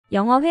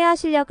영어 회화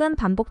실력은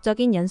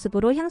반복적인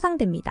연습으로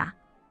향상됩니다.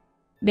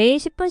 매일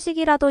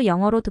 10분씩이라도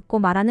영어로 듣고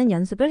말하는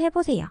연습을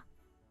해보세요.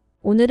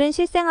 오늘은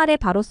실생활에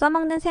바로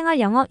써먹는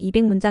생활영어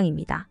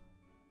 200문장입니다.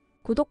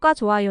 구독과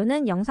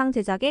좋아요는 영상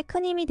제작에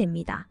큰 힘이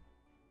됩니다.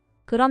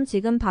 그럼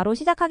지금 바로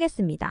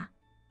시작하겠습니다.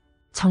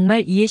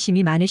 정말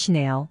이해심이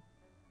많으시네요.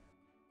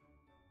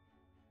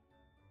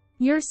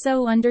 You're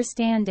so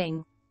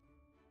understanding.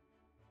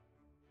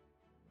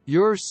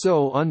 You're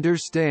so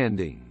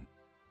understanding.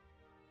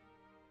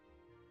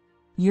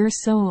 You're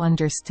so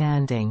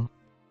understanding.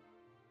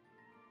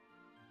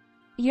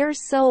 You're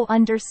so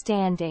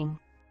understanding.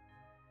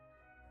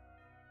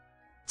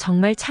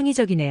 정말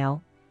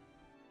창의적이네요.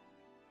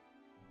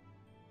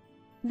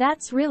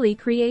 That's really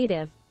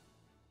creative.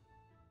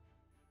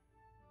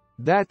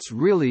 That's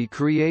really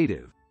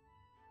creative.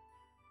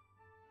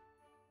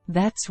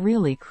 That's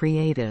really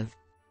creative.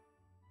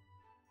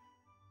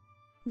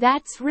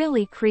 That's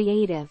really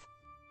creative.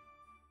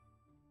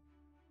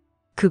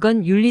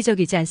 그건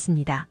윤리적이지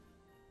않습니다.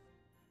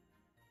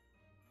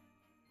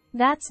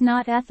 That's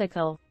not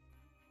ethical.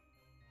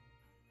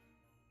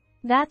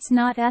 That's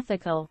not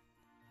ethical.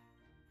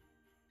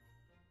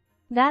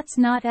 That's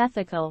not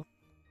ethical.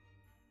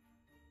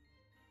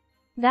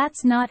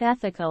 That's not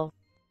ethical.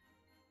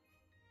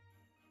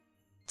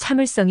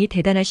 참을성이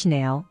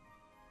대단하시네요.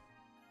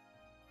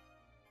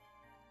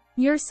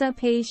 You're so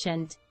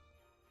patient.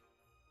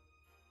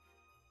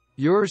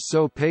 You're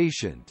so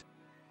patient.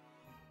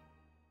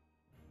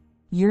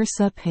 You're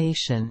so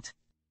patient.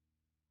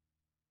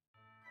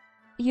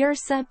 You're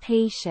so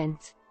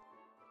patient.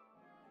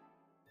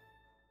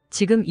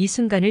 지금 이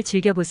순간을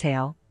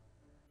즐겨보세요.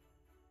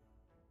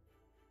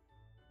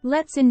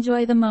 Let's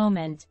enjoy the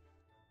moment.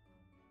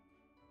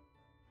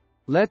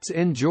 Let's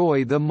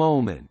enjoy the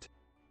moment.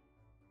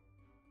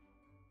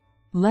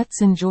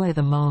 Let's enjoy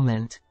the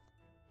moment.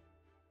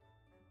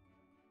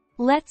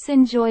 Let's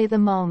enjoy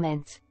the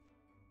moment.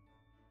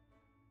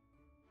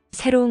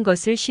 새로운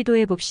것을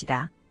시도해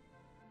봅시다.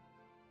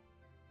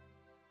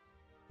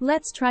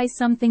 Let's try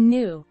something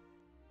new.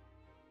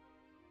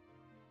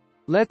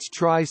 Let's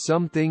try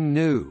something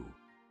new.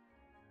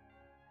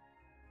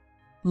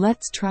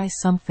 Let's try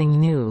something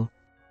new.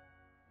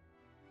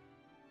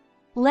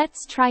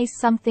 Let's try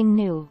something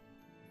new.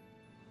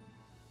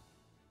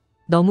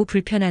 너무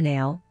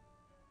불편하네요.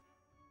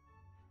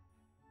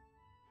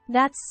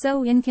 That's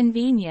so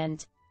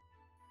inconvenient.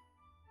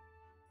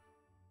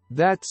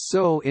 That's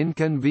so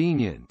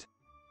inconvenient.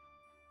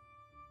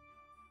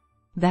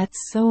 That's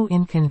so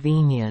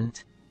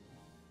inconvenient.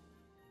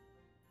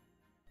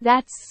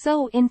 That's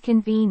so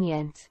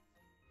inconvenient.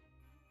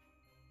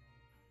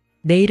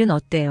 내일은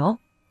어때요?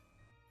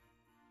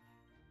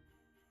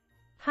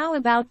 How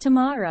about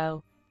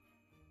tomorrow?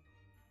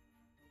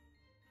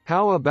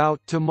 How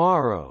about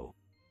tomorrow?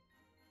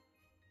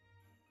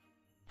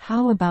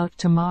 How about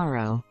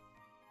tomorrow?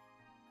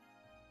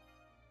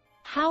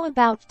 How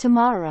about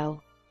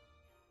tomorrow?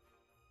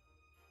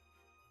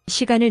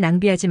 시간을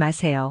낭비하지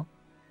마세요.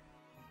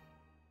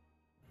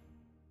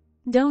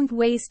 Don't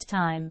waste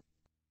time.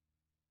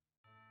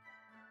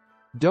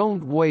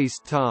 Don't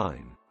waste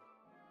time.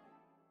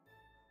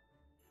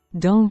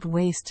 Don't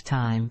waste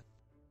time.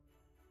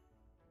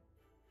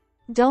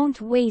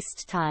 Don't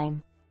waste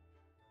time.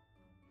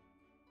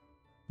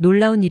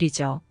 놀라운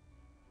일이죠.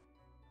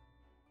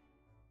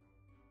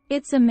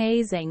 It's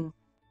amazing.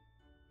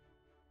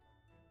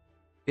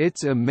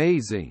 It's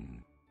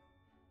amazing.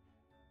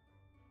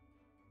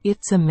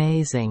 It's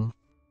amazing.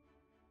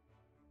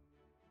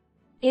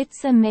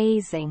 It's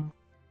amazing.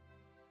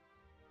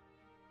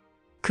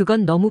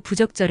 그건 너무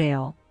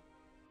부적절해요.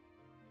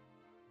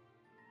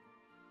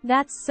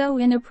 That's so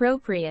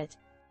inappropriate.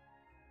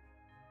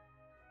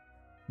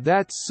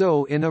 That's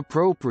so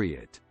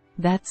inappropriate.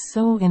 That's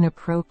so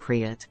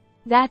inappropriate.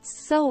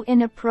 That's so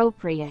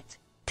inappropriate.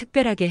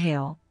 특별하게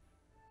해요.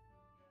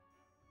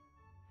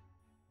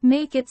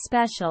 Make it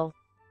special.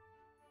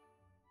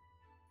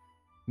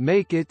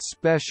 Make it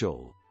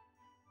special.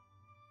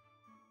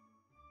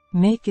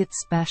 Make it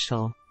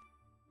special.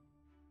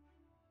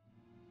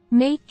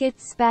 Make it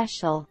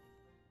special.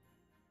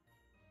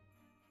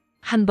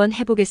 한번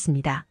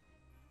해보겠습니다.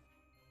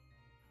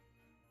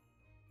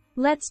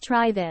 Let's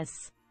try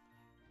this.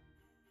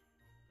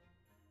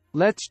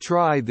 Let's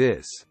try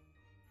this.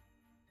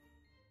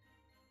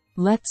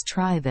 Let's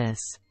try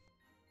this.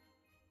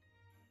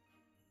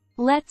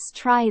 Let's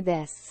try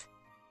this.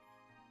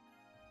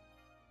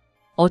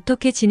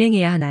 어떻게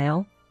진행해야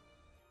하나요?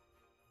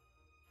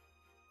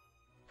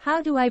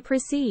 How do I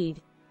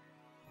proceed?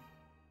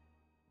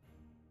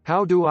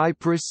 How do I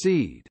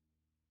proceed?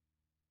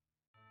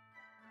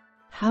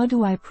 How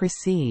do I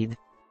proceed?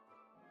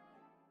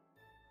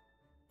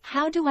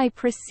 How do I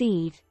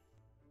proceed?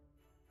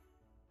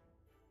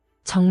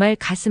 정말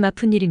가슴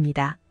아픈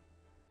일입니다.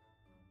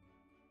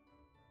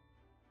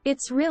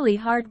 It's really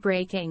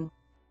heartbreaking.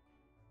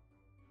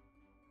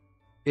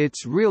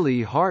 It's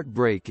really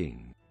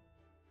heartbreaking.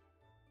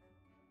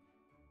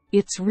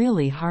 It's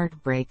really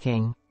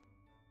heartbreaking.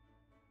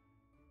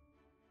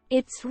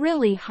 It's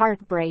really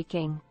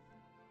heartbreaking.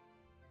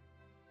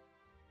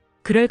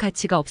 그럴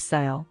가치가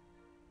없어요.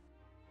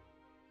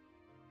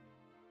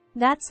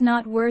 That's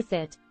not worth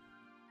it.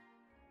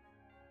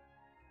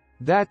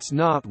 That's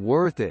not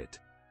worth it.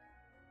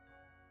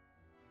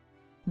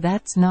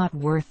 That's not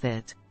worth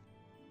it.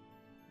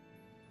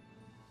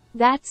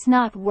 That's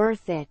not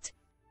worth it.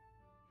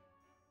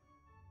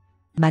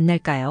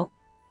 만날까요?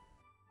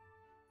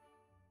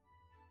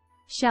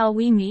 Shall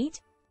we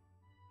meet?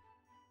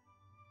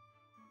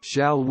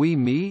 Shall we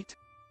meet?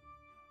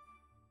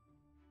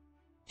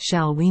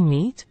 Shall we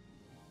meet?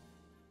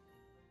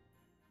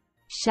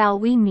 Shall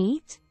we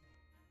meet?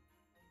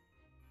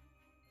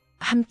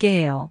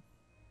 함께해요.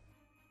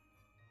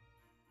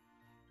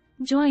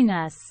 Join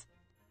us.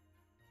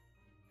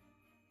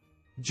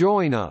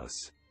 Join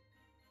us.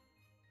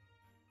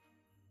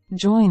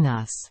 Join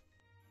us.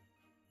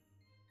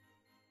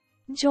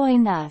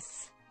 Join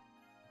us.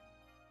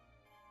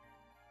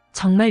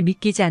 정말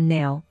믿기지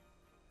않네요.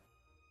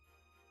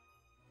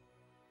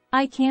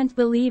 I can't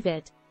believe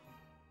it.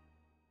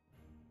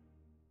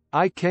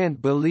 I can't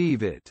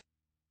believe it.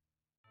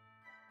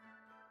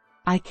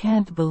 I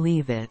can't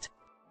believe it.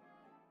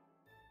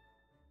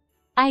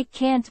 I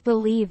can't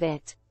believe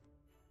it.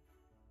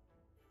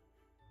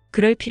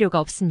 그럴 필요가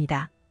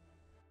없습니다.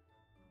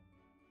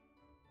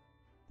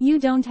 You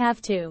don't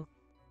have to.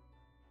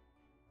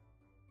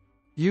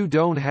 You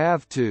don't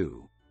have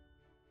to.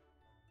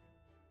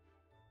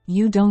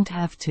 You don't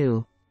have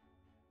to.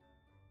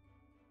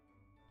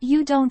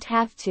 You don't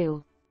have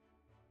to.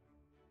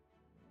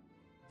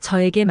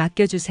 저에게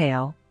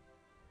맡겨주세요.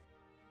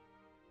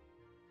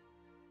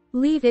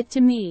 Leave it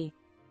to me.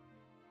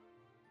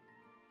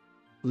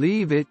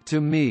 Leave it to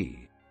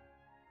me.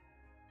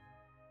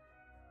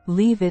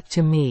 Leave it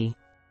to me.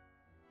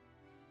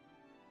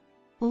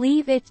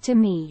 Leave it to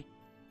me.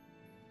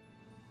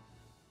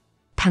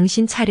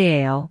 당신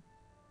차례예요.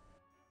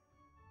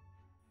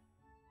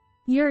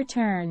 Your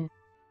turn.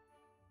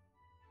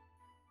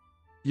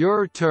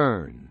 Your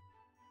turn.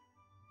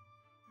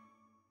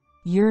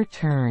 Your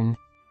turn.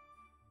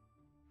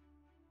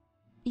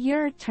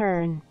 Your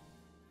turn.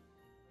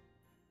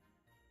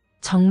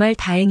 정말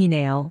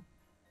다행이네요.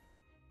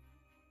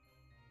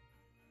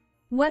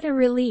 What a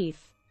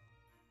relief.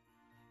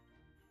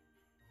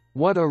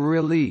 What a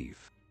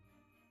relief.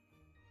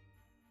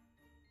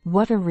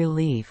 What a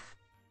relief.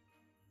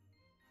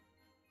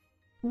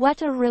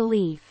 What a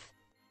relief.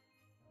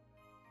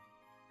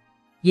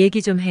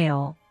 얘기 좀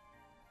해요.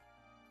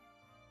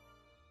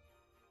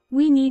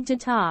 We need to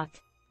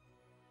talk.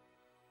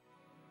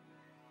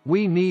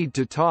 We need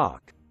to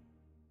talk.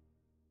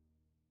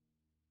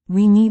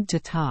 We need to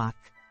talk.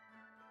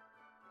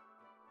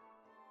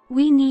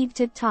 We need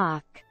to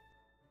talk.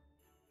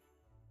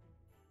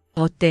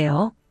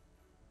 어때요?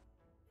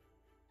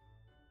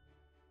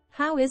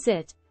 How is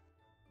it?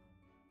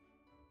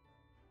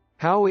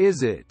 How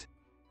is it?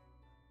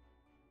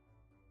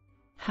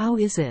 How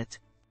is it?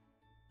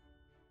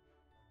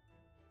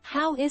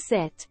 How is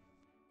it?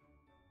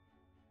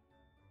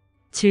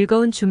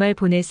 즐거운 주말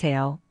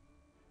보내세요.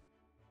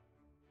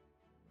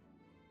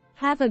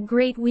 Have a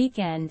great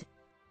weekend.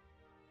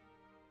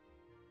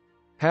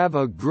 Have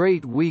a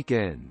great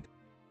weekend.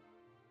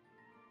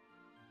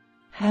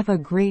 Have a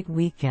great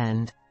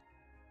weekend.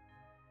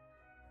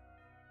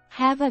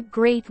 Have a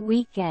great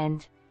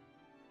weekend.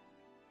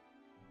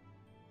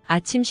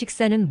 아침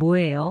식사는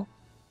뭐예요?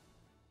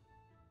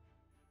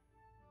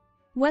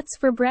 What's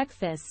for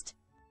breakfast?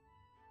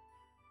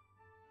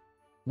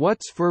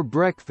 What's for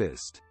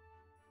breakfast?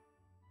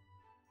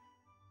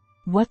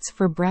 What's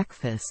for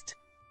breakfast?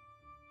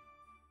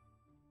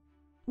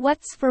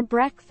 What's for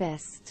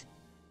breakfast?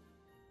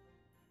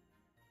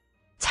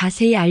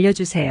 자세히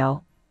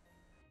알려주세요.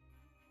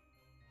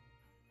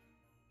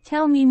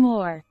 Tell me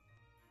more.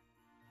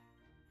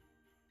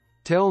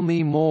 Tell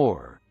me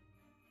more.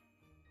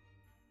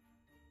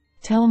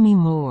 Tell me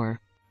more.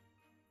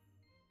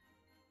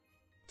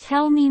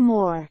 Tell me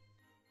more.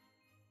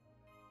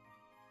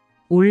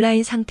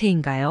 온라인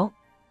상태인가요?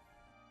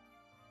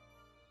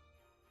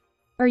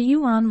 Are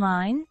you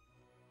online?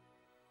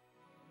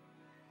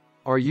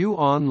 Are you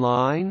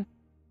online?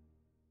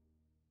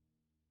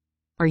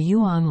 Are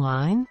you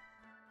online?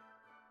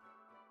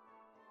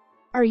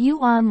 Are you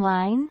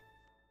online?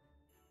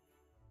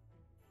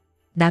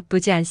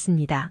 나쁘지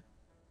않습니다.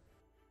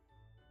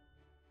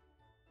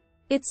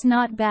 It's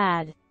not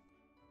bad.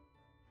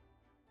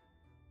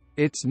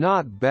 It's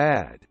not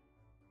bad.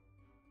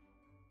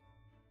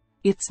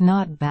 It's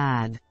not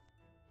bad.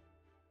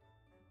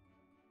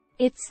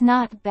 It's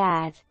not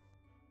bad.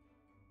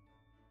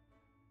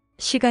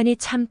 시간이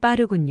참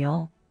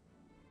빠르군요.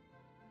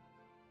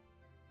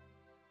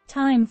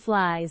 Time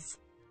flies.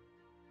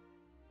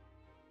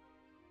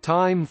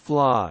 Time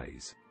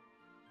flies.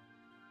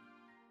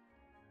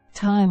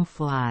 Time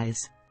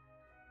flies.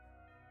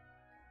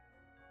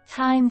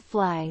 Time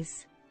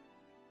flies.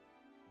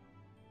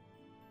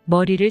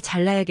 머리를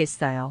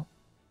잘라야겠어요.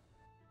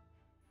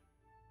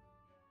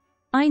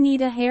 I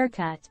need a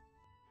haircut.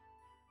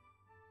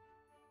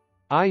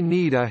 I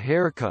need a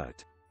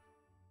haircut.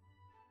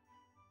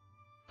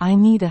 I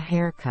need a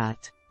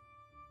haircut.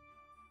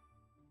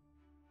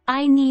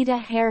 I need a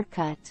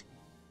haircut.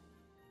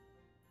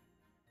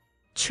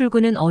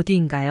 출구는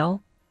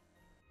어디인가요?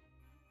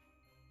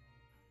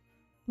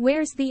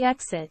 Where's the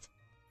exit?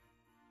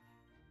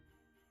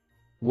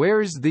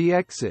 Where's the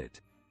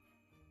exit?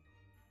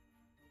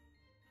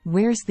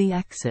 Where's the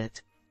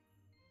exit?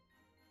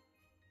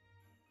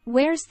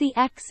 Where's the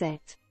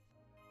exit?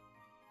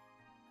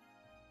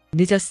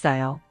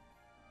 늦었어요.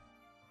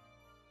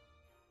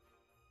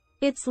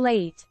 It's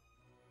late.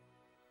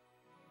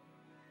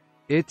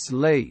 It's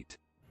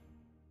late.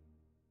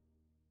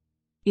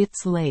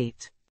 It's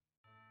late.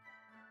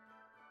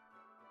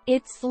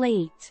 It's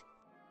late.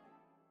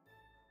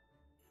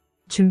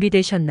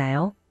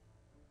 준비되셨나요?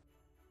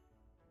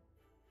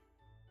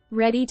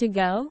 Ready to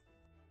go?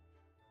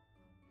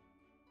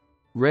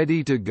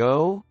 Ready to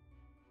go?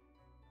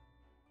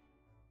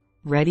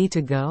 Ready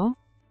to go?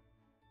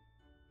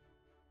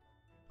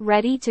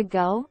 Ready to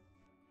go?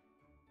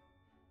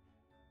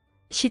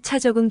 시차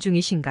적응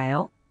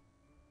중이신가요?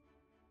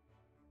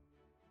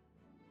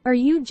 Are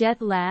you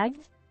jet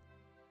lagged?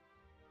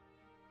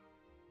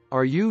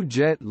 Are you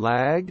jet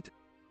lagged?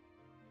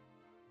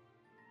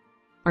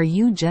 Are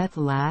you jet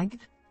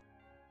lagged?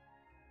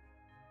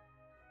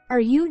 Are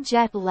you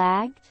jet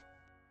lagged?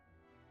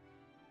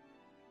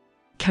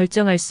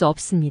 결정할 수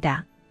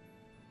없습니다.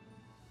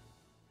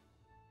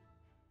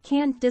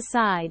 Can't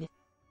decide.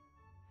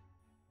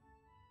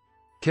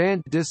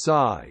 Can't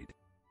decide.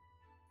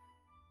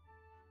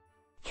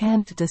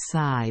 Can't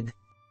decide.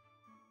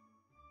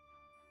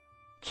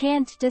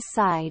 Can't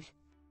decide.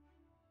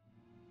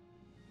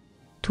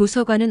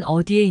 도서관은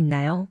어디에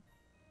있나요?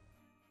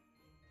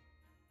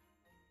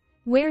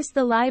 Where's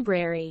the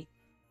library?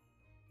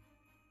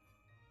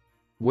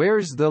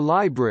 Where's the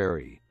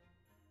library?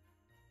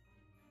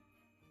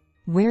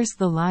 Where's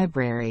the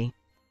library?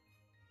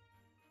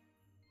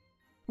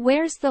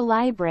 Where's the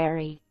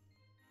library?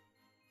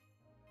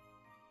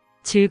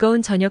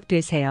 즐거운 저녁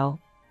되세요.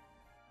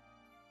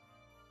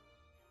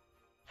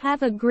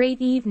 Have a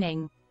great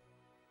evening.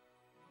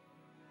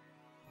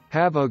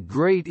 Have a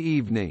great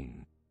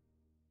evening.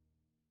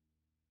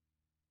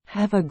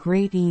 Have a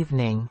great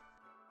evening.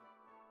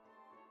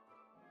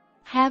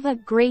 Have a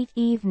great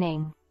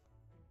evening.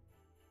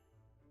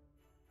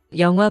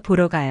 영화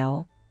보러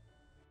가요.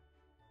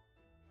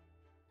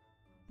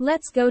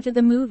 Let's go to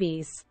the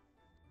movies.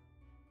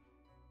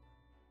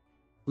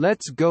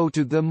 Let's go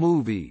to the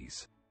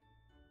movies.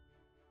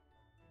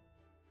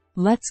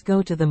 Let's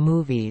go to the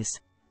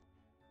movies.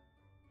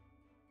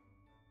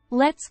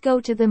 Let's go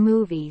to the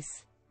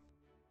movies.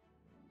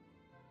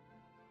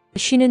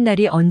 쉬는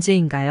날이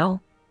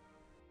언제인가요?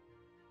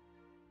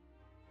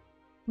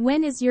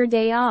 When is your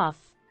day off?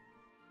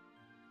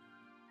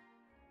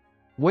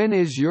 When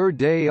is your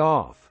day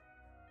off?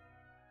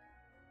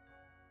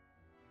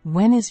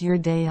 When is your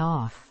day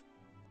off?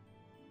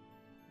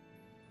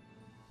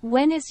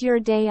 When is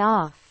your day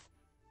off?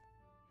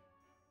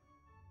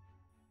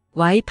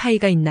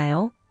 와이파이가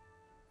있나요?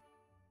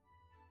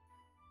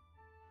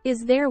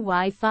 Is there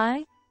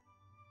Wi-Fi?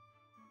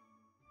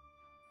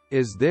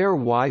 Is there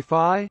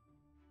Wi-Fi?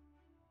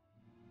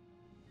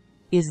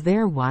 Is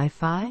there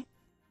Wi-Fi?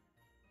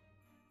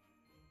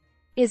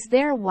 Is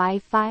there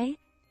Wi-Fi?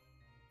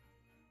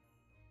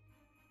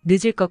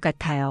 늦을 것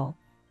같아요.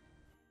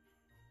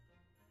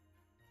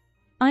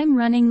 I'm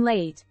running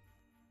late.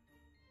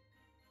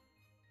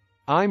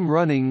 I'm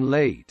running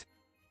late.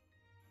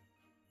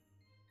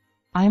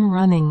 I'm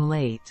running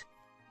late.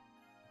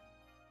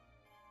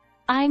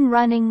 I'm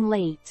running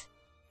late.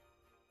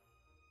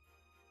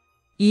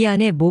 이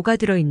안에 뭐가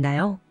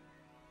들어있나요?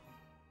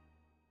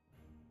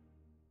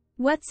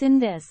 What's in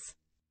this?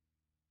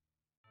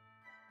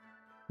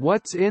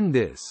 What's in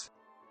this?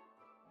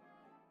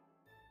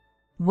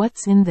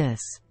 What's in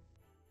this?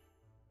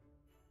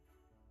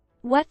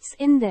 What's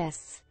in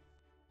this?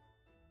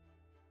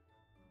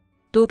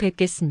 또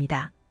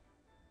뵙겠습니다.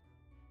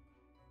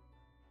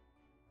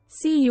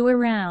 See you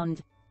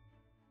around.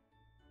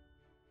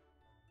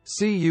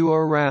 See you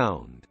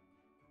around.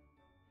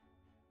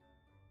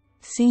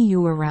 See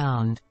you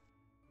around.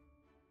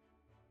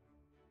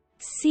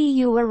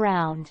 See you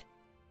around.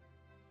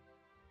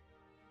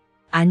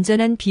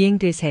 안전한 비행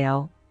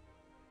되세요.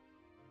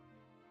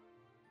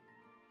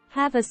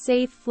 Have a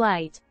safe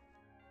flight.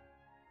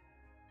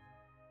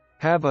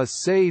 Have a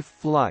safe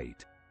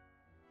flight.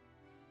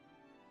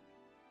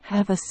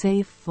 Have a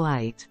safe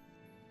flight.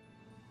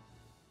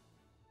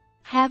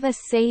 Have a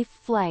safe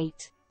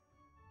flight.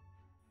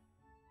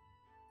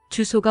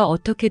 주소가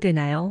어떻게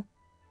되나요?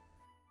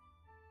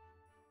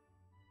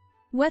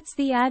 What's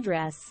the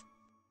address?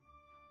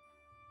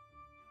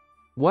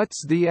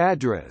 What's the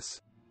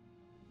address?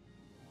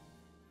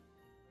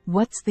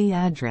 What's the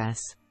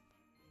address?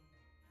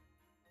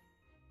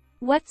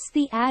 What's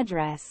the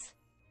address?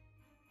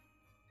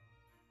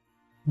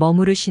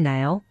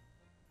 머무르시나요?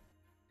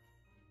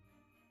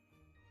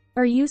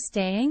 Are you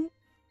staying?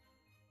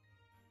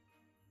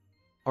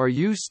 Are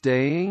you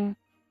staying?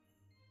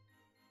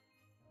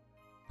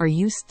 Are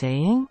you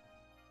staying?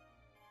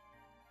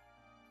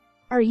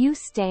 Are you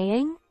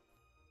staying?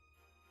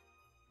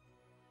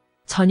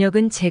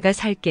 저녁은 제가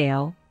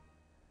살게요.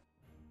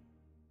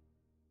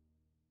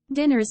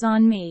 Dinner's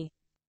on me.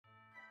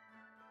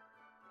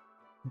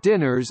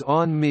 Dinner's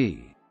on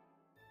me.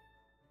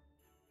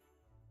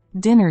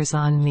 Dinner's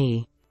on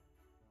me.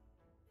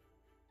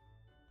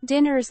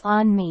 Dinner's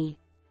on me.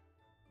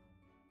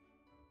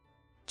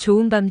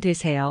 좋은 밤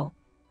되세요.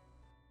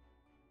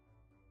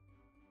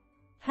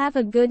 Have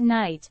a good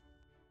night.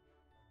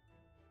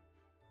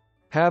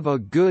 Have a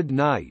good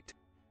night.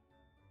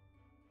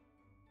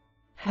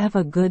 Have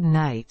a good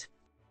night.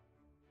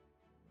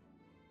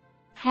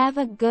 Have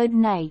a good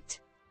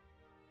night.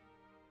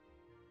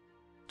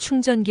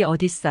 충전기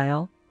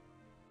어딨어요?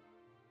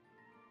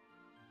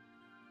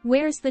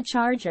 Where's the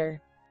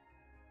charger?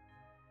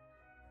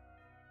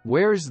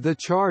 Where's the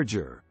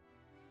charger?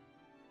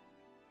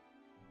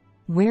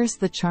 Where's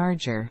the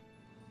charger?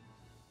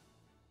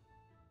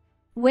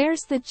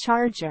 Where's the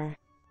charger?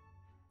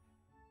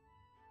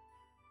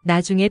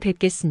 나중에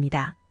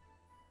뵙겠습니다.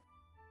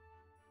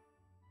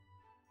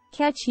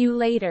 Catch you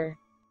later.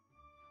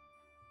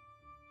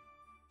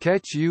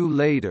 Catch you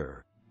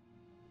later.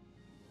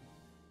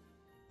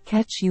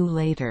 Catch you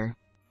later.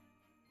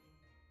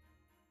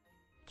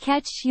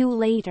 Catch you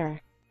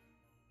later.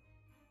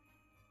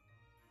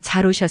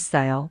 잘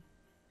오셨어요.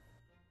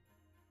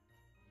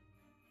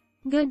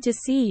 Good to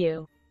see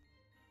you.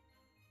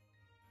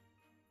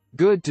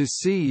 Good to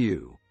see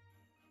you.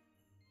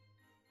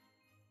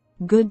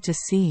 Good to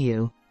see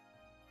you.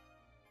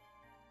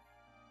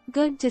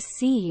 Good to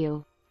see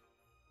you.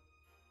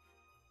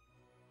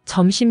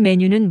 점심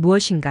메뉴는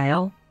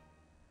무엇인가요?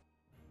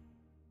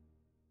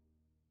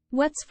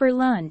 What's for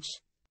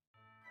lunch?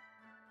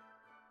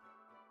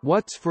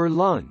 What's for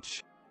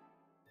lunch?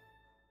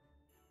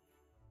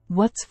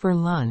 What's for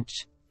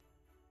lunch?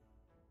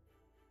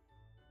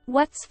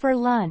 What's for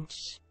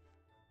lunch?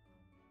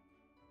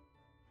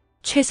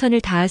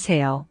 최선을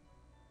다하세요.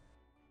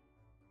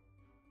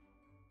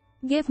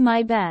 Give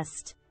my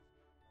best.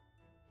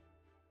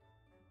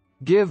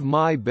 Give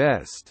my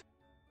best.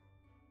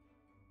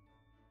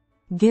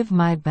 Give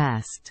my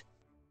best.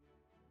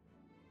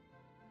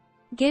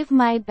 Give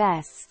my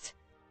best.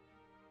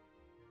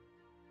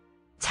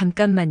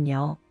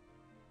 잠깐만요.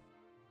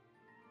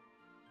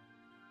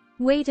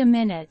 Wait a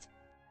minute.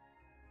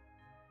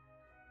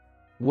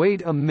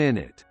 Wait a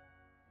minute.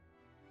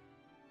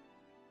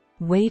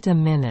 Wait a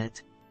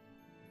minute.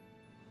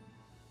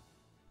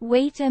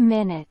 Wait a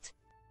minute.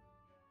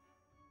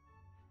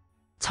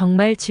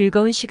 정말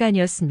즐거운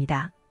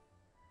시간이었습니다.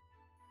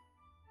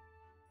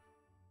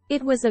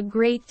 It was a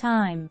great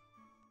time.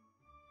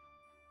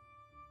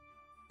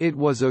 It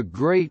was a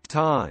great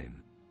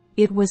time.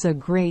 It was a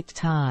great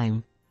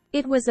time.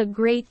 It was a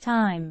great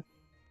time.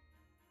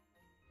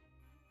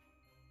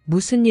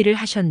 무슨 일을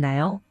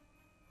하셨나요?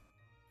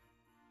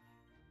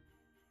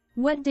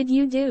 What did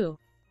you do?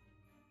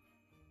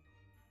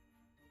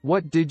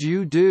 What did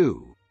you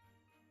do?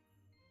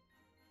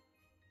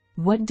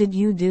 What did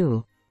you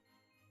do?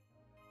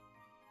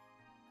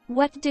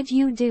 What did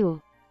you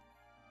do?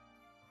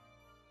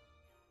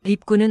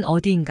 입구는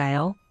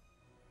어디인가요?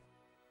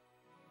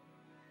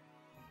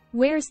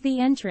 Where's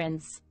the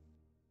entrance?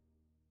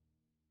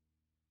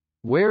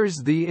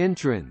 Where's the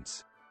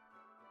entrance?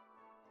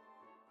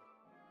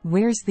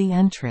 Where's the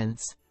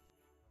entrance?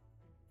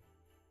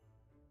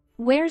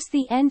 Where's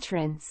the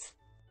entrance?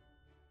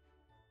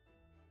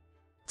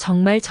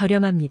 정말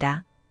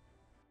저렴합니다.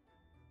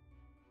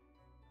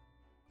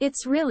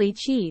 It's really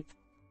cheap.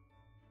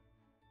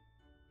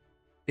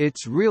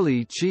 It's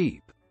really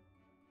cheap.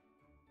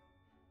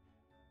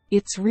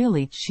 It's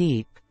really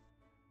cheap.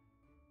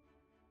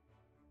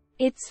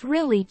 It's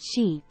really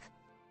cheap.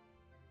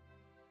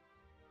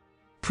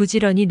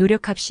 부지런히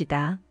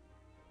노력합시다.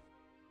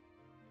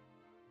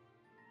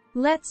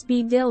 Let's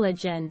be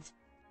diligent.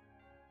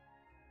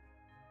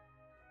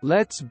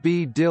 Let's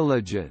be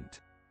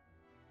diligent.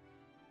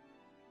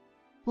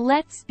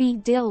 Let's be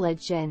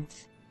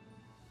diligent.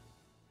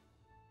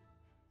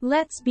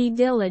 Let's be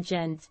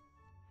diligent.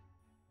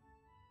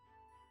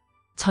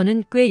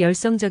 저는 꽤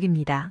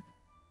열성적입니다.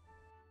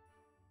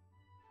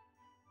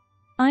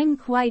 I'm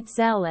quite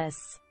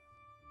zealous.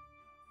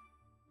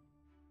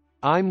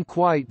 I'm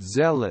quite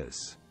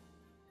zealous.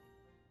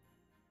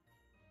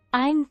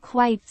 I'm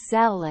quite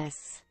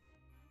zealous.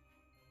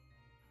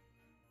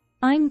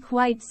 I'm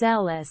quite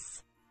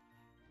zealous.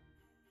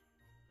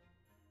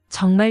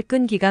 정말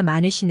끈기가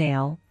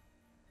많으시네요.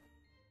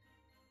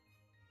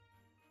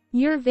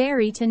 You're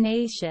very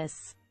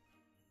tenacious.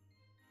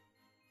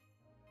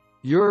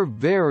 You're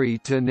very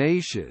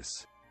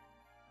tenacious.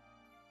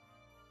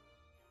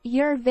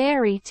 You're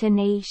very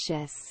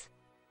tenacious.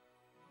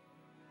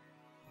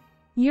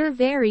 You're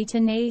very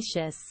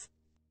tenacious.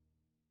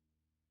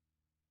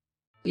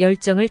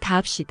 열정을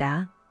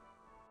다합시다.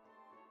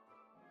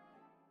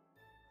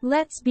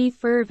 Let's be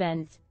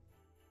fervent.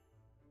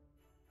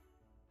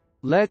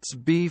 Let's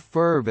be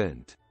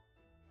fervent.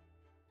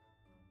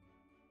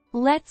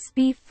 Let's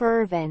be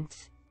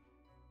fervent.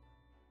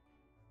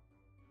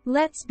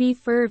 Let's be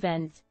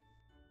fervent.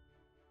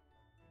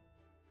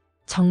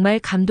 정말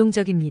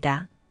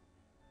감동적입니다.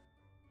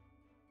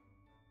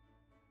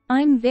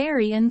 I'm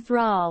very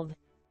enthralled.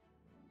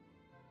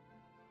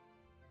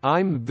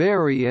 I'm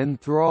very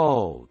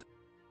enthralled.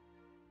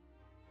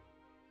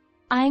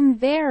 I'm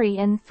very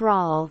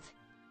enthralled.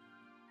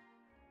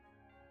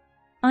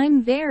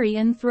 I'm very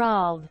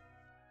enthralled.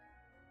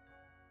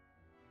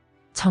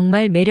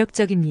 정말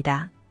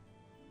매력적입니다.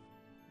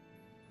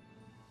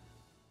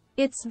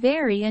 It's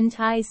very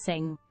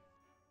enticing.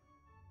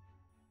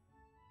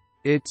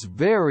 It's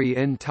very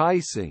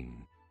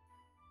enticing.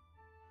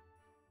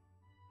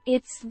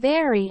 It's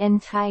very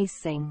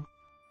enticing.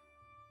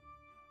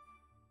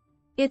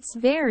 It's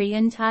very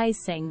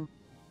enticing.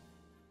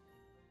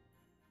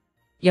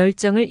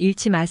 열정을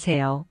잃지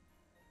마세요.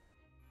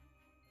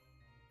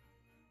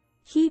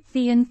 Keep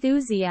the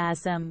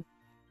enthusiasm.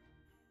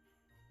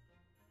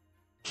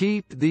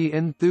 Keep the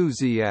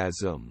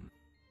enthusiasm.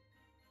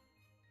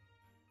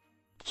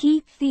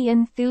 Keep the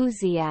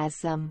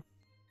enthusiasm.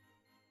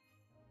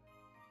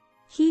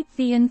 Keep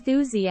the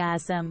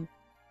enthusiasm.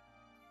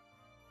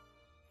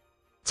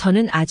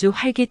 저는 아주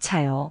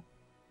활기차요.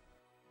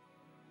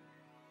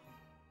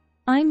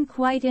 I'm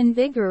quite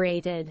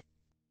invigorated.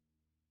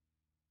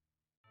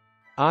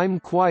 I'm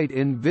quite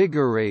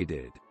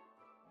invigorated.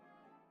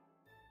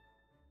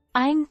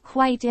 I'm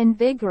quite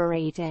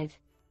invigorated.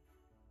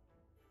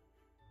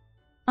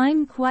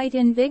 I'm quite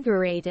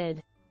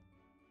invigorated.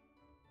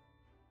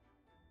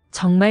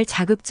 정말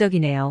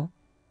자극적이네요.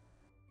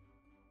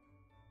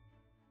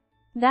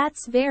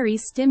 That's very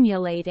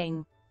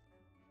stimulating.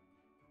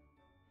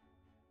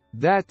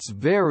 That's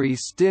very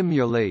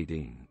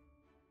stimulating.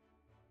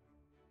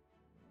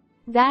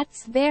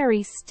 That's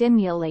very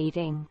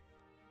stimulating.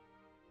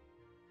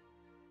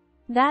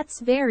 That's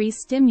very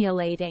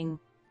stimulating.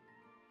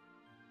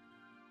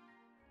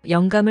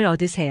 영감을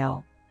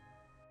얻으세요.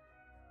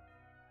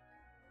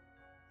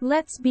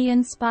 Let's be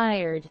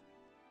inspired.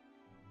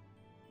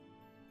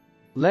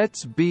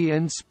 Let's be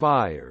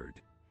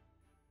inspired.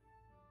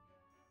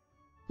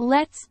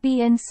 Let's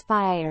be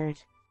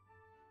inspired.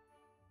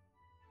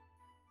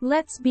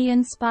 Let's be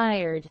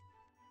inspired.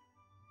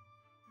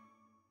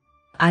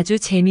 아주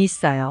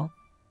재미있어요.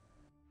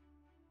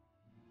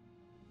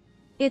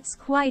 It's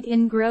quite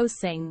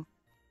engrossing.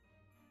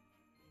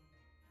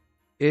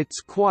 It's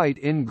quite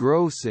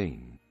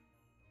engrossing.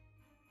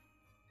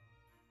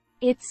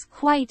 It's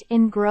quite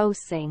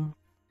engrossing.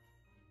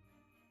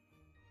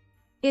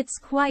 It's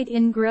quite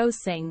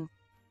engrossing.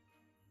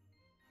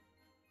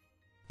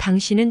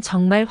 당신은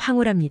정말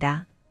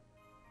황홀합니다.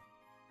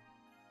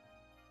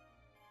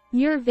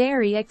 You're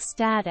very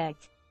ecstatic.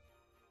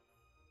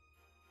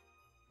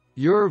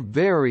 You're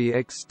very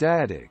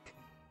ecstatic.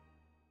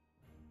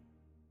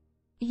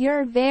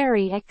 You're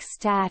very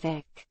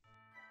ecstatic.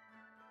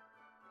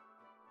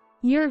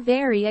 You're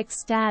very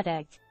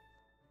ecstatic.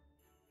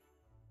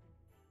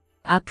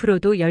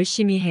 앞으로도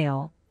열심히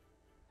해요.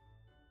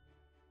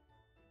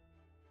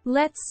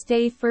 Let's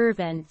stay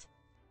fervent.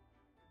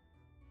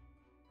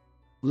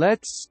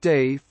 Let's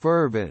stay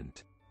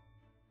fervent.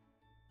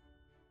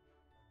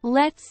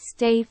 Let's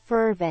stay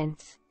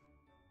fervent.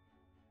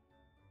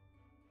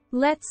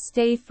 Let's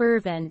stay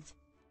fervent.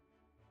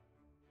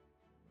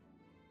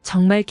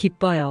 정말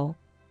기뻐요.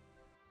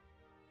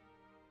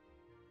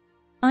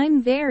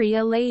 I'm very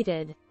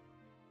elated.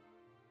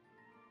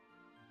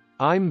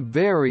 I'm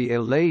very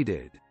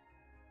elated.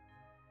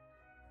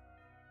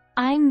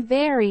 I'm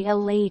very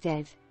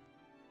elated.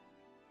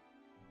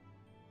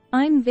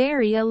 I'm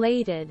very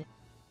elated.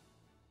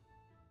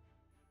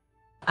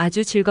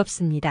 아주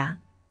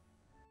즐겁습니다.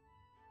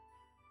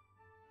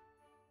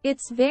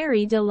 It's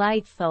very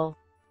delightful.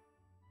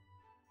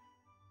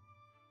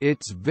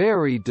 It's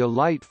very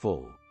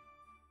delightful.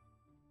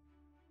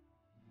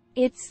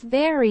 It's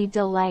very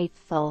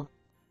delightful.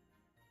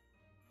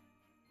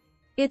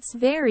 It's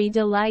very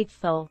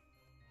delightful.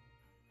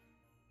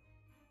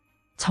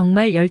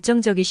 정말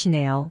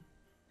열정적이시네요.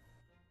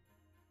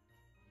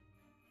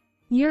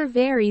 You're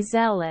very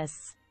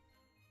zealous.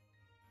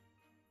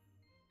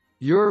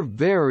 You're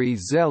very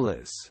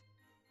zealous.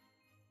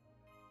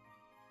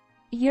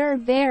 You're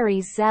very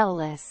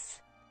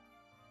zealous.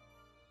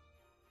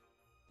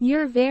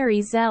 You're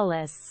very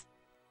zealous.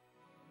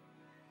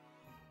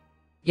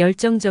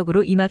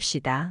 열정적으로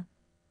임합시다.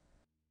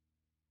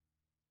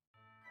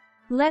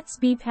 Let's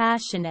be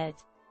passionate.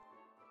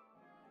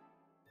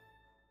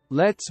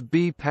 Let's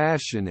be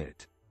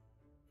passionate.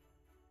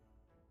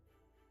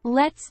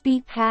 Let's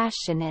be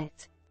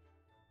passionate.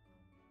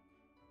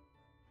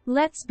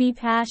 Let's be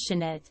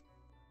passionate.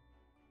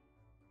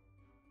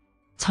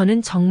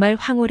 저는 정말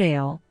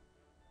황홀해요.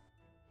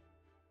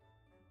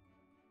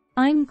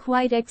 I'm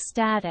quite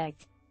ecstatic.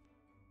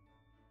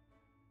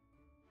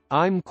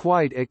 I'm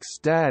quite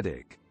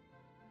ecstatic.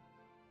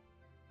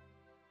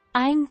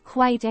 I'm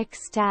quite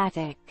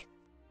ecstatic.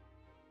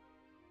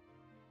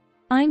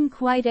 I'm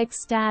quite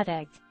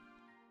ecstatic.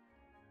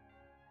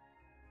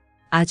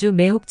 아주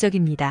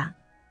매혹적입니다.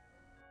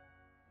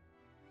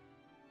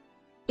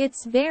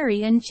 It's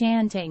very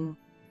enchanting.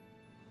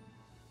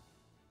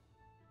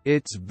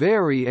 It's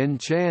very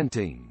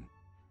enchanting.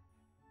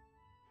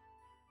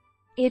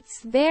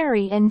 It's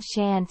very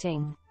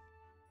enchanting.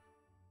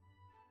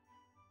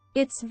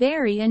 It's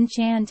very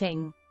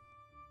enchanting.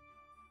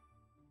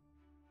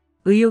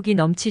 의욕이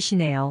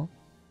넘치시네요.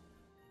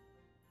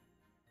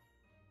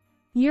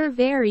 You're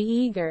very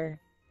eager.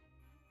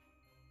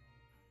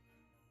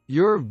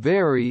 You're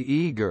very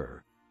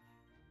eager.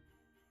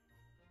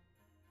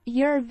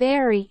 You're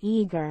very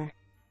eager.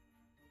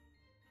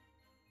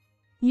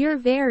 You're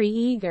very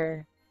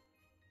eager.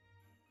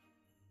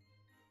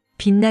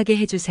 빛나게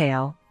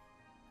해주세요.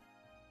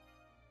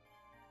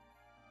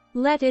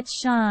 Let it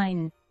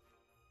shine.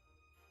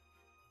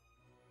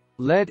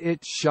 Let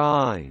it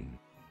shine.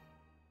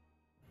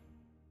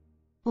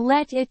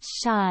 Let it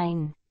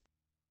shine.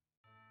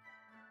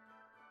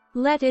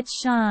 Let it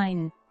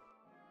shine.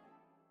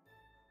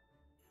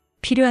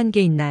 필요한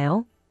게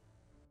있나요?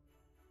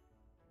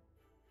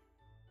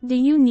 Do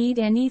you need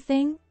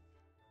anything?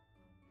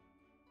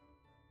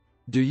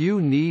 Do you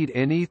need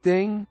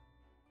anything?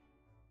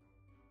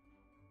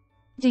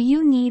 Do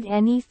you need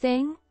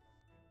anything?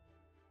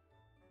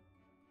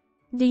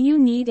 Do you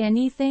need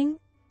anything?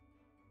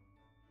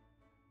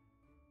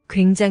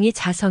 굉장히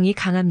자성이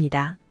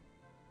강합니다.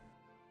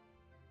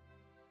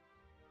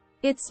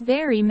 It's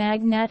very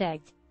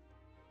magnetic.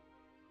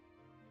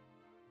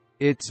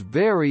 It's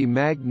very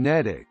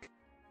magnetic.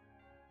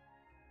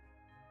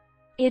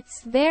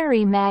 It's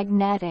very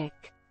magnetic.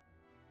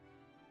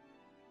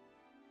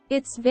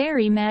 It's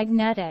very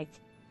magnetic.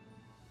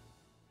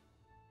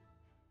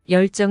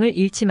 열정을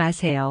잃지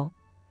마세요.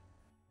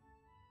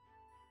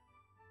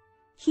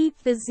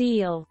 Keep the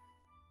zeal.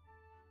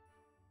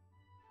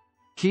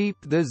 Keep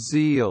the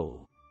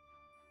zeal.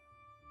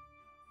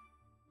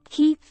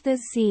 Keep the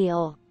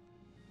zeal.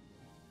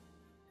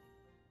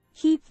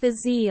 Keep the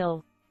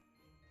zeal.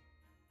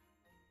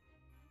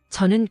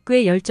 저는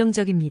꽤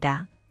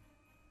열정적입니다.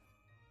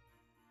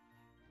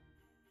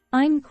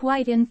 I'm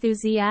quite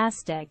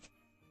enthusiastic.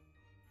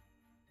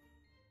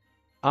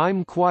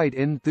 I'm quite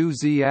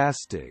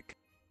enthusiastic.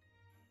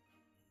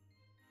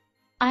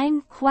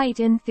 I'm quite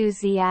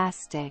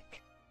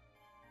enthusiastic.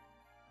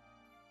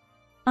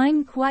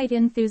 I'm quite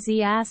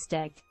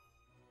enthusiastic.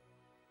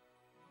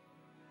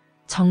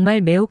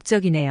 정말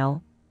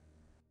매혹적이네요.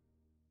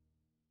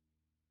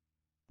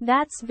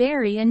 That's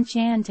very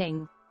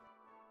enchanting.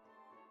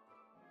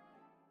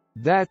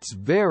 That's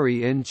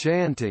very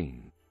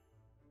enchanting.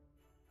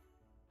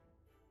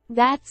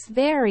 That's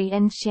very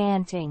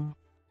enchanting.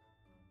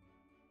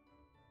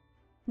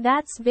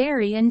 That's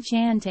very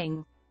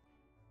enchanting.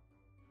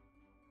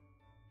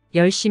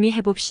 열심히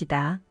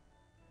해봅시다.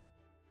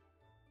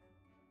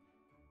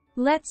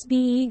 Let's be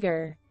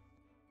eager.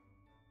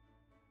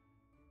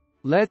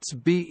 Let's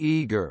be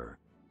eager.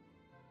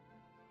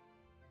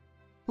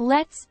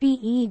 Let's be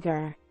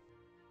eager.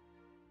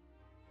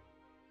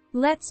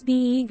 Let's be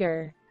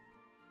eager.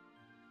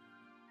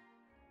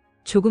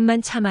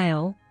 조금만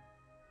참아요.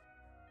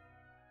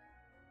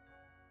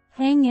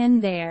 Hang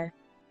in there.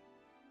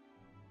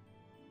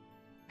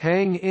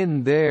 Hang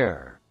in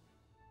there.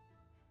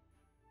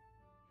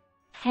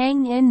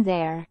 Hang in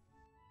there.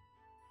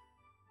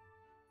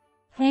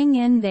 Hang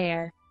in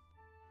there.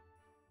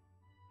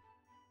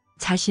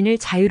 자신을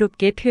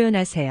자유롭게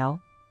표현하세요.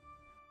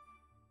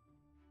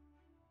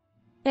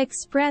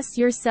 Express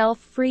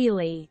yourself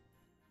freely.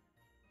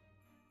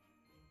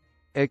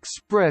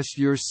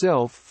 Express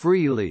yourself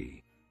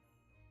freely.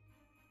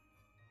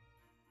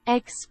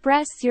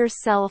 Express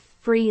yourself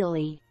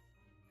freely.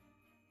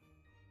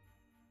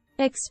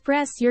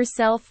 Express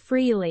yourself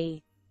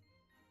freely.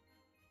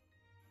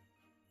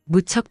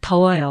 무척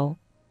더워요.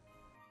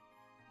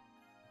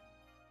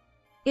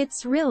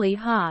 It's really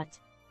hot.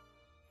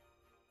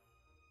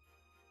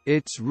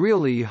 It's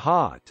really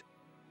hot.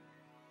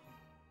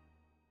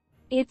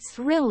 It's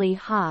really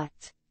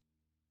hot.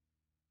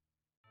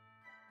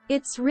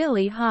 It's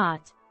really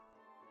hot.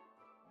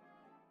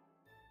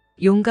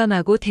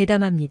 용감하고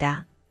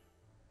대담합니다.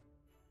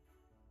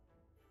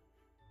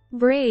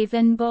 Brave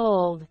and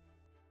bold.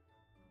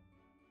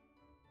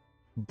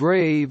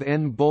 Brave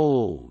and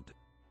bold.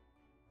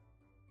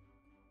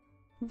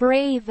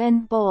 Brave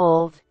and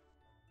bold.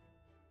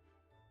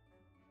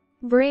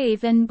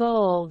 Brave and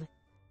bold.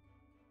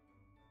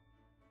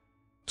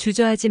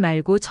 주저하지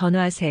말고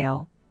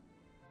전화하세요.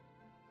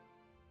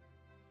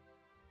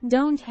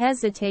 Don't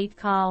hesitate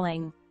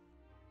calling.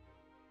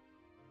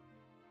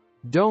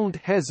 Don't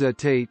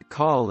hesitate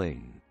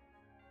calling.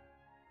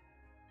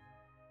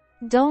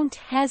 Don't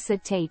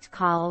hesitate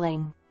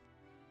calling.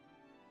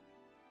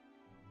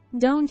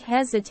 Don't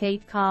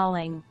hesitate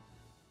calling.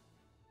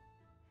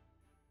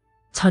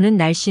 저는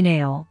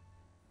날씬해요.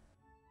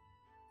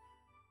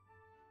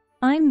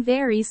 I'm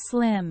very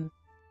slim.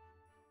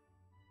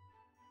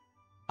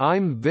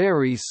 I'm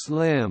very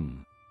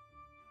slim.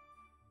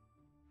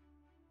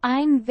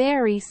 I'm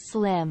very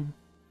slim.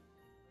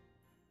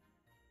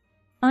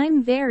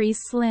 I'm very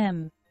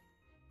slim.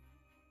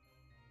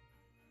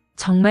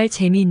 정말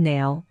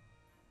재미있네요.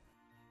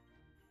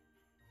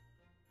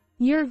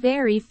 You're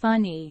very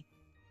funny.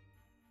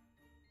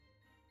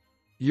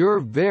 You're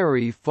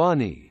very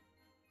funny.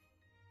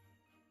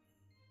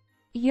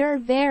 You're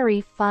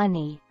very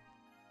funny.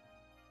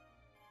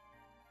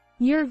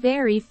 You're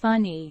very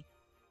funny.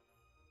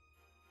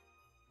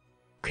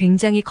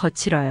 굉장히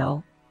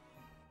거칠어요.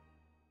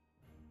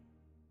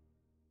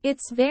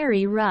 It's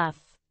very rough.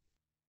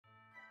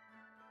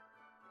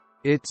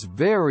 It's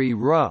very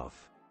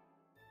rough.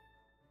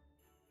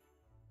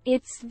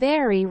 It's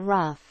very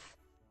rough.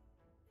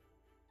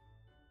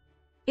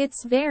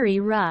 It's very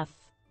rough.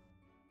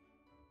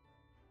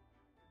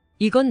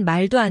 이건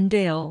말도 안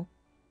돼요.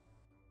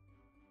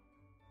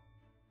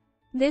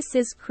 This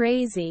is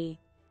crazy.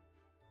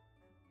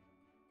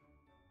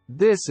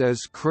 This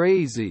is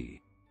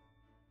crazy.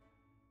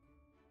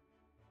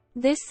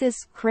 This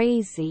is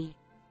crazy.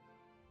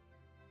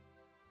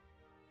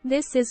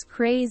 This is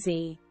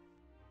crazy.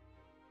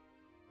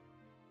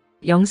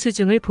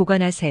 영수증을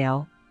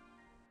보관하세요.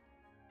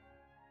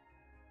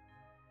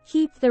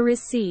 Keep the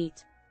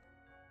receipt.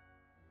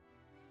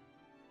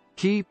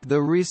 Keep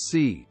the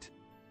receipt.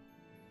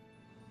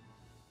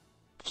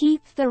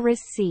 Keep the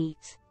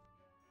receipt.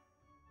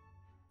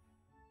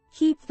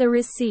 Keep the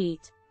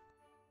receipt.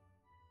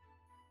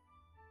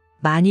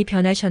 많이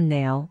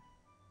변하셨네요.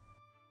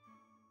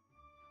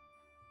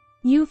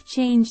 You've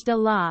changed a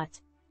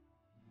lot.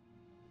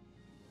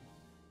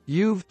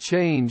 You've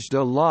changed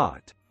a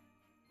lot.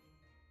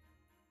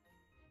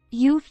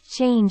 You've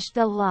changed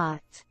a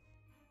lot.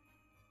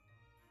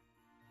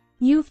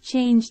 You've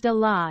changed a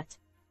lot.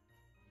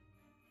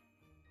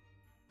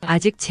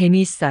 아직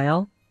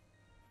재미있어요?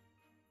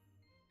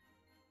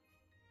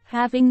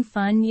 Having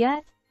fun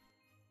yet?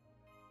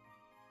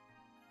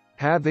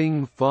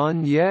 Having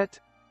fun yet?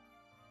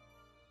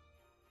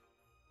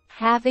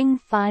 Having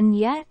fun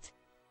yet?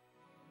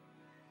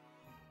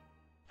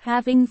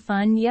 Having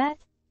fun yet?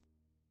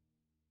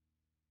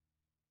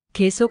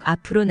 계속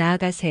앞으로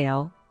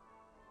나아가세요.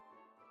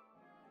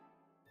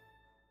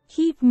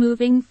 Keep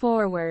moving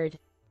forward.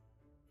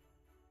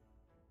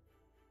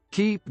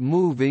 Keep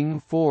moving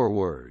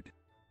forward.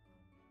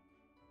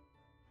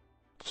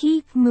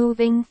 Keep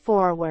moving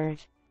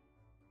forward.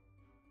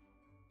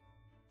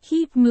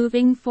 Keep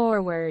moving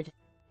forward.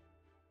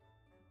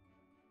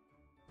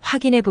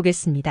 확인해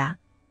보겠습니다.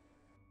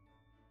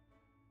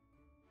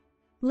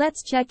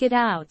 Let's check it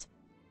out.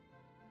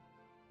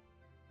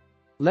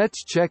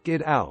 Let's check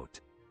it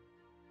out.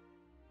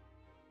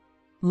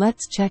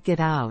 Let's check it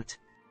out.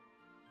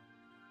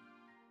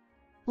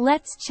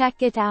 Let's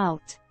check it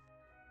out.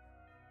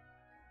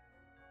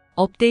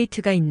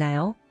 업데이트가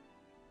있나요?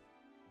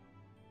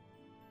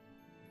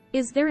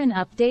 Is there an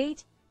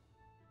update?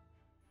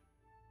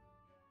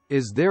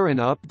 Is there an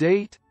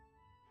update?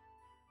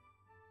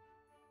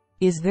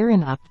 Is there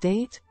an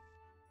update?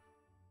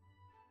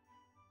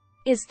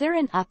 Is there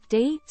an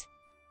update?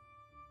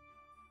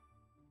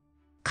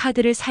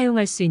 카드를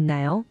사용할 수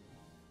있나요?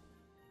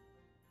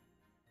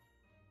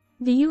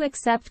 Do you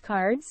accept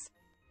cards?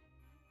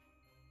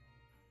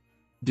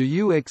 Do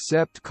you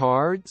accept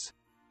cards?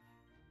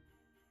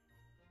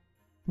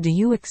 Do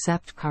you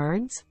accept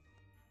cards?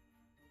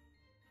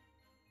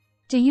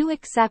 Do you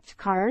accept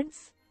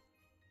cards?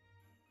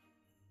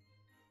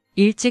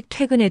 일찍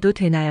퇴근해도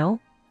되나요?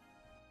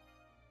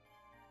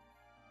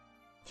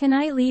 Can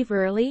I leave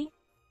early?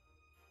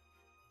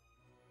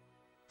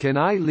 Can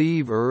I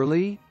leave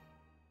early?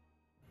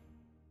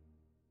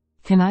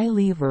 Can I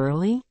leave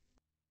early?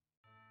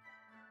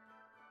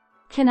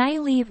 Can I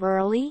leave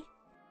early?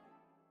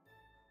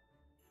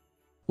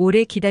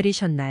 오래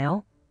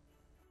기다리셨나요?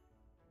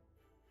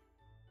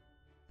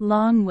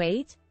 Long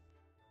wait?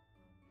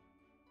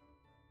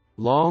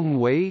 Long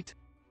wait?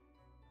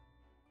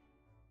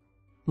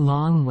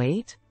 Long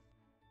wait?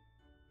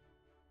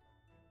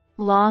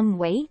 Long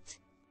wait?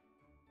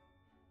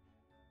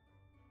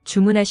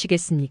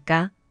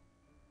 주문하시겠습니까?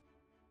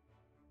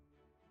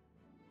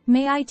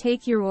 May I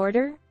take your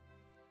order?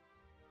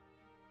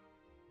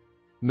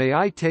 May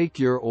I take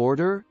your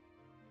order?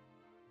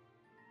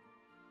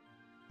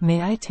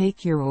 May I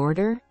take your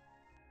order?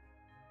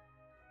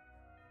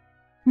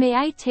 May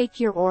I take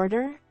your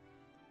order?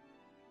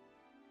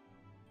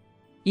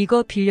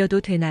 이거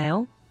빌려도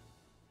되나요?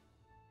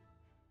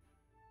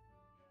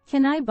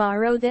 Can I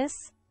borrow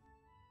this?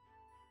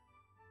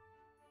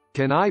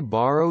 Can I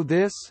borrow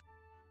this?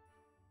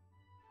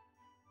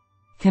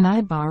 Can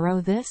I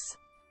borrow this?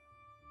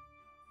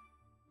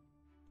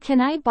 Can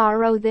I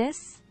borrow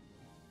this?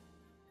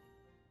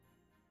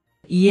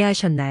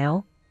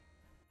 이해하셨나요?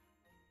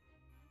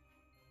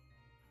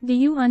 Do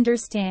you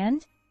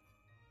understand?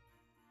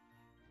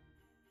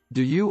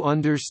 Do you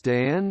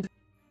understand?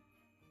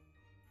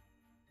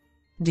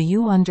 Do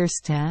you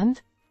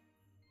understand?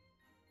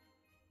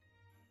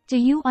 Do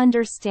you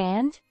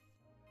understand?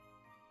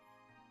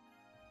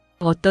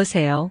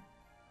 어떠세요?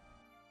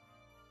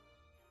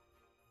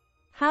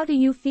 How do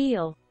you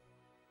feel?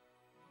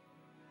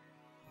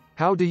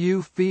 How do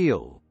you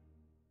feel?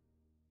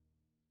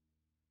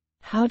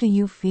 How do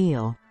you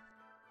feel?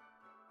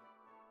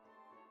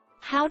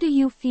 How do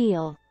you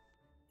feel?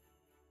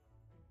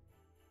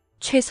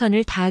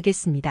 최선을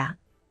다하겠습니다.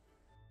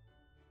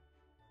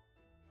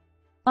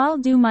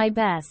 I'll do my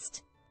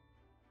best.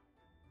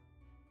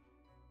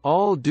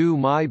 I'll do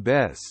my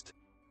best.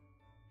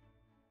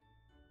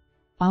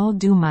 I'll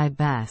do my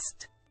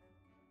best.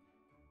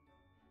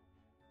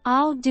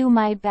 I'll do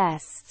my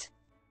best.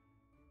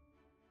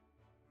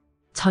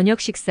 저녁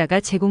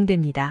식사가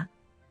제공됩니다.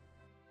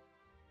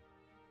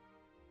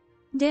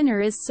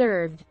 Dinner is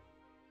served.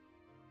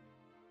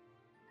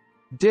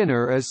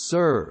 Dinner is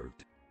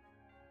served.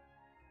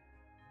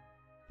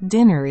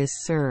 Dinner is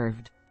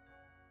served.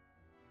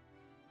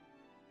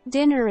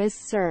 Dinner is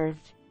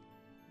served.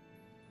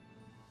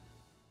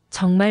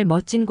 정말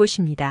멋진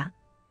곳입니다.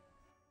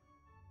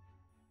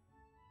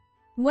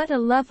 What a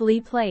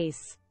lovely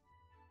place.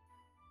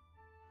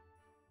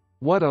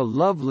 What a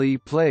lovely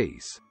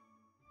place.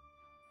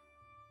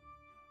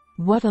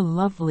 What a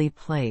lovely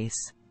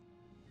place.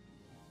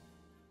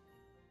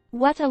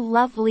 What a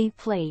lovely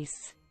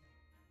place.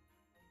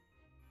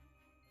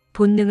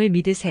 본능을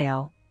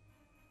믿으세요.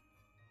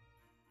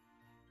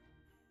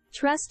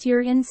 Trust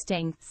your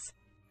instincts.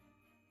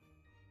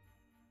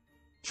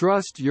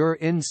 Trust your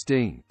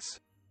instincts.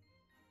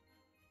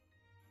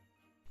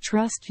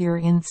 Trust your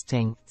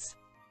instincts.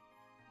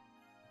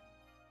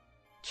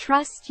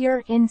 Trust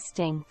your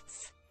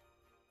instincts.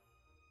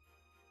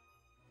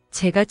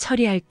 제가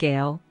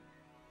처리할게요.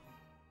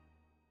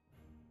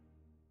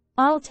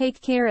 I'll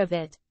take care of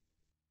it.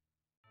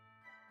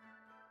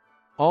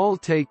 I'll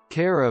take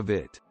care of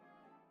it.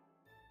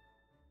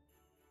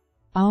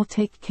 I'll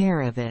take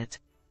care of it.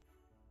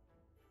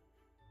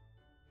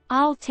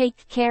 I'll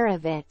take care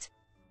of it.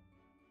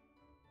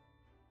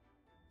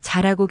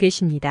 잘하고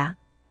계십니다.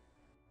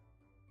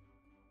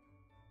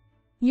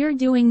 You're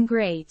doing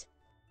great.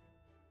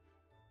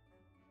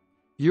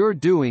 You're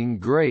doing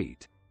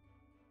great.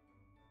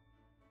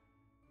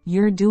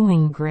 You're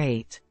doing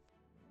great.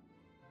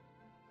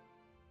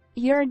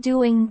 You're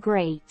doing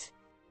great.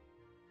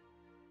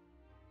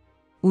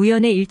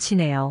 우연의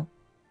일치네요.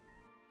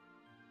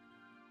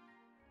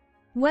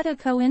 What a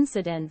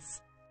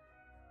coincidence.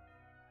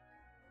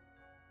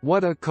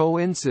 What a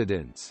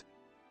coincidence.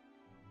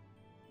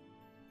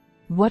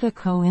 What a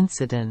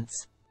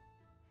coincidence.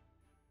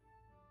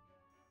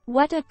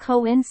 What a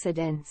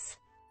coincidence.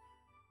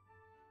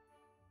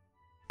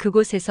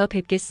 그곳에서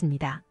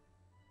뵙겠습니다.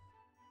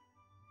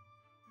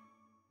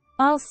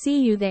 I'll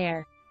see you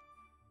there.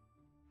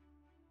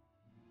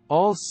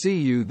 I'll see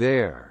you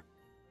there.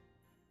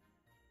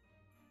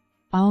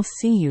 I'll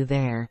see you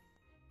there.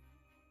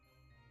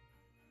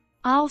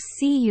 I'll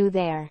see you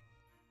there.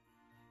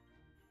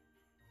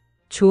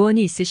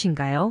 조언이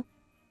있으신가요?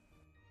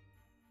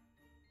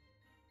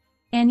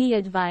 Any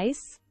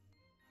advice?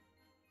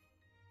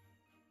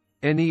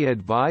 Any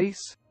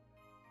advice?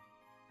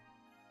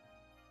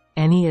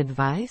 Any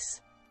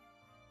advice?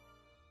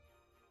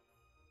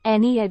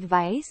 Any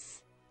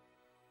advice?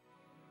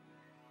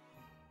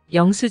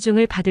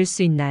 영수증을 받을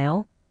수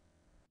있나요?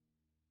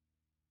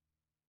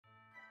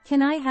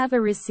 Can I have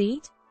a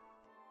receipt?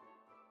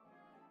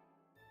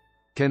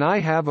 Can I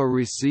have a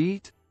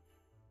receipt?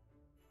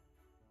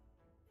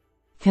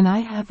 Can I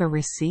have a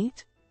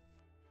receipt?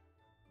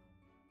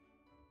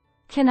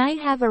 Can I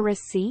have a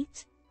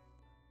receipt?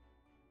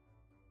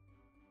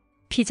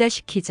 피자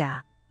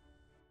시키자.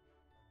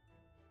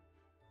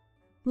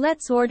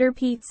 Let's order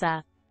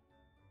pizza.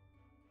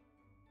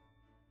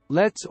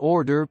 Let's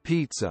order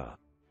pizza.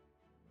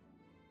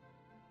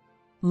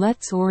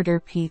 Let's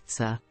order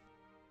pizza.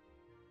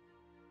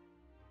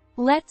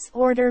 Let's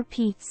order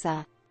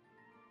pizza.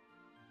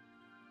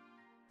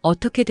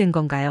 어떻게 된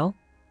건가요?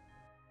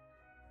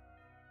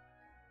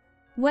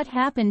 What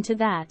happened to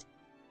that?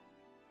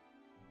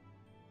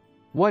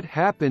 What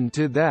happened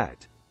to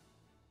that?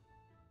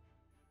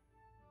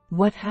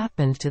 What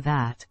happened to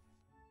that?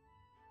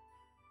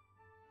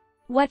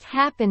 What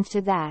happened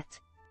to that?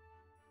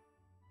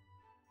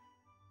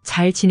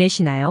 잘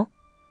지내시나요?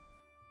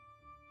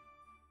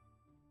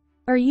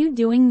 Are you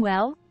doing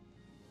well?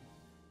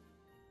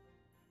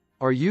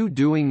 Are you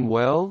doing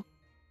well?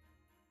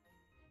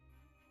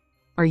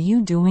 Are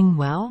you doing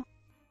well?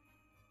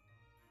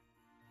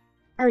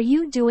 Are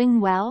you doing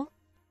well?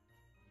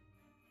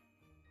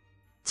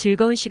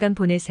 즐거운 시간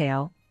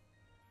보내세요.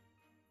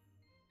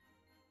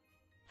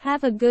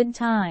 Have a good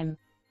time.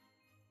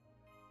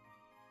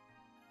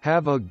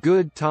 Have a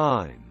good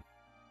time.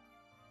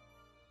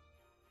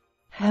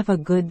 Have a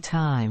good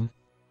time.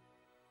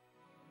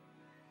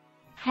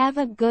 Have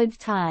a good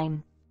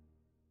time.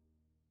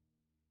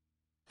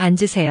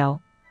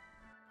 앉으세요.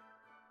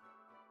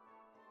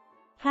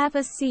 Have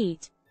a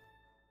seat.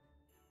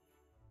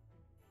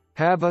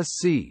 Have a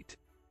seat.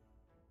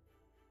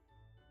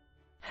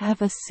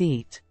 Have a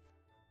seat.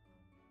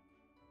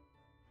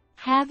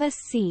 Have a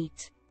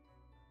seat.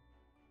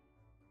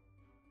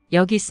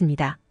 여기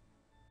있습니다.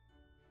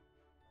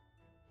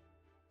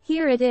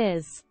 Here it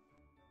is.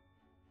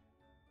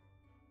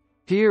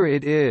 Here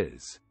it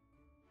is.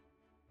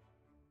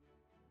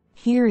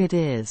 Here it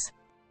is.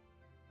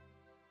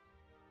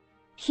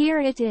 Here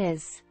it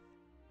is.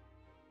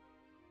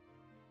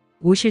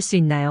 오실 수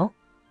있나요?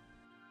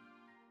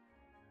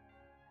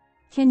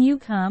 Can you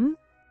come?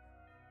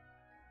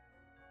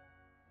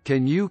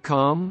 Can you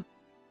come?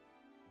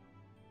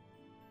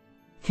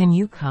 Can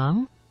you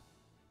come?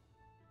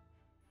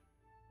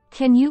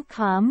 Can you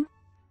come?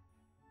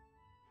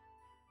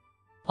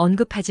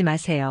 언급하지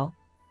마세요.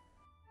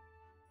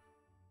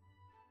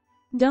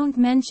 Don't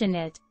mention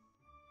it.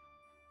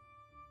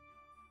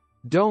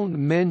 Don't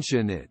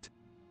mention it.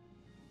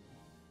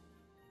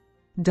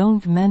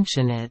 Don't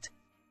mention it.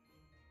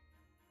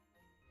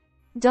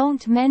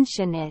 Don't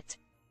mention it.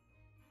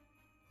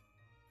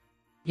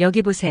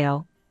 여기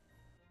보세요.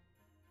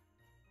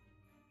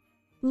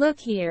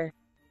 Look here.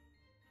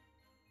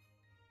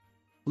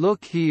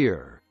 Look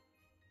here.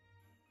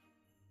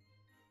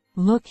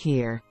 Look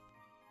here.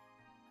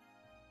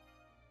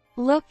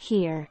 Look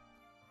here.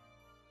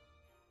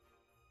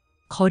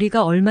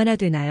 거리가 얼마나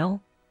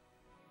되나요?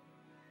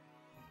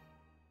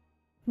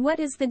 What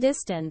is the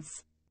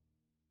distance?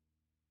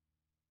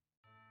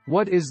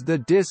 What is the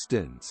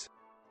distance?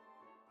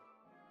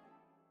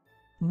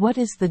 What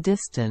is the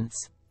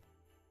distance?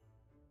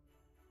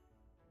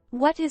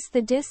 What is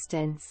the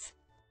distance?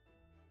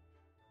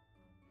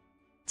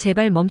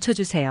 제발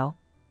멈춰주세요.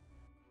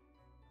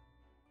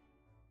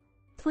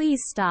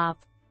 Please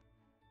stop.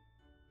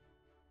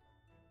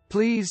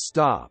 Please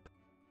stop.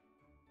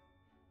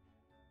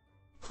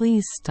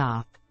 Please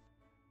stop.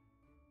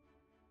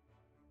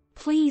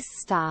 Please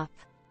stop.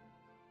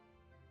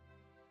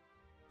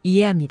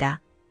 이해합니다.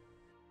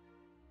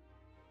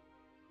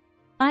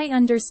 I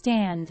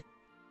understand.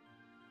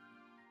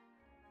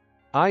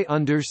 I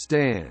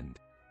understand.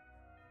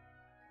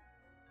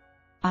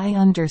 I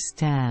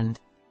understand.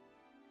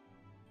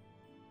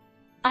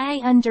 I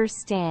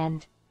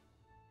understand.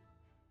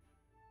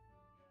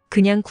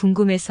 그냥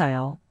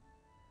궁금해서요.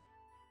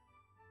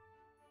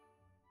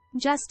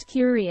 Just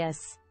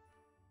curious.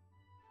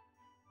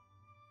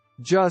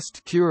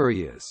 Just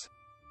curious.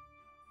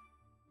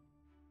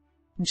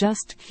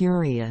 Just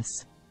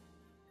curious.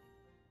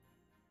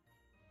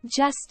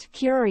 Just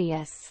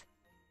curious.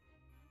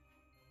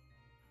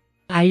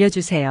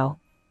 알려주세요.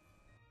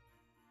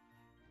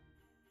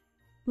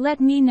 Let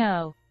me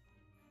know.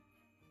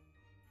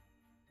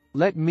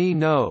 Let me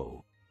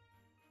know.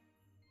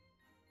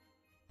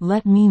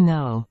 Let me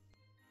know.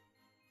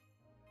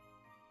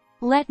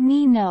 Let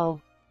me know.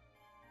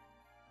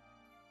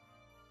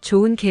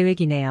 좋은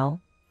계획이네요.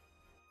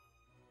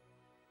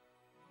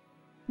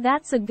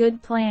 That's a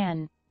good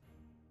plan.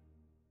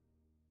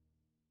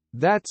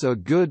 That's a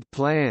good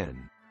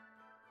plan.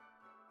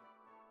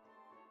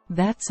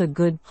 That's a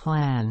good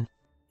plan.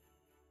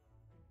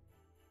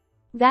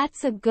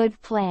 That's a good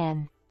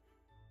plan.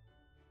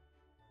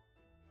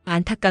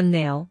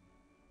 안타깝네요.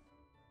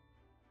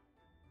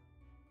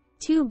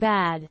 Too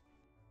bad.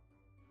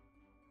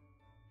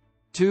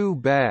 Too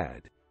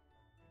bad.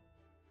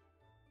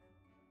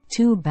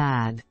 Too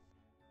bad.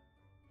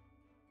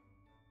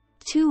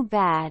 Too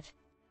bad.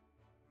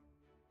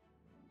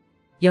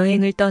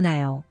 여행을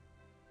떠나요.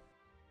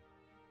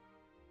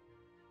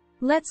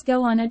 Let's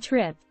go on a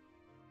trip.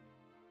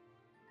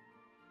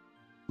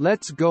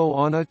 Let's go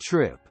on a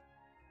trip.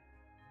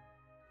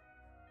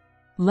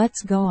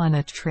 Let's go on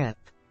a trip.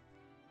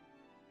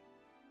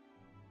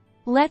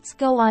 Let's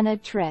go on a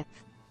trip.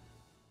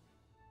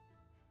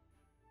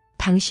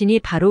 당신이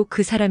바로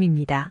그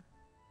사람입니다.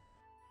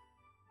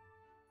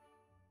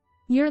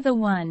 You're the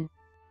one.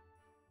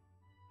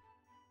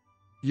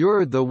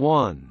 You're the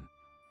one.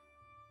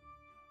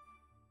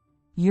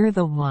 You're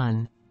the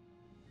one.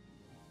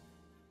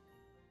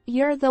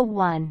 You're the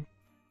one.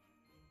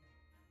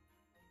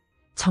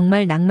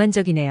 정말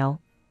낭만적이네요.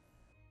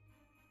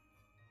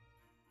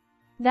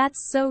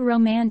 That's so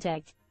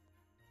romantic.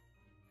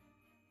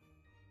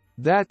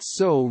 That's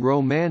so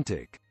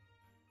romantic.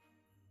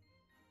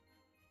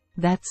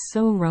 That's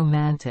so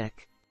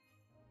romantic.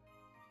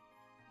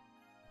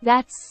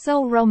 That's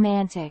so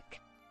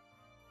romantic.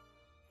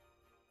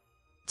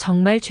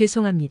 정말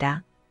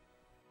죄송합니다.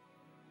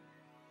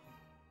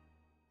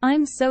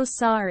 I'm so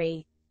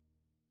sorry.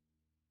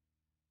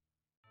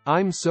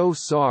 I'm so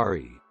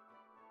sorry.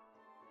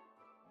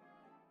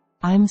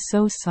 I'm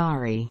so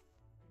sorry.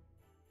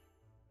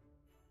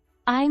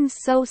 I'm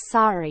so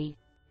sorry.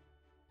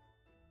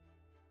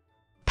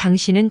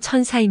 당신은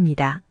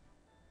천사입니다.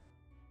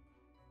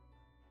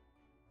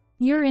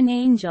 You're an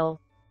angel.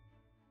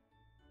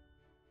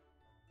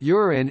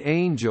 You're an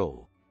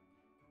angel.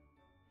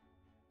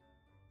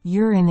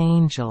 You're an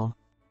angel.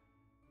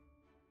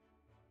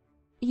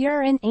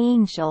 You're an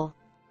angel.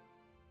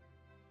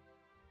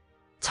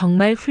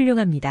 정말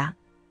훌륭합니다.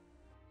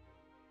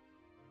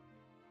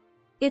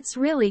 It's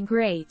really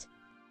great.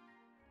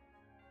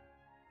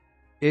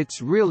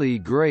 It's really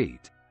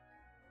great.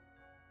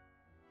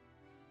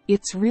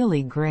 It's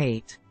really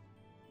great.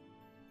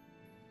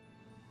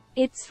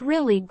 It's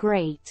really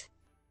great.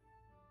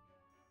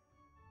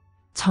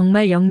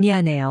 정말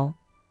영리하네요.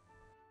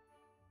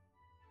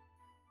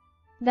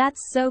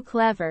 That's so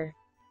clever.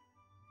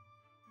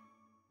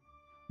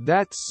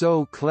 That's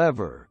so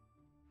clever.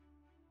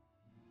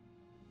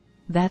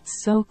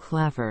 That's so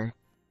clever.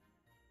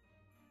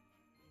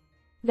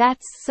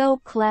 That's so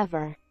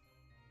clever.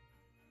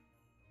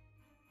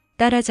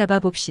 따라잡아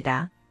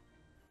봅시다.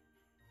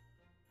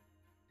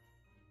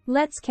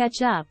 Let's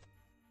catch up.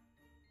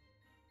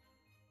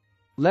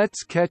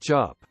 Let's catch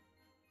up.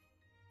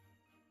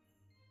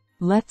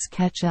 Let's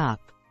catch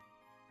up.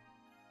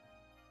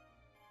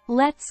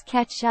 Let's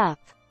catch up.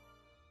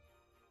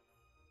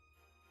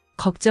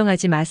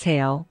 걱정하지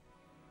마세요.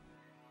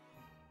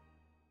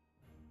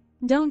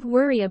 Don't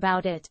worry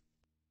about it.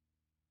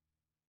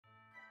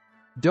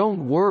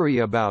 Don't worry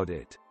about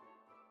it.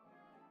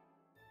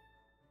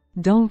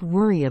 Don't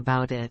worry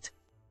about it.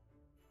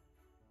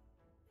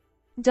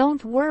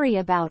 Don't worry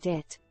about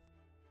it.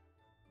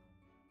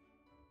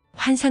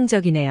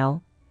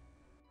 환상적이네요.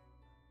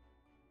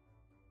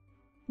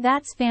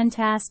 That's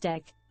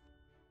fantastic.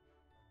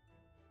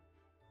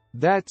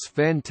 That's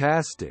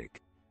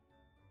fantastic.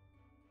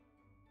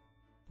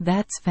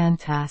 That's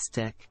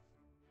fantastic.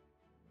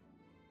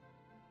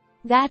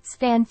 That's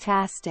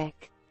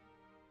fantastic.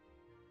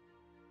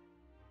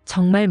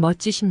 정말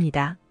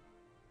멋지십니다.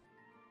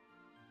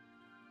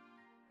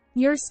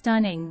 You're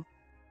stunning.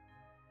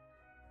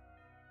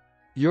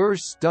 You're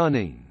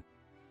stunning.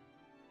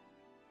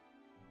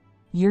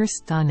 You're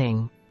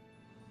stunning.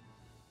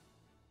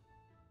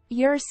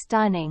 You're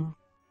stunning.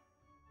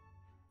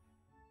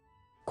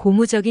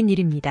 고무적인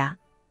일입니다.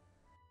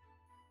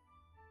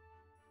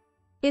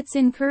 It's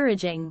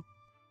encouraging.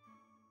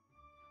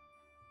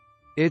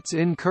 It's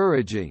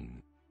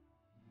encouraging.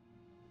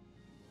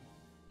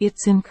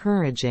 It's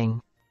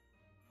encouraging.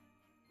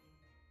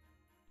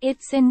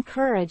 It's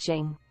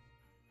encouraging.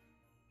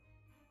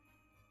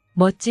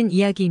 멋진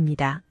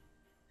이야기입니다.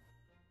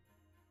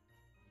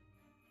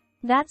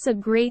 That's a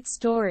great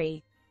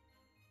story.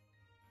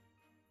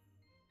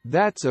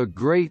 That's a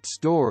great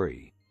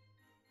story.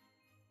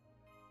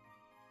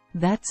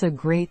 That's a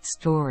great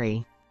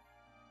story.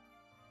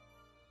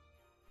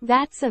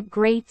 That's a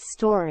great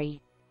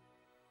story.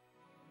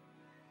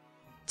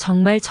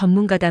 정말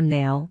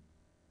전문가답네요.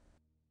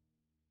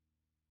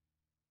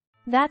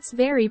 That's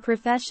very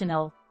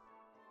professional.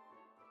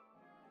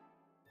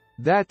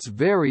 That's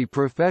very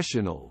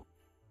professional.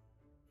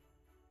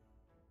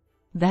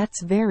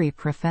 That's very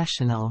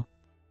professional.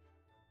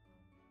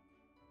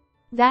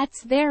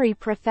 That's very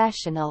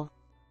professional.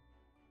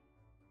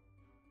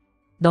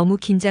 너무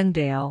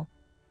긴장돼요.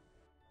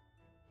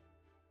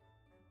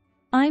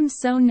 I'm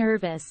so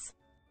nervous.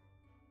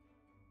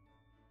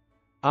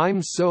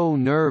 I'm so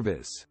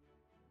nervous.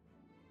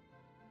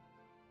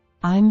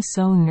 I'm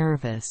so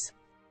nervous.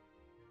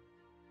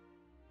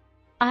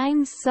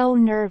 I'm so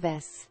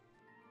nervous.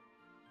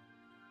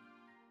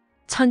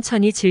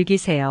 천천히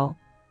즐기세요.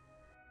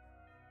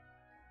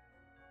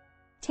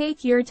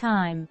 Take your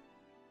time.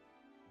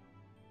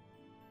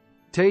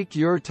 Take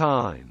your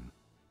time.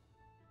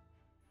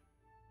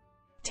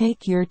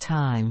 Take your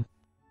time.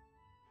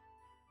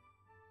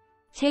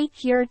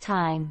 Take your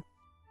time.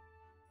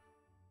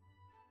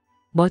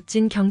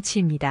 멋진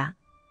경치입니다.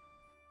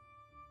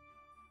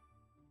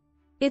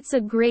 It's a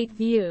great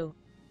view.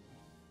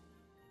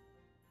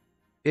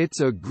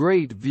 It's a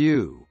great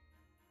view.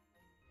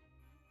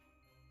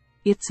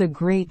 It's a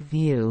great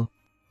view.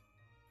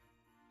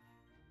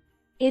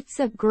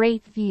 It's a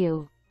great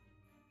view.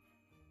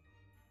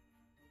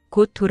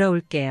 곧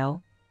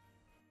돌아올게요.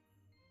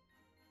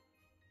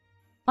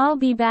 I'll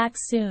be back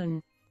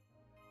soon.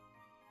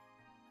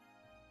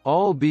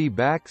 I'll be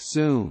back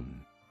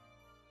soon.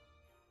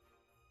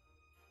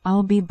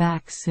 I'll be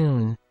back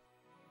soon.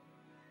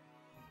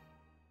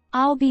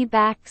 I'll be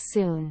back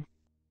soon.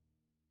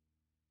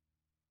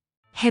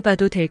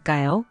 해봐도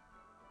될까요?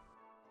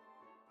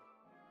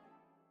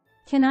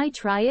 Can I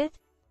try it?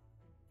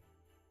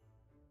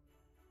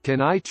 Can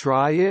I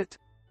try it?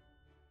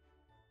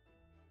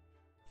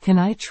 Can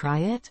I try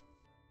it?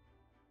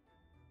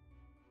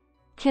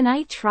 Can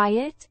I try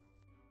it?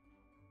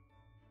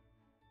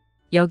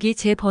 여기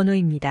제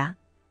번호입니다.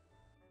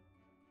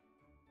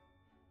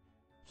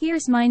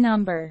 Here's my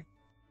number.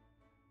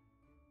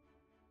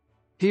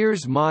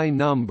 Here's my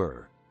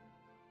number.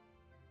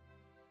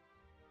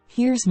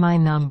 Here's my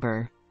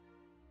number.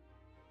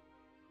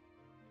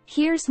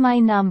 Here's my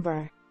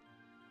number.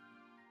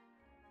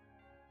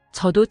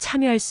 저도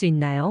참여할 수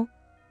있나요?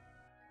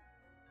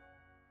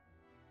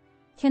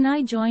 Can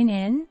I join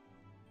in?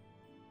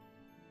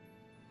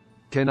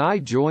 Can I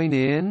join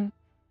in?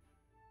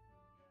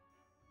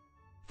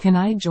 Can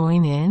I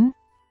join in?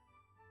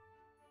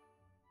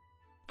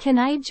 Can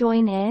I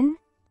join in?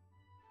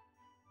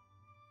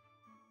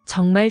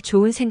 정말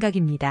좋은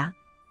생각입니다.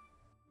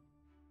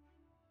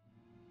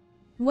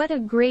 What a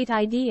great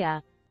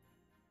idea.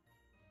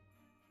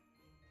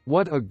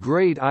 What a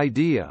great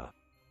idea.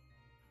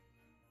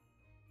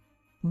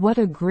 What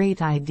a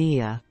great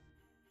idea.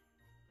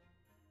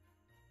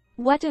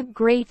 What a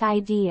great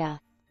idea.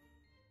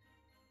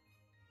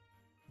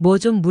 뭐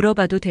좀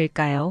물어봐도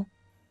될까요?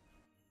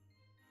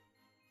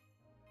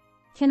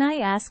 Can I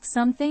ask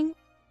something?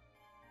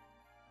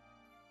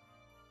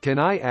 Can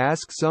I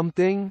ask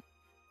something?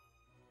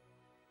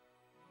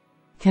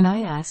 Can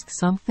I ask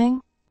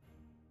something?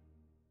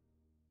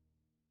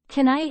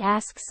 Can I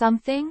ask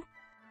something?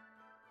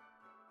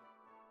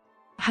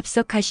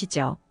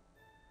 합석하시죠.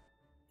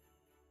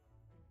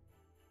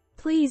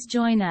 Please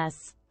join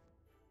us.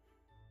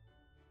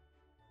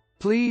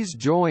 Please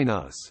join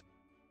us.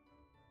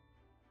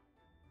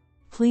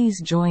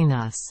 Please join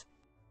us.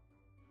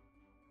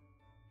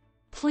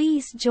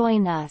 Please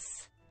join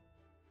us.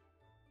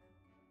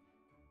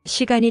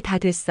 시간이 다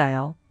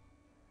됐어요.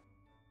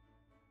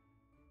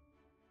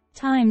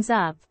 Time's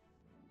up.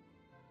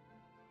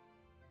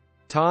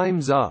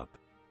 Time's up.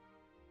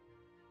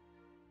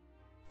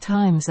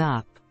 Time's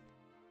up.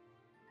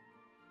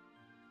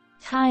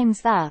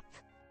 Time's up.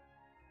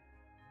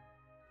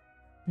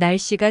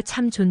 날씨가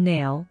참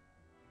좋네요.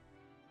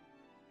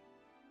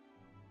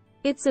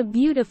 It's a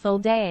beautiful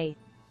day.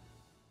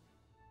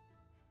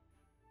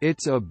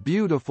 It's a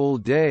beautiful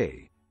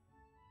day.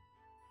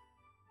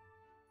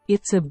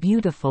 It's a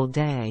beautiful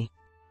day.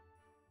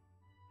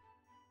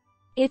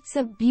 It's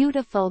a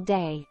beautiful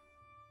day.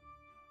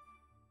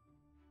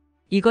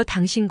 이거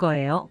당신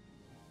거예요?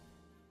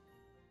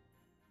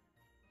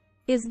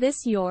 Is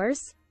this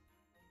yours?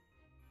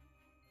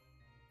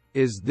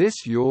 Is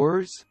this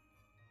yours?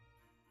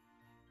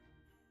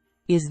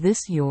 Is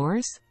this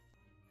yours?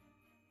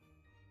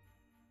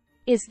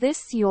 Is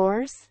this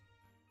yours?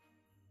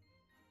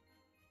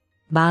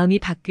 마음이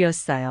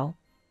바뀌었어요.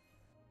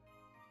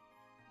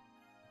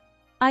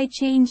 I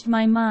changed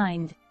my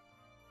mind.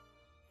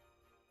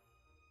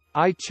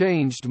 I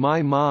changed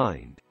my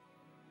mind.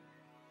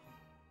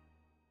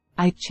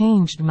 I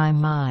changed my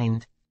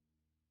mind.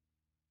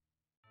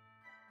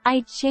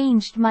 I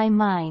changed my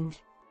mind.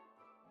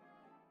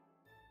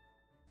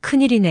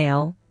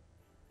 큰일이네요.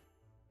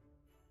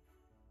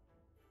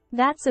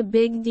 That's a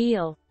big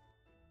deal.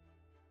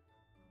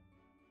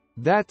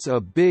 That's a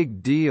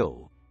big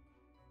deal.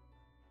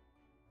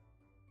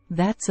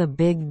 That's a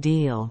big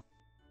deal.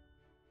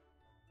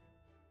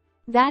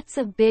 That's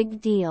a big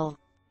deal.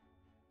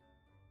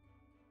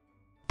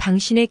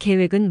 당신의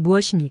계획은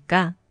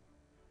무엇입니까?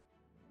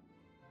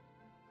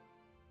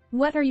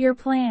 What are your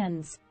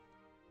plans?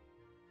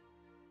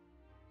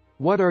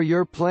 What are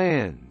your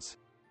plans?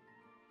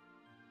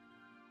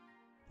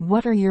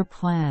 What are your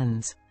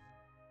plans?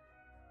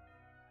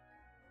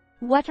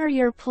 What are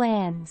your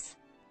plans?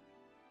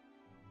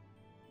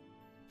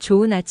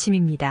 좋은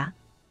아침입니다.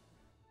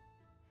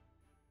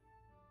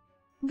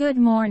 Good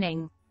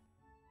morning.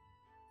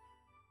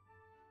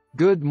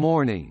 Good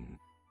morning.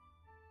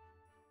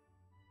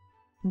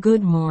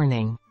 Good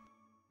morning.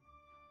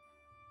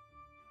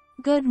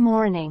 Good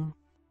morning.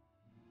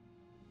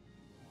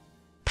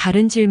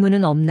 다른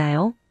질문은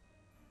없나요?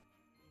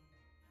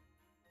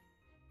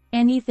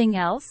 Anything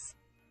else?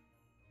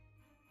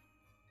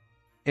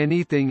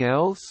 Anything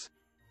else?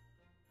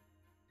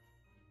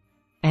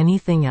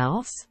 Anything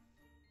else?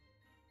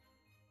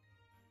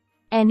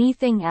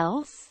 Anything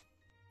else?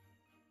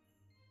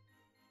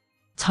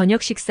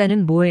 저녁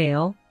식사는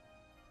뭐예요?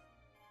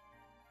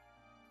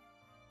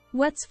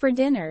 What's for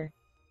dinner?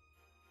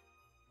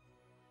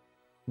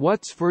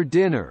 What's for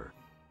dinner?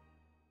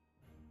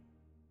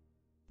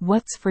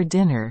 What's for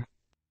dinner?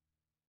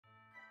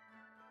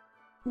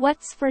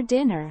 What's for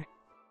dinner?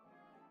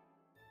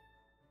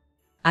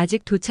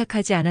 아직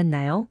도착하지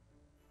않았나요?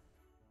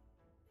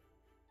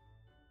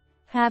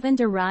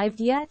 Haven't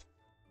arrived yet?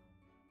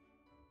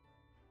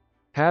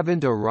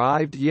 Haven't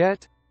arrived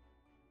yet?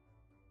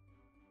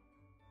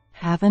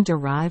 Haven't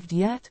arrived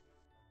yet?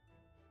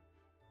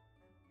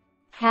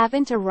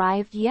 Haven't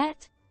arrived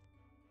yet?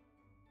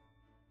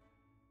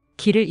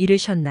 길을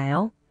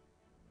잃으셨나요?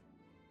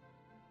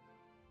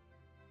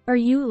 Are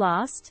you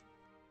lost?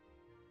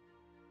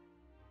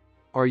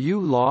 Are you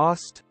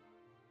lost?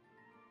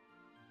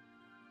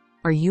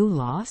 Are you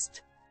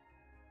lost?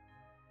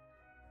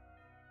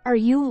 Are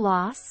you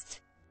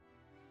lost?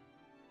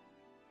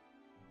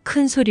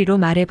 큰 소리로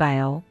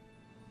말해봐요.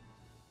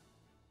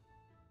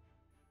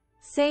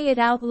 Say it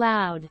out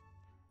loud.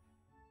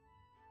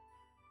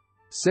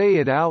 Say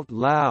it out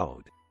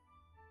loud.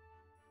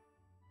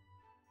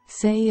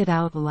 Say it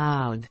out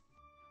loud.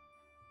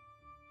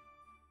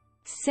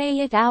 Say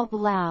it out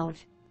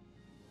loud.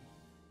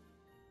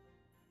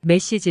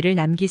 메시지를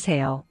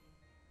남기세요.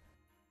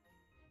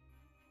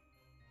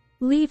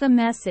 Leave a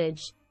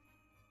message.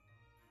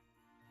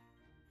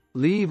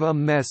 Leave a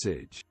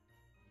message.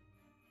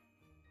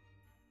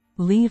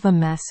 Leave a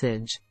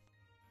message.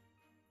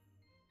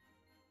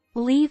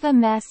 Leave a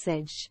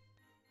message.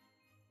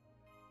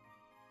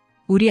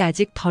 우리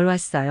아직 덜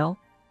왔어요.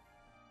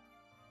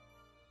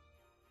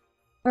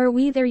 Are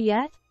we there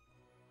yet?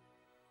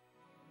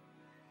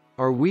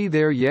 Are we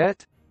there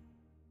yet?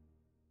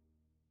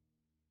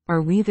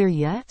 Are we there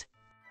yet?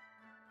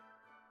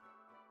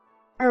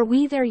 Are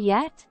we there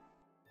yet?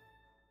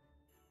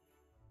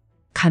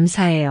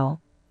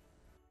 감사해요.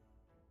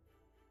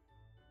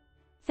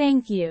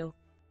 Thank you.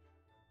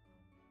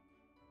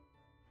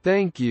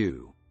 Thank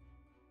you.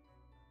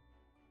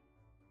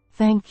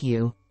 Thank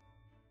you.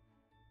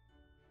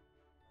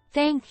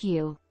 Thank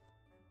you.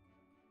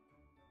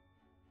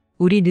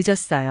 우리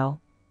늦었어요.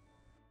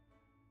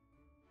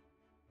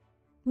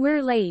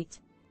 We're late.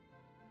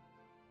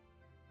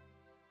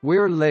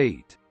 We're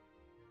late.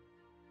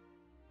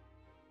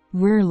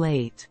 We're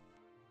late.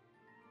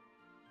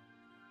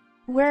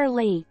 We're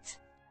late.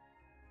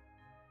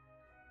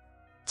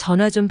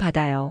 전화 좀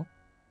받아요.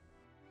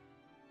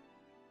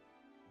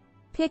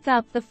 Pick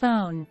up the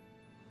phone.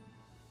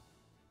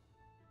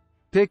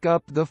 Pick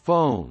up the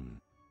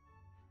phone.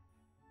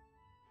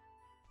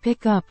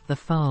 Pick up the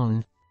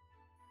phone.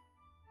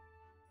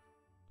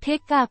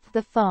 Pick up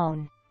the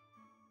phone.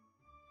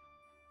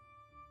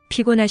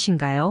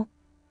 피곤하신가요?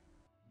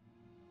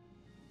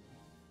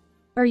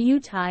 Are you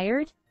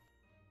tired?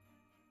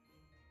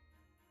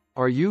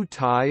 Are you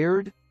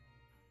tired?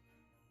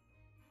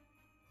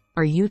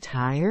 Are you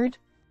tired?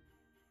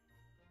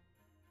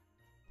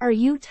 Are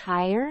you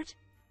tired?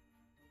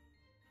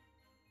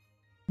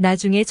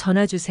 나중에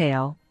전화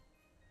주세요.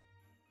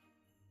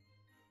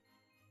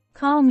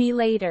 Call me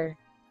later.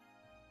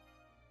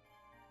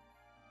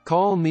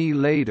 Call me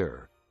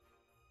later.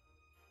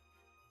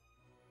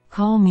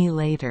 Call me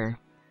later.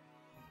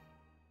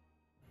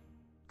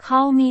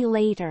 Call me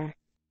later.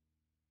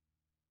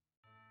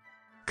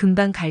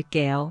 금방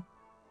갈게요.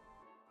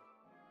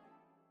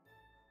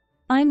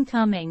 I'm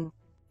coming.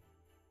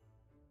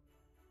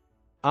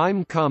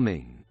 I'm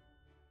coming.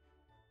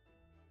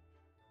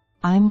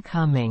 I'm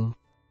coming.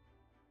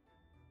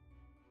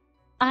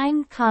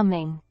 I'm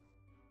coming.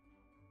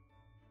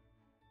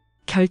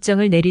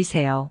 결정을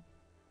내리세요.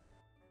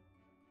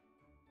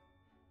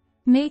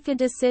 Make a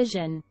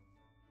decision.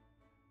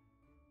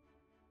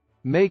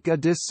 Make a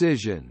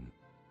decision.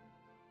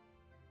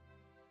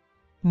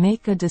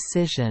 Make a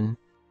decision.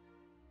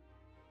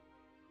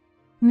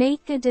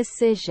 Make a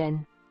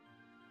decision.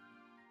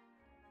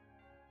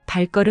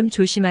 발걸음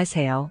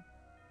조심하세요.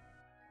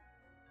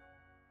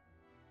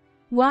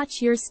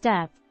 Watch your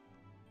step.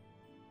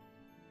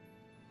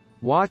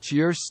 Watch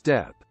your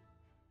step.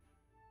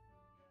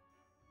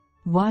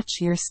 Watch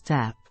your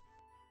step.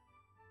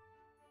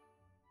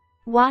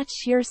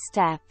 Watch your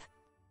step.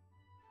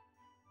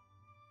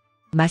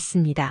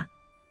 맞습니다.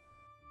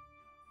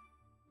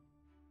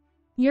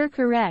 You're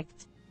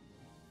correct.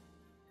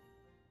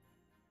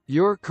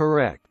 You're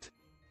correct.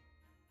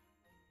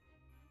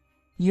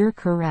 You're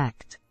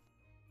correct.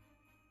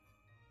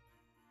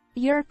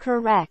 You're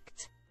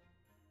correct.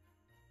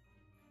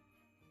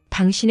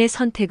 당신의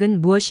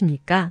선택은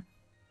무엇입니까?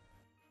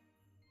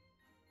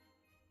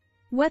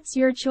 What's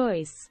your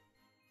choice?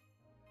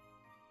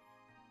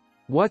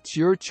 What's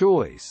your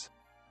choice?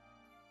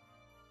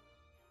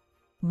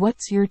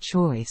 What's your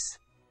choice?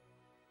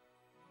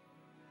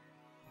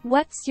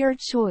 What's your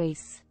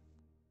choice?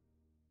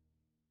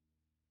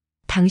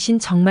 당신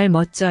정말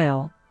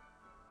멋져요.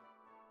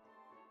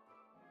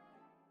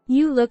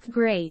 You look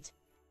great.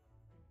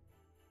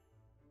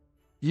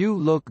 You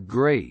look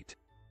great.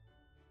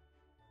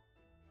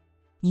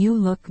 You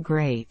look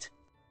great.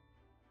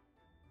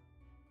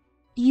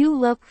 You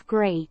look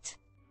great.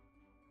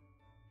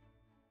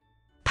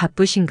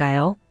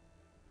 바쁘신가요?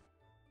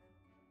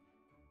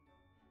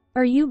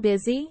 Are you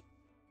busy?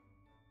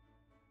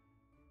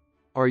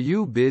 Are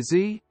you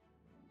busy?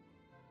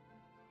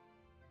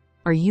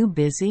 Are you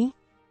busy?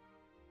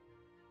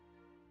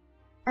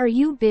 Are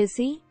you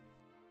busy?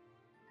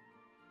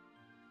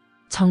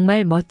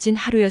 정말 멋진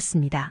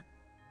하루였습니다.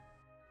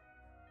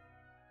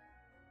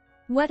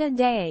 What a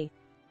day.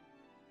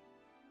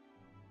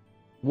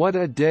 What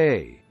a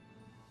day.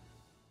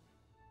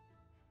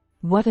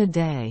 What a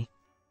day.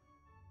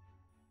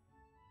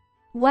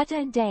 What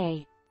a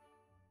day.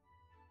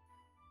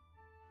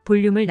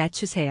 볼륨을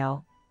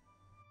낮추세요.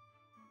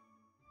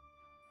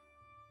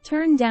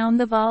 Turn down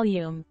the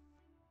volume.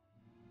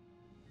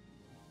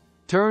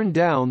 Turn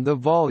down the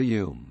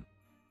volume.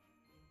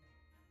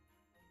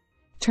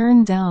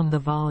 Turn down the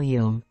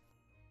volume.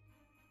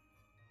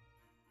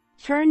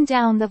 Turn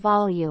down the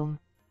volume.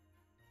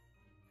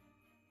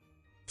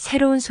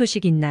 새로운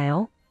소식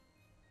있나요?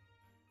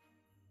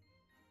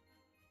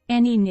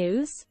 Any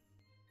news?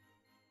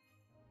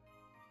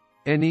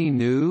 Any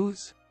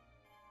news?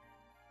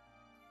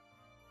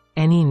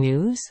 Any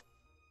news?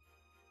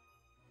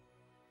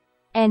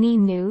 Any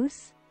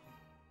news?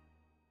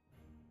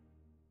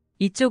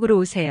 이쪽으로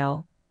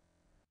오세요.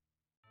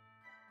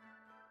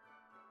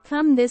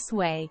 Come this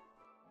way.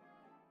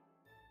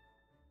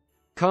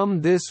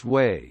 Come this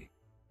way.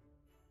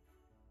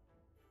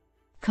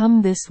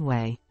 Come this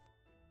way.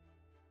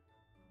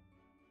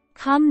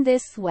 Come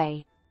this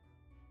way.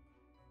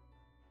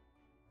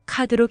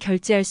 카드로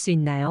결제할 수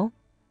있나요?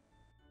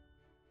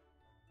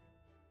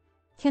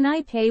 Can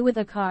I pay with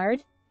a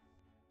card?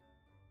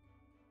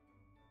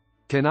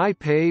 Can I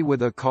pay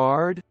with a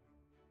card?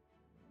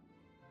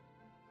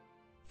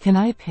 Can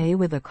I pay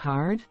with a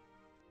card?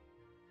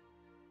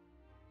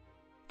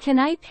 Can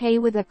I pay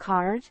with a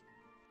card?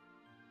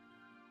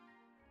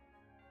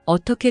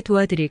 어떻게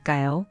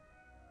도와드릴까요?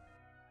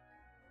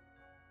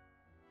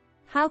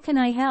 How can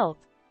I help?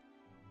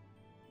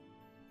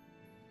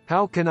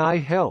 How can I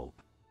help?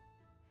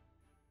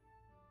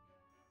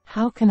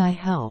 How can I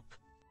help?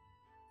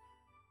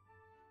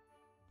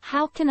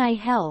 How can I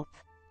help?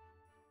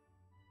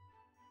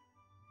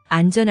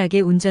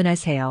 안전하게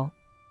운전하세요.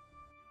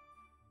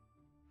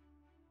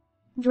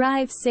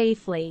 Drive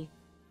safely.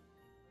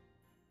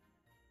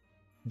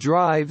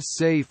 Drive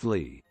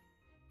safely.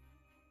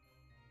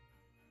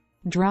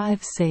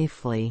 Drive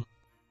safely.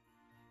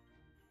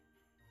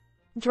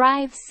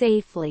 Drive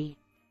safely.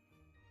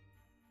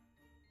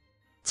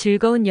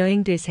 즐거운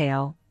여행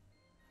되세요.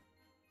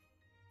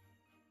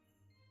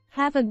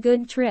 Have a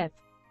good trip.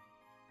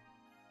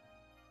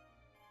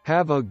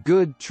 Have a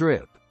good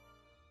trip.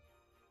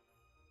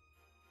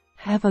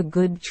 Have a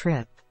good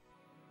trip.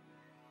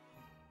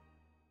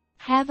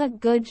 Have a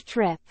good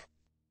trip.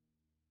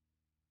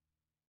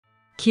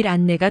 길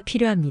안내가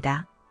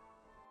필요합니다.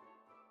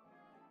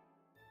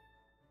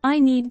 I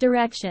need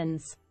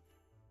directions.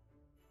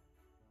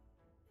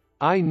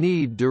 I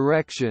need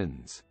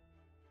directions.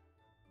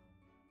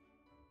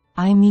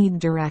 I need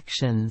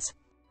directions.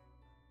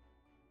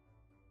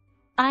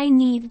 I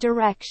need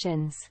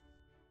directions.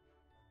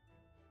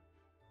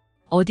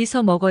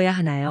 어디서 먹어야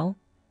하나요?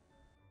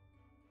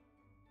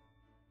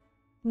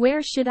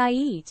 Where should I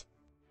eat?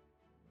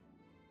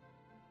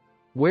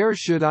 Where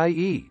should I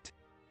eat?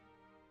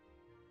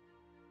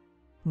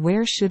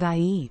 Where should I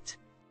eat?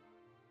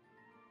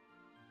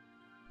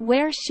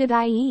 Where should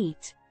I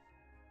eat?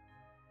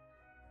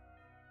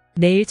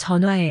 내일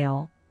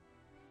전화해요.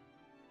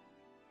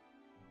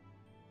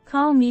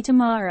 Call me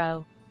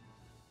tomorrow.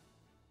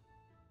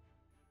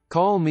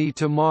 Call me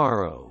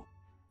tomorrow.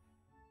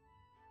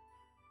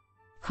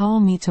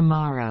 Call me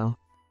tomorrow.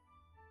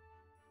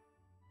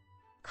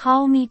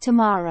 Call me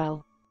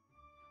tomorrow.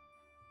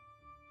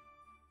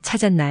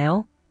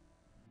 찾았나요?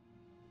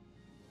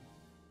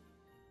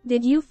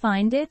 Did you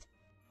find it?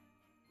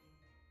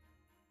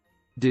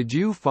 Did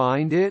you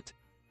find it?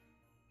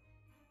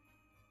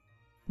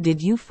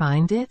 Did you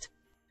find it?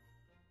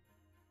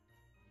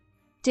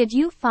 Did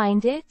you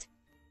find it?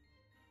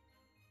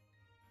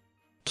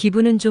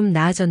 기분은 좀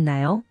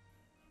나아졌나요?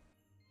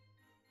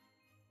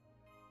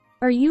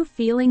 Are you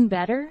feeling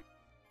better?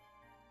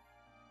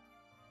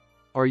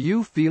 Are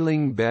you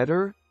feeling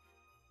better?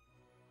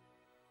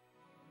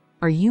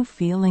 Are you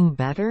feeling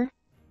better?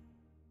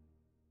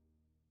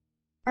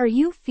 Are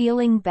you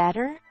feeling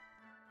better?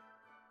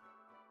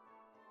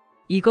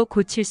 이거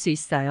고칠 수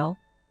있어요.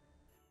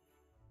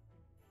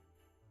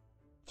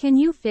 Can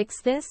you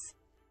fix this?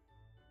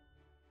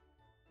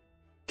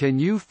 Can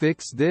you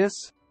fix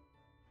this?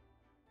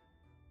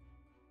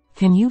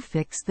 Can you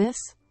fix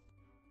this?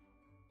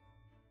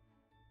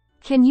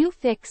 Can you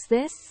fix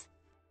this?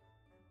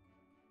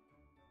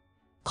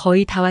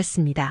 거의 다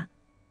왔습니다.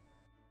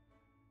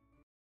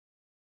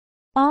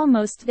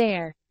 Almost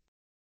there.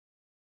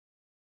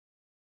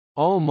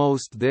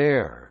 Almost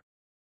there.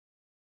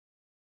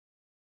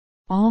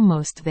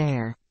 Almost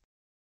there.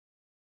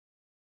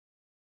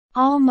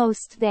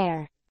 Almost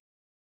there.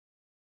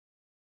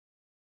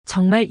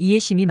 정말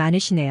이해심이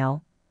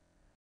많으시네요.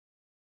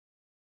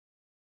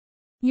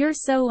 You're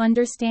so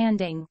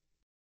understanding.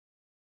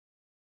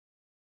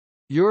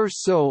 You're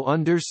so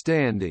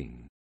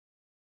understanding.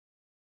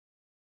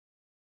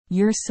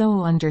 You're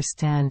so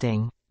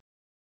understanding.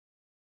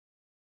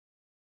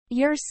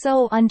 You're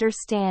so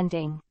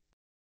understanding.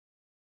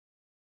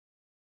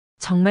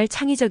 정말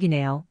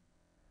창의적이네요.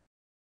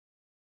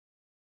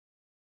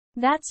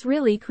 That's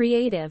really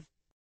creative.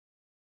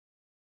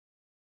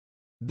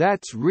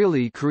 That's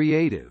really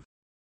creative.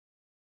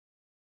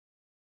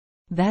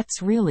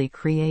 That's really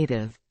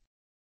creative.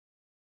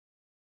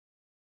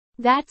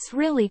 That's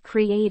really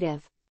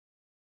creative.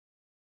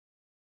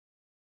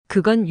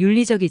 그건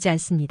윤리적이지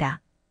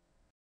않습니다.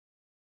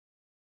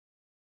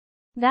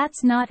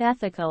 That's not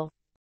ethical.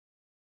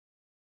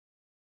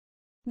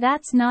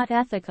 That's not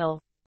ethical.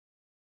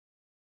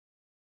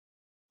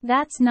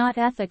 That's not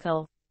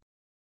ethical.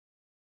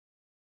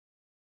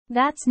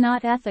 That's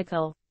not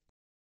ethical.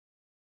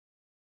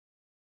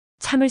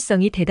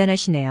 참을성이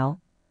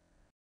대단하시네요.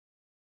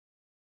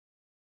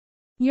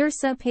 You're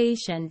so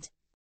patient.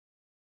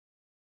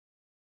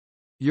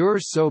 You're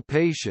so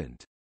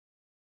patient.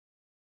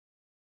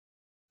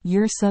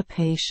 You're so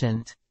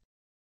patient.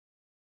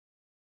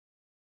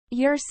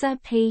 You're so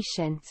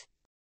patient.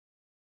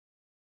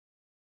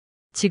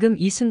 지금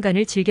이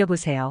순간을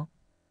즐겨보세요.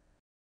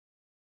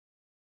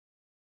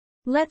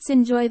 Let's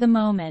enjoy the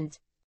moment.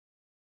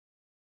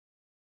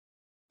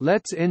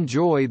 Let's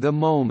enjoy the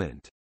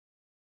moment.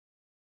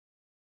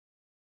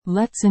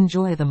 Let's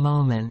enjoy the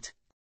moment.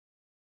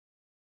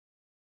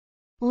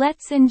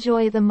 Let's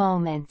enjoy the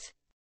moment.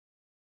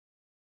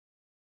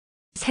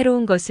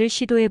 새로운 것을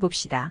시도해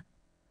봅시다.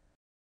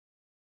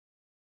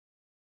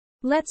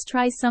 Let's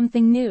try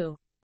something new.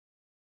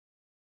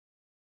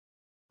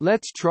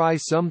 Let's try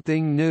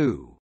something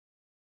new.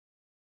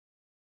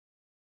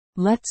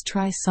 Let's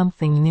try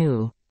something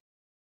new.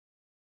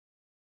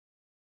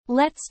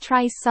 Let's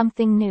try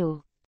something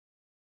new.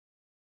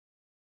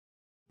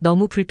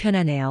 너무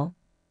불편하네요.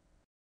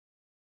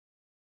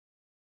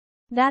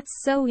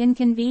 That's so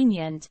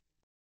inconvenient.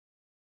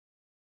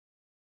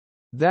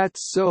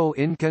 That's so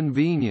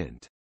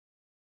inconvenient.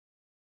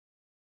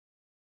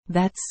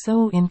 That's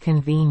so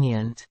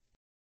inconvenient.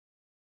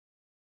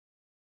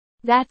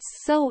 That's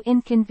so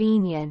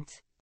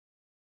inconvenient.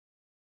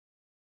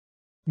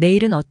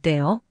 내일은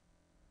어때요?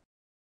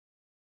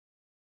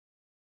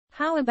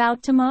 How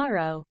about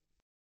tomorrow?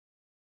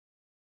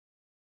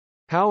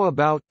 How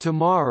about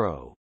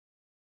tomorrow?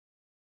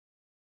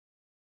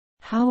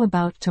 How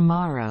about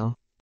tomorrow?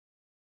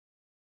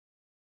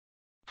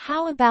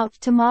 How about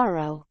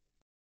tomorrow?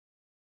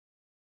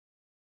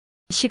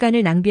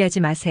 시간을 낭비하지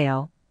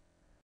마세요.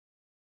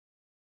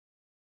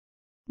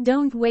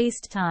 Don't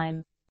waste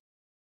time.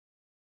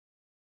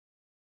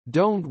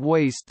 Don't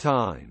waste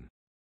time.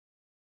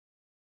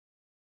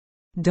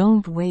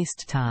 Don't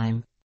waste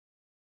time.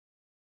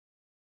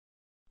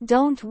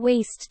 Don't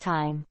waste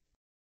time.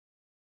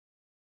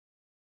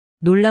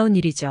 놀라운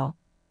일이죠.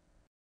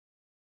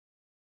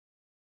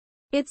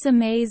 It's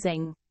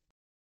amazing.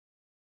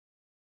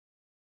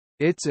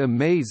 It's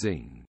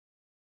amazing.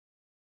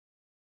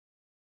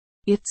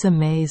 It's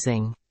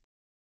amazing.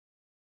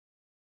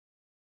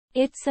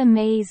 It's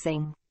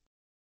amazing.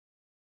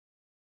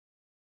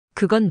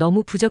 그건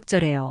너무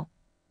부적절해요.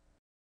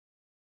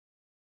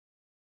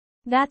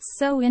 That's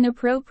so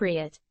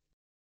inappropriate.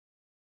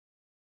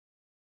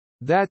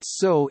 That's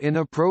so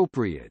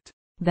inappropriate.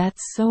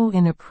 That's so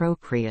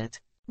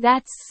inappropriate.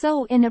 That's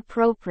so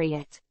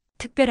inappropriate.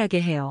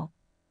 특별하게 해요.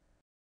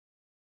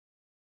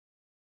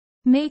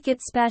 Make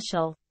it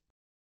special.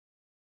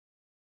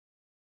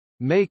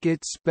 Make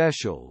it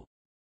special.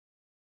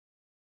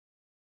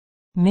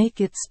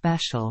 Make it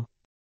special.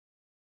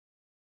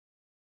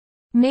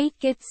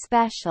 Make it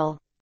special.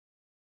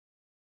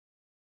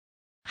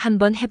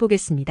 한번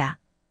해보겠습니다.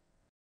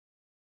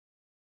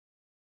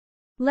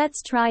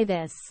 Let's try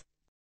this.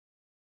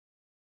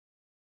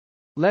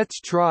 Let's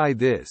try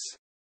this.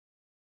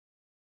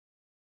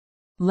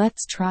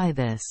 Let's try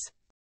this.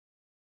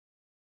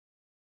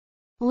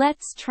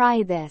 Let's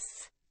try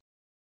this.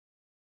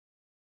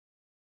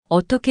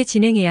 어떻게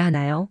진행해야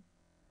하나요?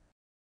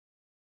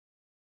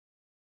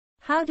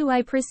 How do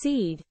I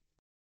proceed?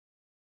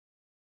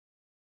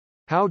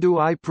 How do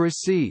I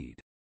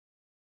proceed?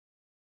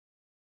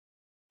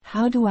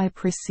 How do I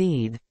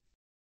proceed?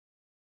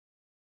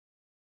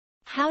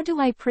 How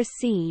do I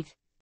proceed?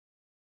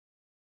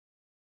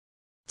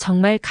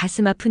 정말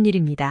가슴 아픈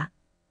일입니다.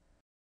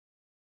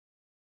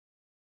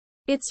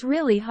 It's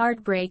really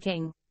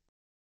heartbreaking.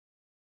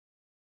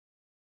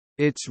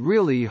 It's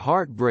really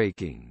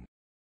heartbreaking.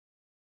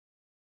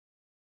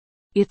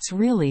 It's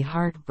really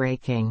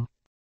heartbreaking.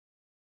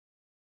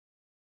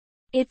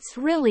 It's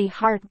really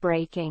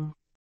heartbreaking.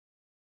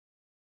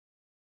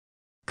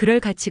 그럴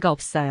가치가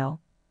없어요.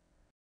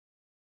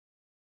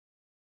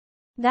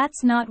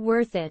 That's not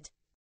worth it.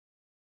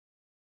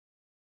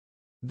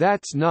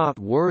 That's not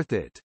worth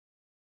it.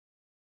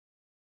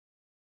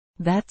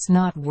 That's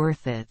not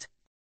worth it.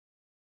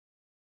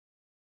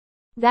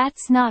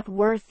 That's not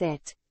worth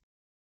it.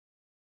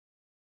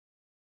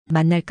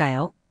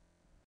 만날까요?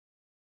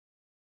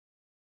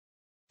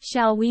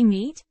 Shall we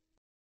meet?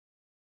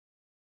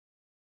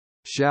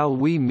 Shall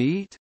we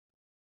meet?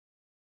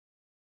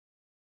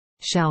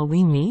 Shall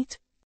we meet?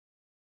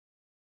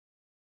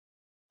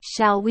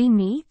 Shall we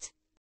meet?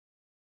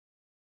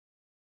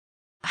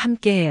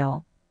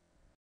 함께해요.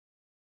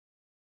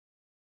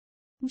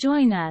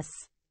 Join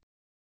us.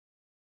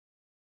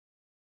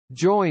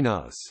 Join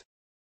us.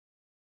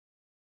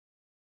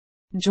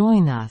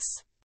 Join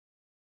us.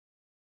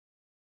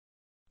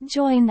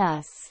 Join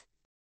us.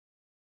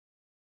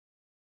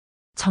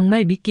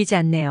 정말 믿기지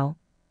않네요.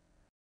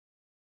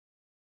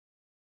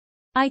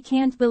 I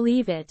can't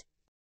believe it.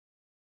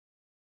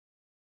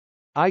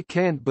 I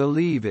can't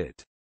believe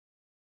it.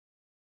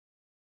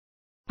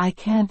 I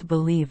can't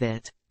believe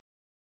it.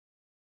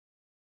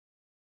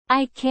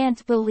 I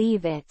can't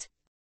believe it.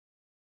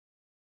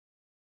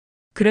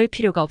 그럴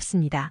필요가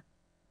없습니다.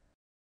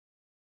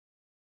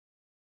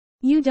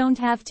 You don't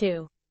have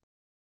to.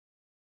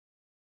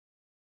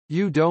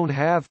 You don't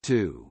have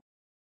to.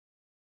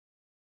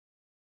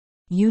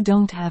 You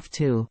don't have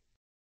to.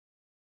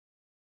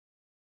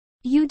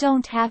 You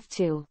don't have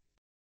to.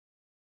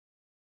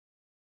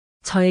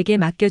 저에게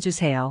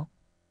맡겨주세요.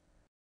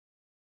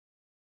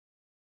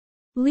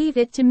 Leave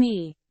it to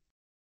me.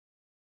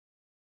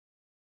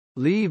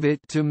 Leave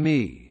it to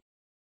me.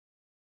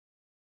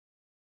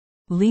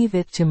 Leave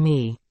it to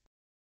me.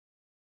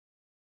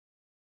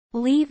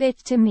 Leave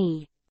it to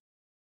me.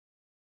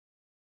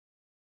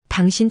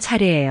 당신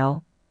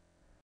차례예요.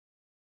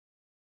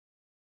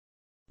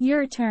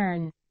 Your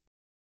turn.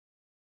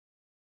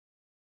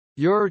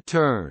 Your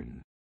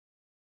turn.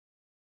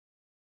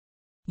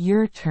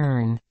 Your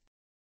turn.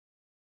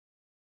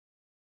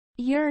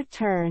 Your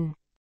turn.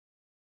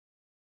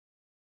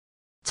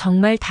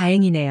 정말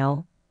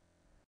다행이네요.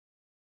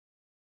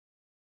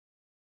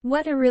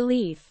 What a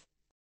relief.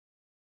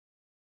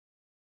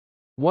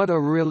 What a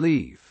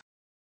relief.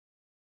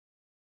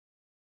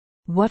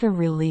 What a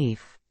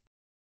relief.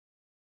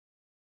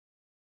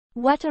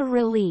 What a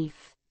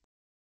relief.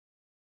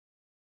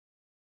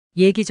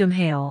 얘기 좀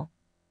해요.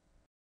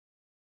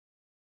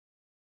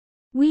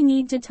 We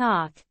need to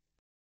talk.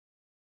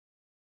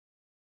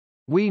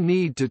 We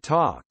need to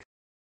talk.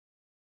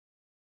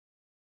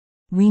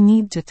 We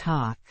need to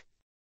talk.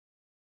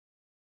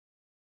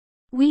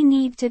 We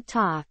need to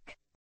talk.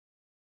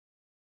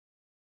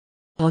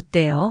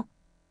 어때요?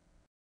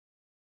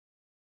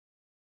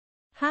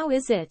 How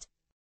is it?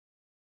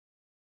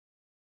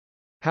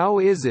 How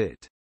is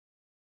it?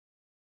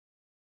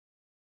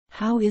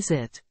 How is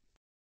it?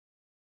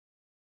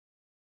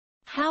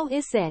 How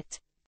is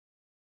it?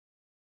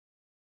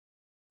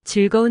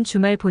 즐거운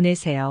주말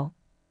보내세요.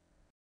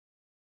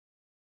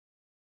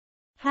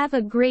 Have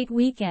a great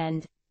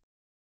weekend.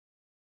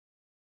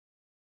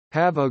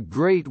 Have a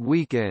great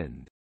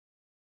weekend.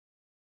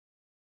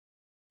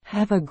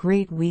 Have a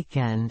great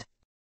weekend.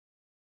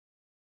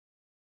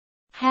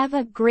 Have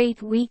a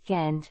great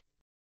weekend.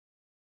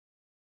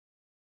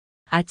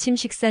 아침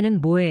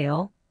식사는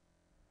뭐예요?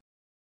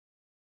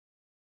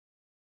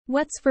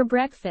 What's for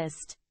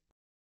breakfast?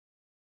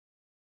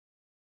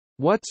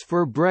 What's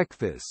for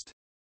breakfast?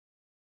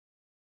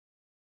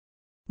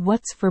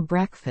 What's for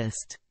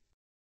breakfast?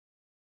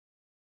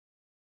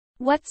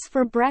 What's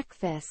for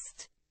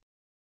breakfast?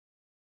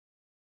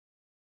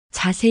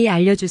 자세히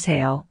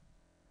알려주세요.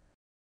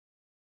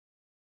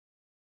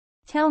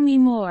 Tell me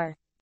more.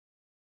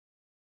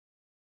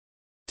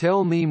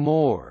 Tell me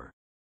more.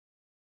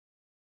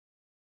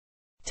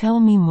 Tell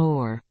me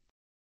more.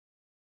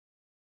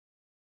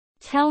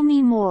 Tell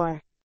me more.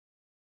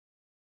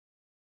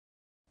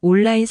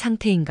 온라인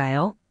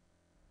상태인가요?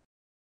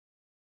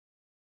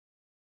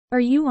 Are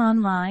you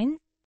online?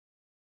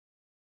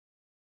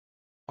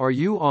 Are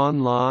you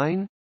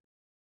online?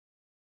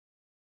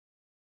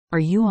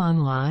 Are you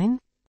online?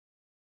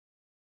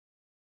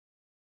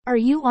 Are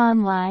you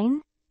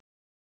online?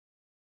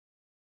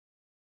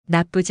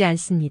 나쁘지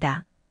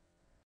않습니다.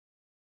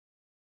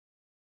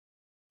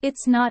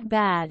 It's not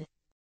bad.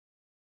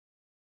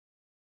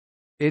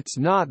 It's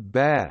not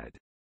bad.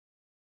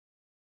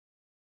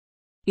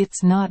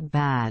 It's not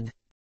bad.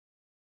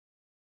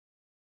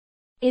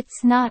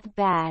 It's not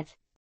bad.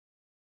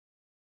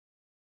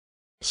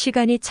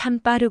 시간이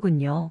참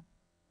빠르군요.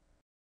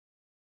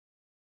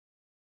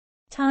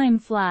 Time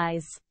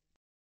flies.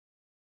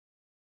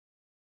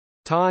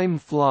 Time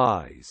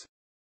flies.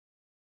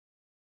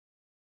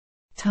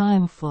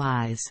 Time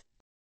flies.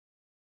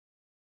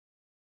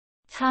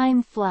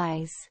 Time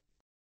flies.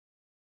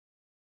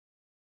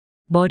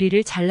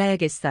 머리를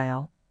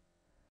잘라야겠어요.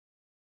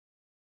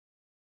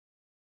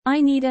 I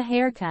need a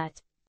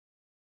haircut.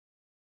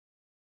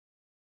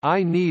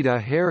 I need a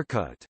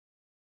haircut.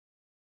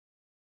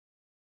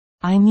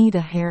 I need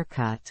a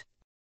haircut.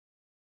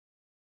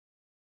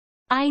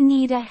 I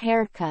need a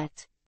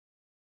haircut.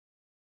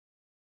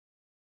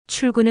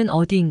 출구는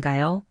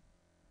어디인가요?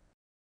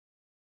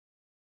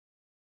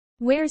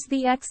 Where's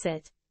the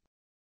exit?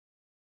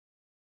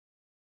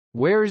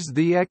 Where's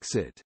the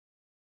exit?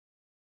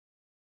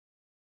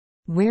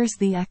 Where's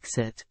the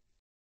exit?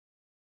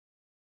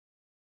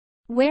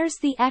 Where's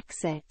the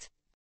exit?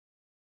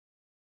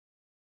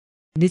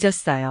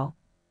 늦었어요.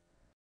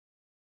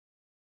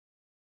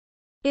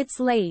 It's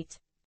late.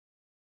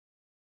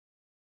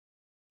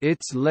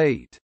 It's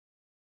late.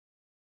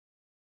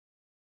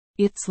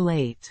 It's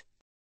late.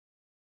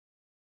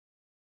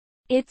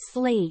 It's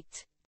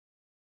late.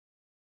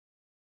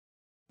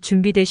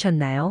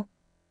 준비되셨나요?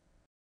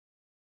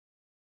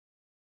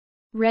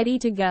 Ready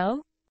to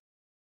go?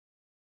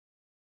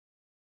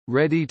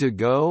 Ready to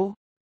go?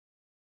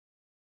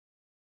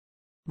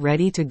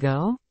 Ready to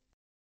go?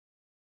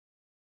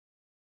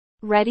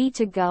 Ready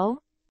to go?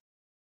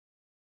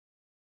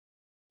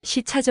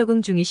 시차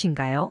적응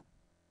중이신가요?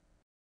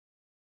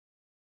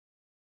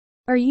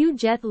 Are you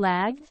jet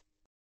lagged?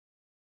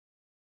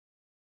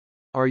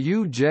 Are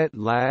you jet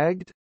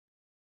lagged?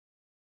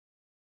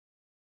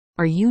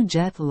 Are you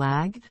jet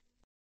lagged?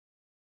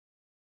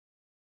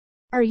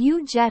 Are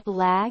you jet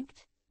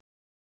lagged?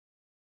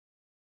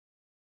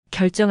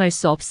 결정할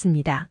수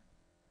없습니다.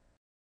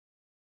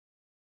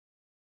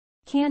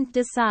 Can't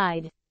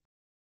decide.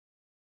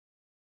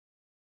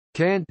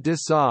 Can't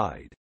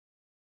decide.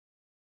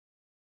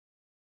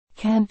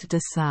 Can't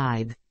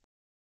decide.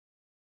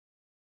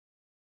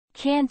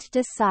 Can't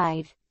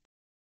decide.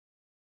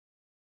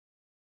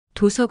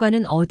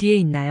 도서관은 어디에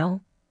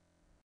있나요?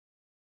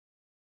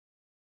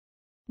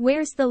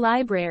 Where's the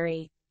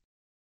library?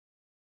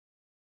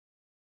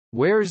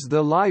 Where's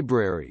the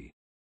library?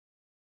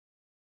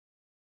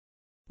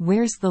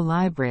 Where's the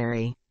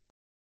library?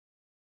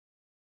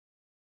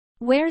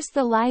 Where's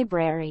the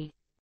library?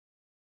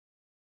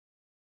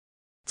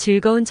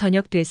 즐거운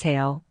저녁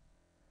되세요.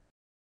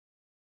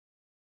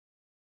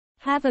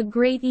 Have a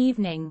great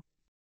evening.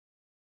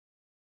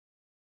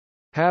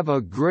 Have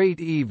a great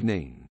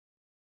evening.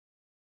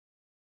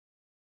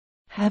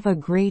 Have a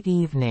great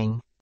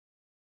evening.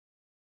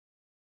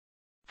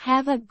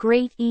 Have a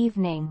great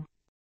evening.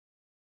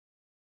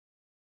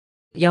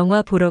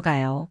 영화 보러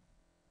가요.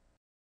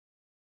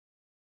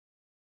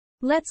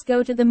 Let's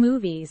go to the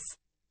movies.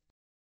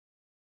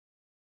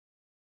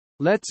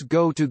 Let's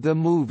go to the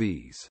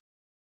movies.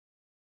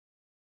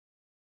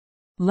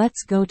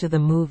 Let's go to the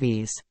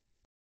movies.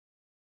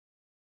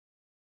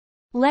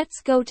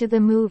 Let's go to the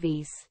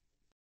movies.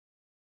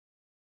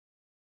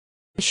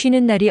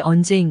 쉬는 날이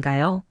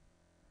언제인가요?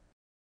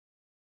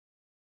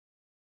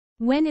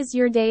 When is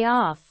your day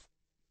off?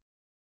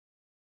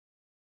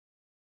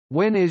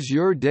 When is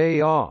your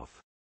day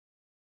off?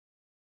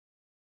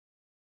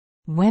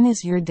 When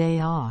is your day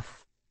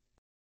off?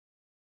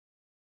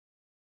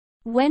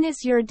 When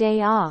is your day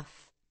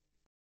off?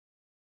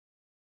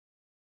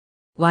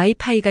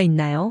 와이파이가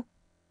있나요?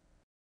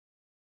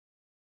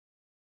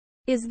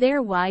 Is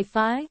there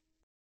Wi-Fi?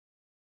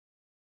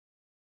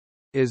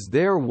 Is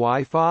there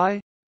Wi-Fi?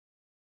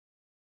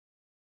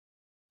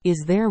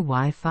 Is there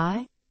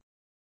Wi-Fi?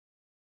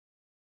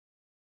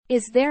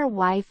 Is there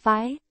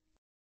Wi-Fi?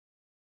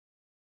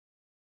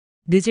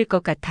 늦을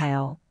것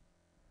같아요.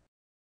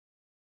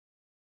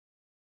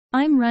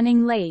 I'm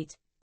running late.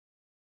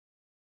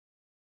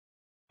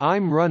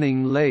 I'm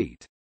running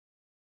late.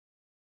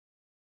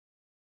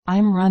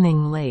 I'm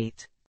running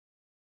late.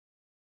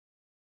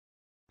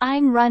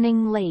 I'm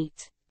running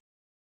late.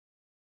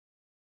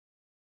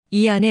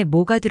 이 안에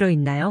뭐가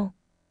들어있나요?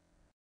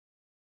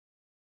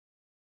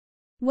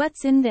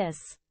 What's in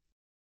this?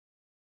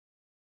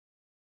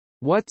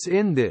 What's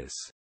in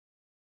this?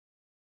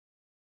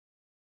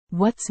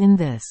 What's in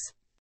this?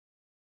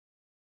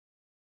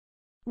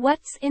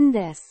 What's in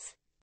this?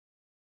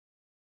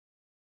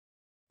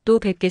 또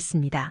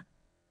뵙겠습니다.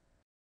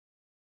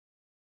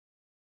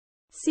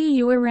 See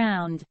you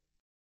around.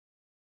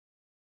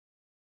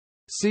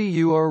 See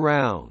you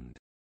around.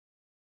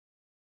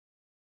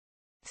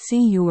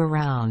 See you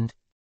around.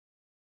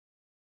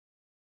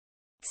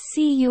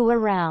 See you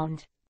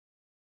around.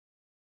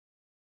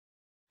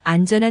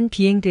 안전한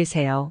비행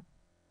되세요.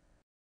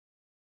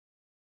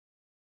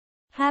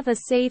 Have a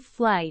safe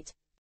flight.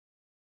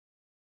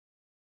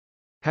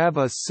 Have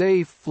a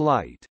safe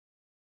flight.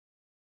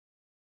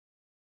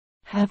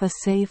 Have a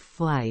safe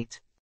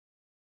flight.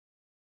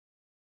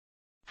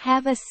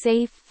 Have a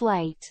safe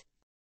flight.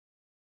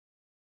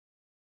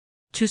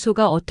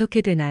 주소가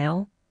어떻게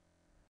되나요?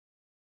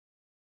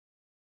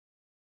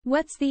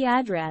 What's the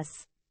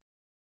address?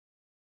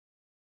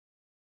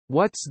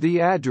 What's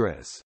the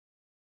address?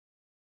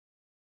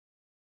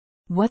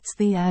 What's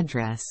the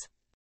address?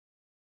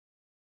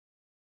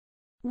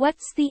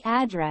 What's the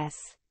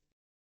address?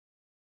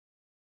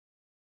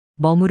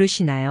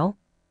 머무르시나요?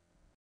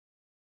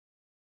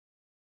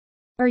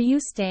 Are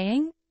you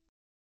staying?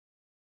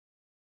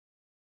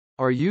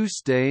 Are you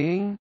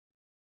staying?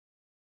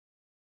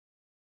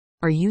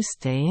 Are you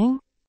staying?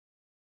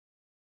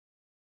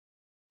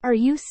 Are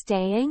you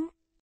staying?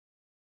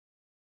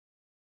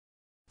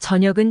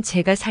 저녁은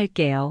제가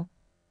살게요.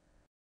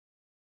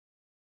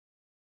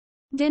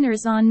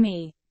 Dinner's on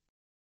me.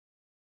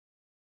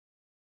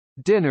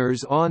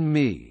 Dinner's on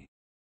me.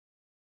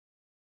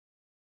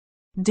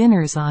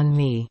 Dinner's on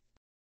me.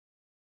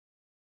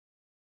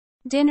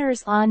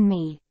 Dinner's on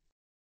me.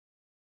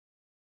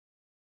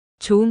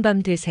 좋은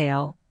밤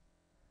되세요.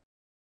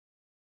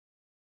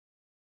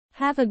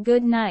 Have a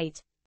good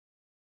night.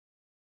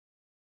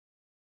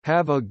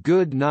 Have a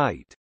good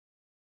night.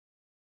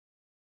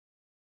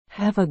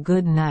 Have a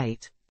good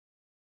night.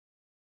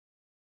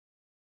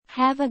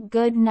 Have a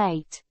good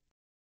night.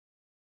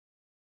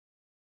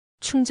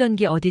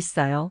 충전기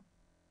어딨어요?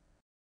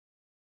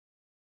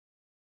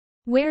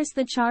 Where's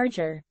the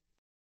charger?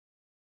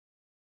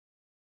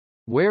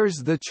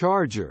 Where's the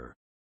charger?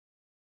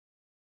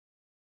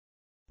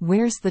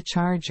 Where's the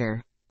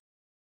charger?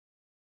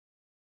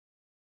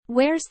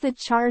 Where's the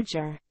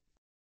charger?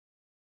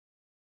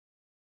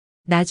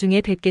 나중에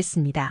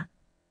뵙겠습니다.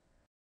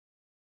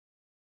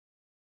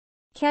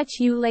 Catch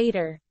you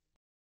later.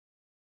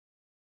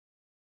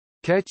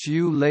 Catch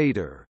you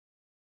later.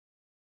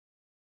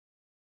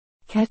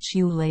 Catch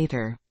you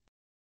later.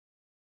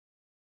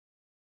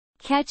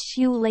 Catch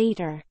you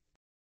later.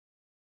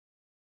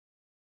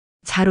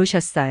 잘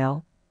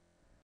오셨어요.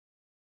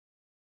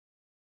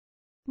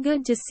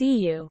 Good to see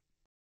you.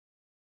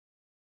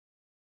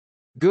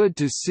 Good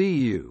to see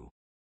you.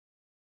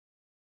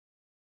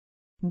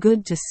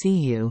 Good to see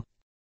you.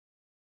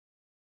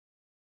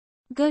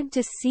 Good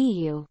to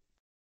see you.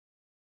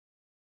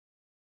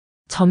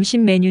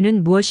 점심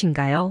메뉴는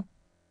무엇인가요?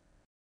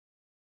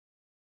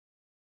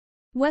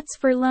 What's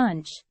for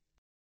lunch?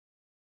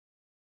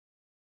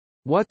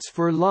 What's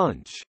for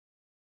lunch?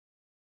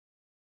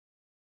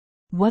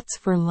 What's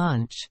for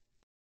lunch?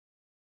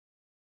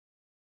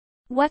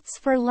 What's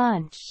for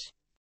lunch?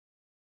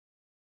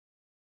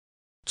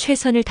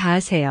 최선을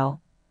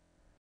다하세요.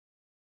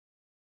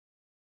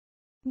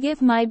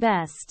 Give my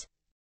best.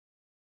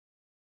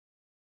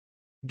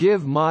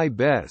 Give my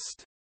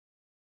best.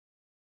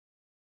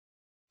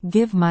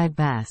 Give my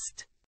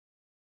best.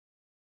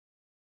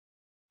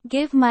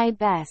 Give my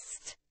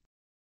best.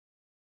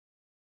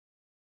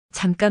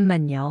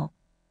 잠깐만요.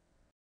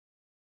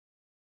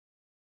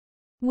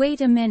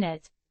 Wait a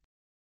minute.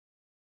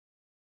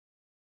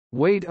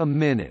 Wait a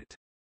minute.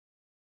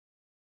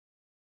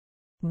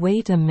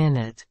 Wait a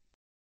minute.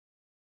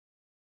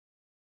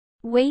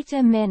 Wait a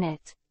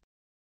minute.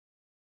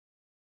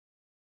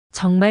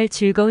 정말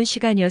즐거운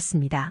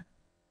시간이었습니다.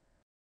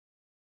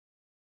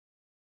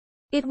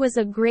 It was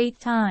a great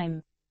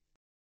time.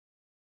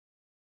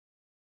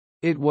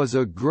 It was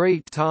a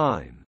great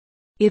time.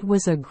 It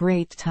was a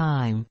great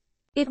time.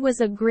 It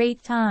was a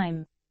great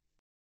time.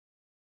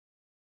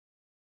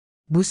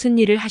 무슨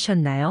일을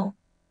하셨나요?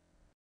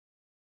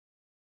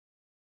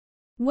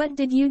 What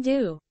did you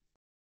do?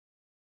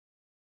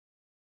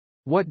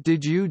 What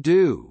did you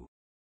do?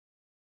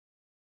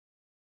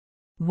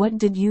 What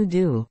did you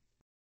do?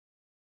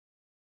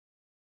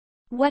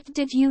 What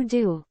did you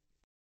do?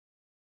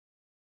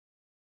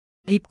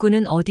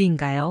 입구는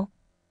어디인가요?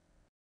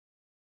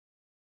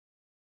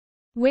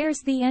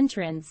 Where's the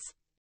entrance?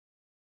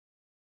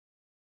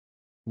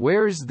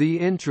 Where's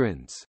the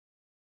entrance?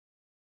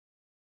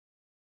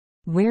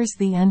 Where's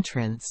the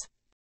entrance?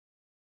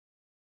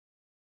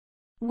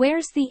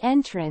 Where's the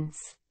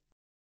entrance?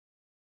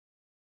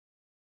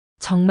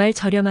 정말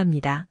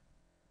저렴합니다.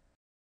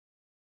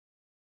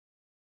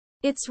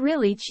 It's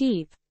really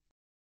cheap.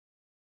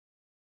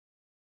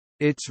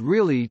 It's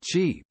really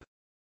cheap.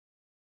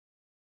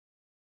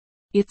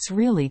 It's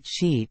really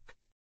cheap.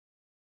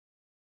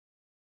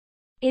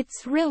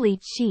 It's really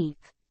cheap.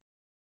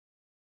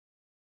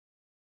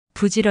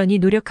 부지런히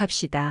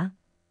노력합시다.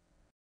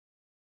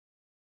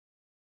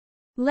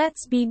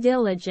 Let's be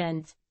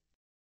diligent.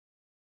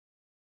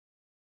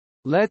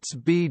 Let's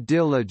be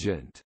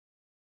diligent.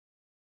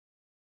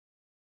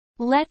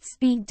 Let's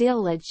be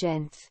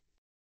diligent.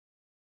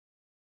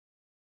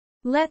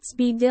 Let's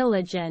be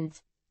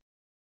diligent.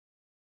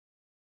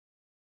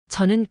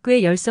 저는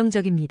꽤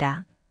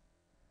열성적입니다.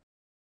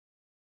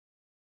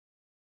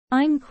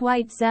 I'm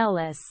quite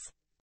zealous.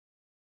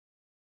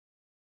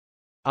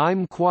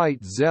 I'm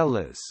quite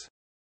zealous.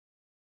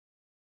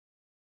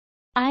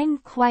 I'm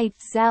quite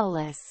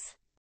zealous.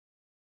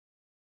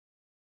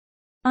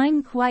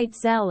 I'm quite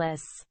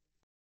zealous.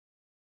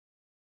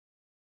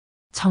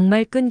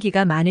 정말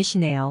끈기가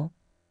많으시네요.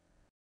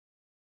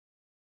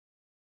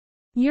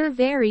 You're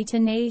very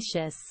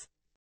tenacious.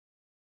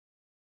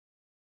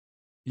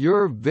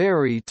 You're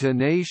very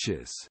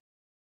tenacious.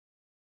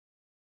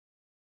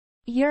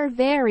 You're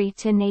very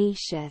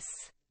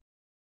tenacious.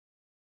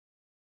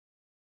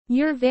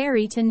 You're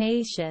very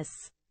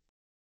tenacious.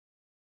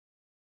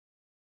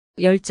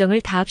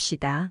 열정을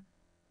다합시다.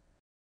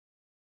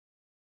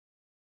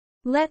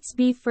 Let's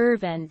be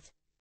fervent.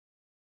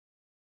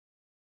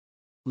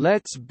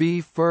 Let's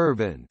be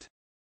fervent.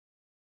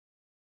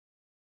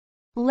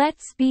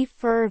 Let's be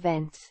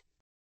fervent.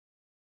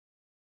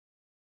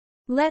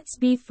 Let's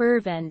be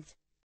fervent.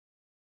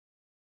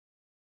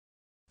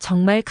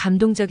 정말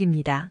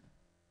감동적입니다.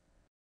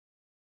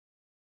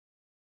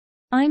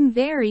 I'm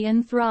very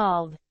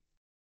enthralled.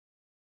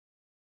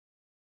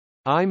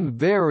 I'm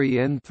very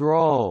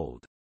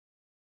enthralled.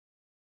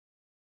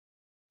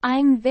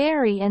 I'm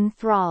very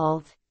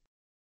enthralled.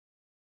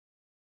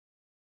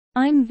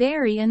 I'm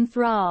very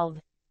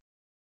enthralled.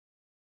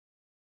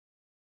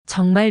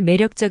 정말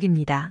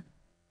매력적입니다.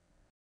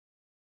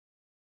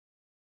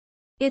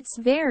 It's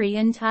very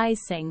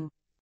enticing.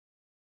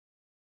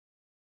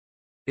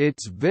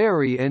 It's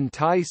very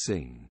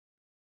enticing.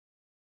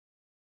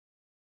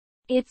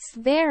 It's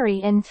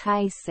very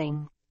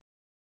enticing.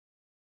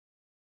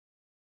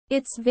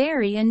 It's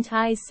very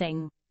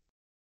enticing.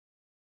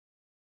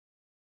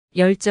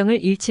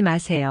 열정을 잃지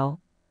마세요.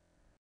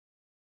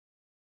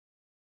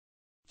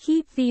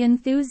 Keep the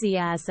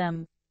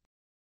enthusiasm.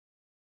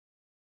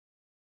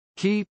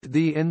 Keep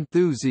the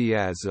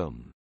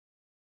enthusiasm.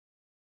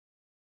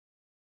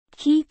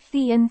 Keep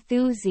the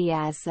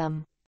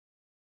enthusiasm.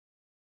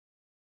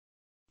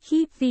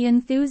 Keep the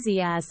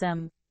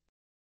enthusiasm.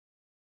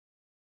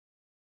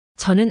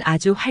 저는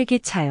아주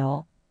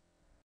활기차요.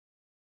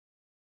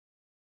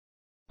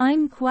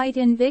 I'm quite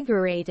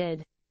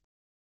invigorated.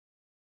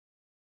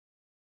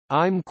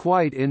 I'm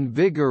quite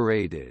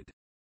invigorated.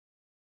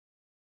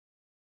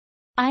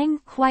 I'm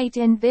quite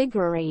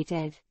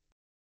invigorated.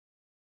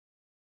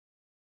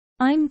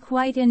 I'm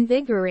quite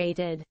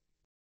invigorated.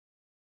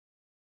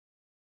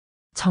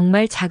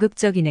 정말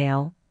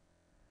자극적이네요.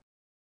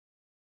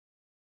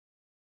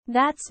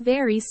 That's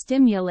very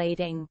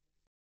stimulating.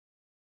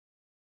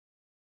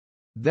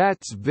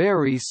 That's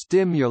very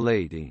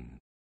stimulating.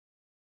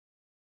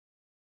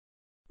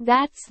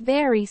 That's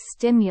very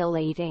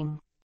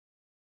stimulating.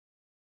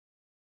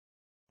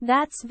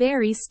 That's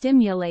very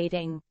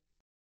stimulating.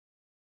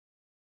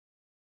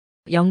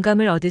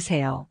 영감을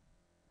얻으세요.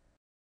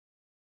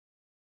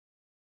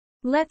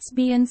 Let's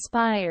be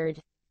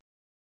inspired.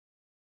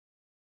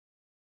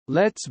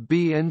 Let's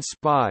be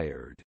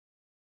inspired.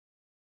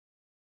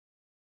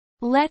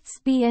 Let's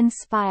be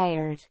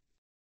inspired.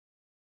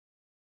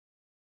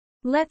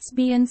 Let's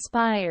be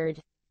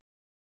inspired.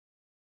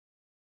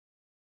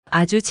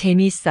 아주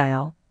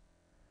재미있어요.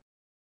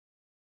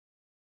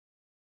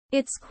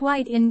 It's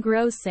quite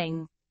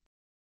engrossing.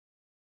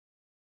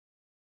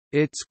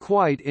 It's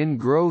quite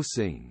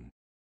engrossing.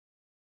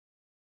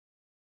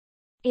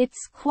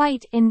 It's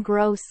quite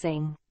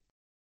engrossing.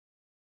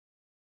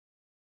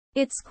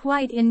 It's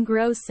quite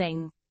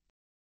engrossing.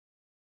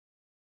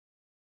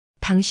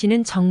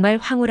 당신은 정말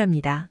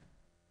황홀합니다.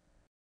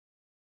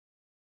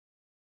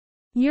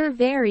 You're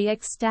very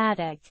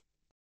ecstatic.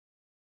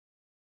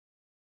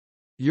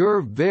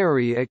 You're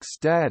very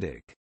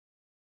ecstatic.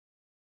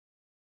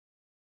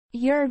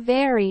 You're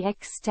very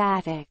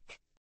ecstatic.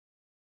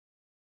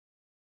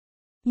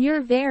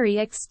 You're very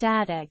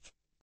ecstatic.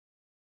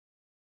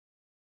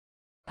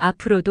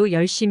 앞으로도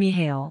열심히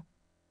해요.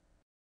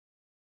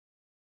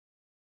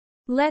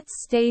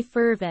 Let's stay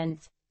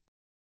fervent.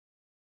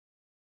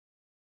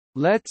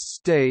 Let's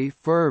stay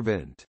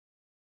fervent.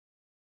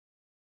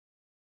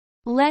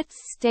 Let's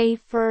stay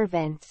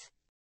fervent.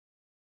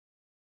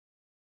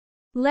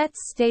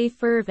 Let's stay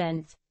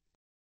fervent.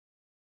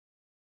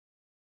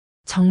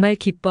 정말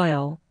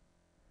기뻐요.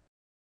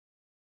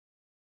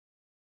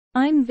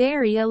 I'm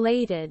very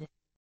elated.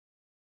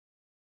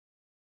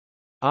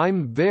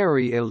 I'm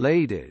very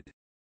elated.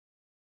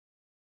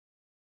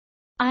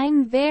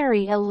 I'm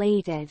very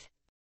elated.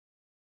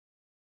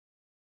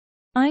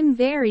 I'm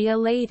very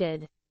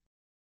elated.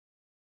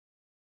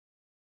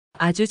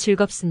 아주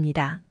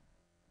즐겁습니다.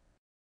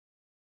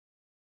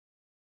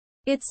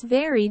 It's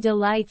very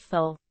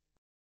delightful.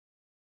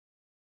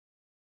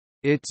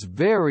 It's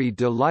very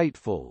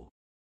delightful.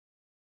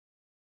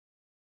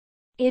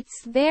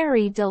 It's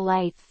very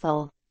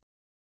delightful.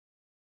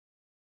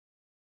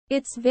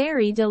 It's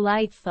very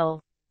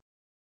delightful.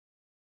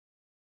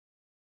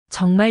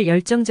 정말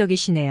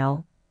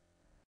열정적이시네요.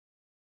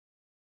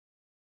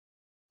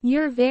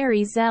 You're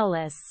very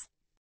zealous.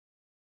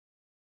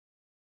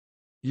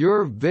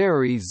 You're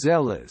very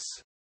zealous.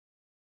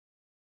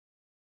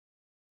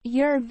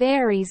 You're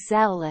very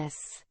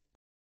zealous.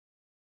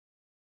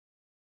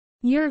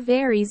 You're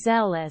very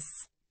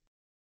zealous.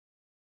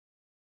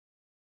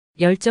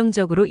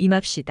 열정적으로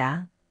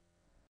임합시다.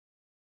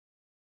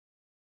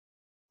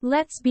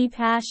 Let's be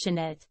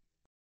passionate.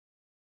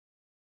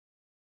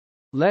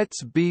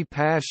 Let's be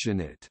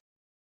passionate.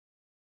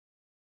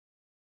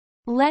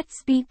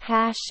 Let's be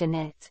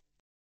passionate.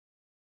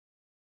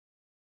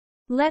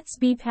 Let's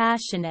be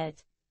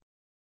passionate.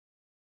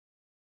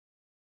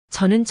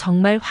 저는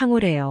정말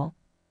황홀해요.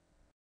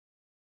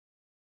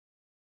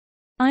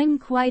 I'm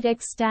quite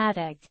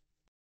ecstatic.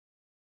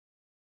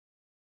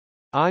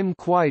 I'm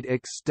quite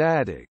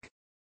ecstatic.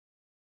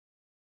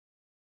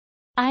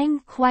 I'm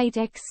quite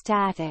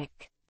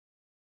ecstatic.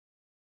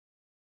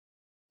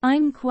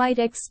 I'm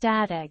quite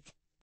ecstatic.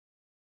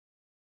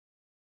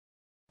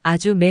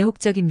 아주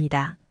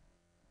매혹적입니다.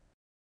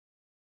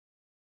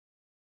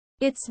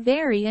 It's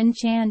very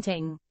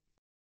enchanting.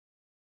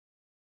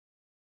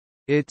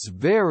 It's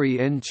very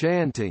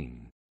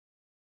enchanting.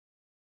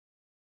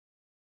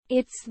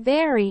 It's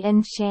very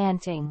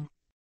enchanting.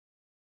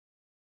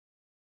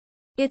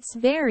 It's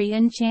very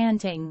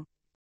enchanting.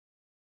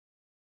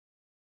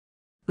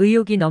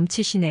 의욕이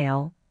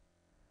넘치시네요.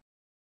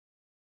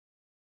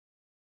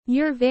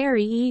 You're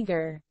very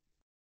eager.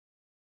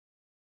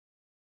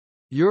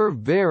 You're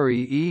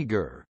very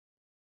eager.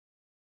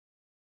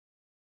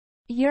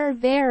 You're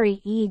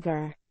very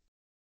eager.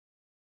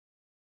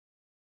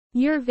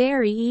 You're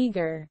very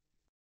eager.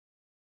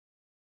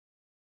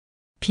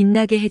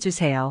 빛나게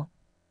해주세요.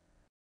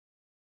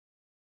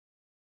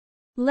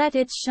 Let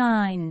it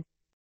shine.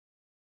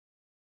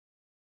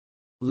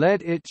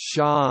 Let it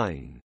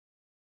shine.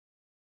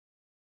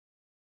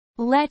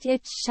 Let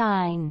it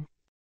shine.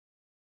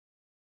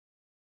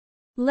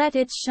 Let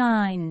it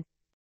shine.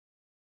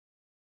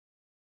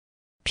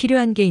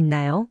 필요한 게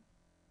있나요?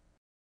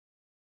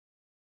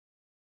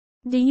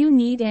 Do you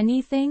need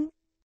anything?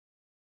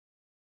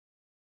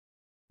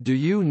 Do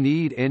you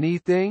need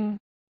anything?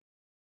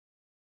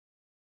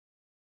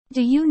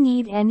 Do you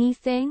need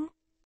anything?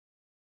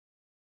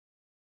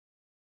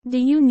 Do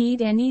you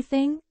need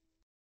anything?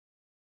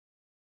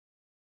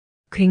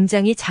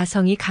 굉장히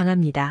자성이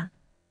강합니다.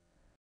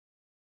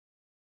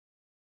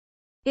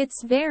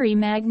 It's very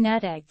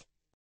magnetic.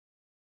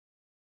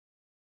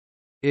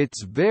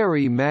 It's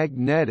very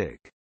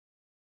magnetic.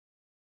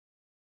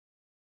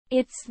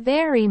 It's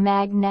very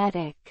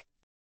magnetic.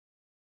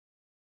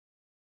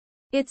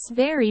 It's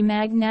very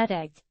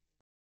magnetic.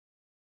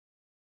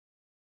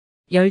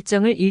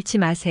 열정을 잃지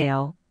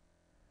마세요.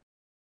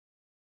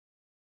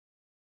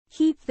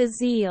 Keep the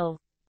zeal.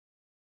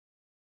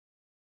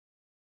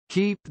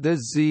 Keep the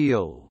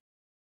zeal.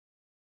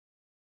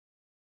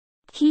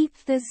 Keep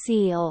the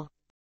zeal.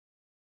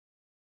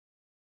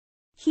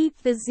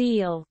 Keep the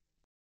zeal.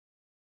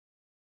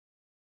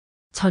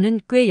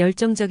 저는 꽤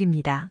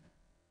열정적입니다.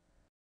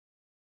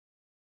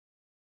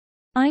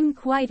 I'm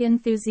quite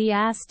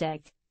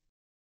enthusiastic.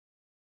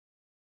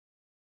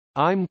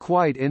 I'm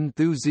quite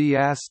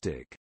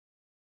enthusiastic.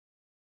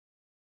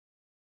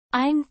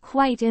 I'm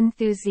quite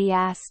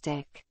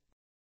enthusiastic.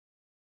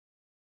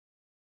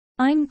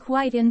 I'm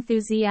quite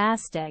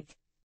enthusiastic.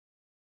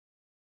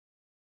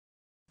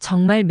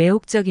 정말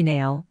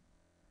매혹적이네요.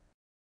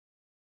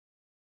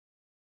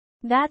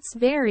 That's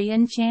very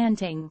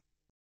enchanting.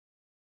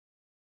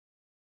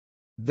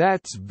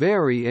 That's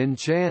very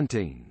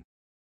enchanting.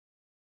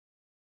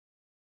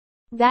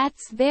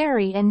 That's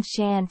very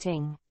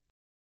enchanting.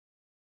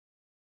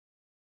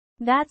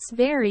 That's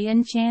very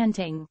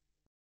enchanting.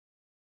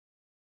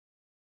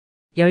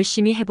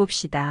 열심히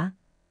해봅시다.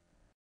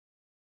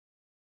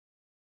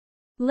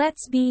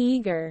 Let's be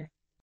eager.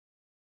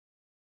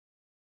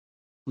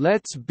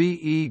 Let's be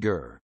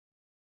eager.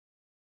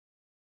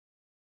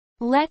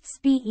 Let's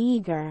be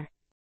eager.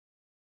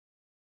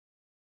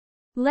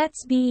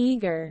 Let's be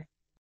eager.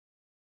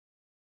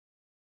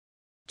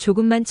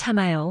 조금만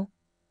참아요.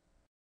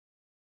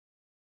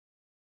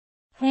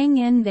 Hang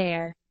in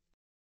there.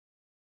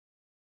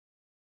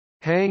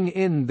 Hang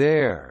in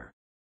there.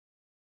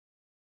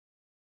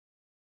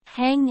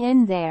 Hang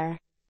in there.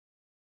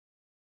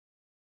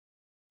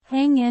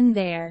 Hang in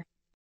there.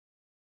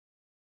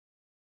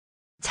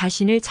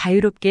 자신을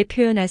자유롭게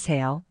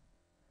표현하세요.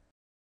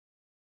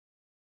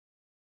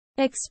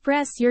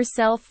 Express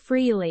yourself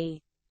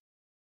freely.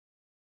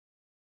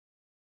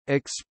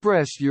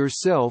 Express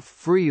yourself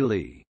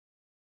freely.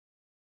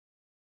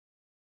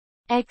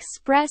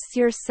 Express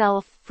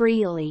yourself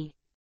freely.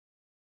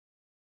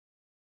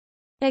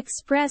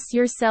 Express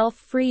yourself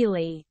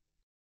freely.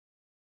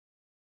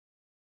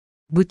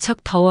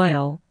 무척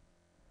더워요.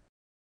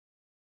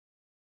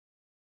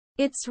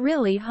 It's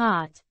really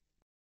hot.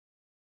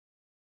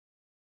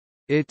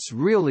 It's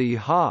really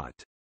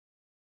hot.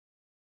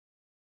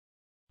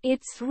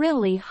 It's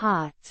really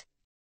hot.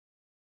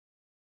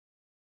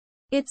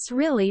 It's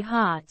really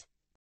hot.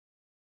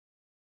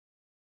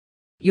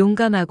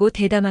 용감하고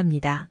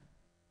대담합니다.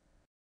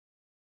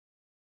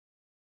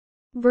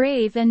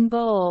 Brave and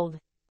bold.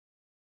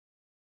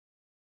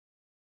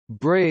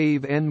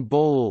 Brave and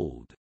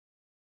bold.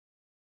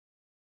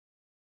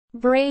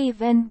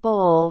 Brave and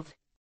bold.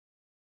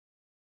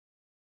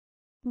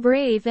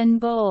 Brave and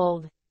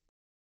bold.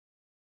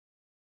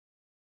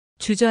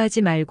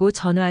 주저하지 말고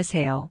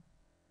전화하세요.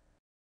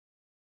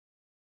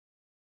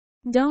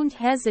 Don't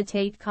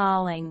hesitate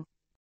calling.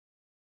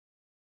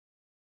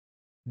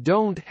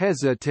 Don't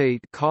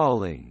hesitate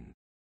calling.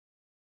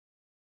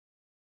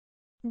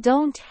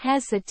 Don't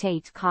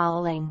hesitate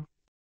calling.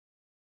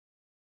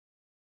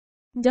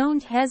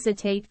 Don't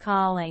hesitate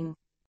calling.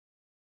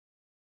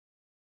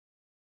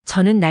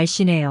 저는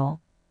날씬해요.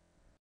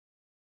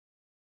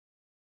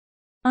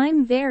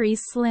 I'm very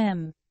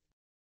slim.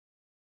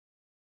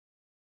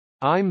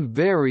 I'm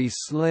very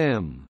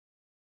slim.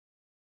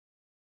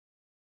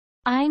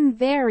 I'm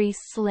very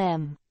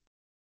slim.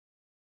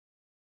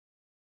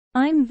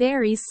 I'm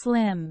very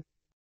slim.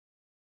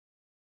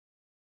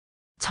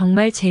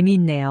 정말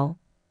재미있네요.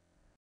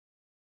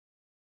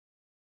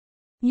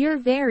 You're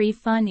very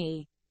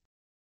funny.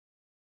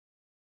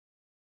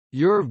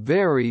 You're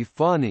very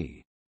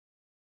funny.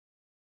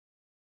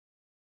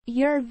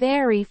 You're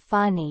very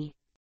funny.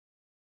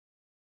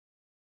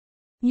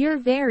 You're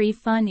very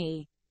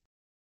funny.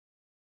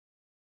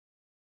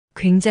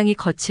 굉장히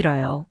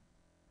거칠어요.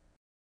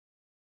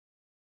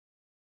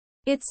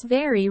 It's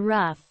very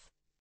rough.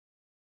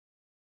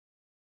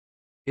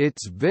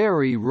 It's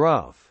very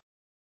rough.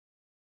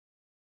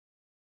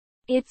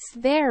 It's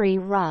very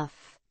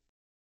rough.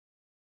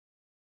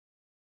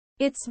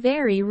 It's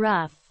very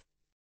rough.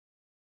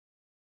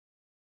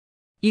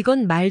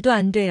 이건 말도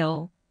안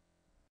돼요.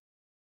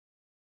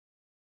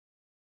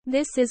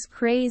 This is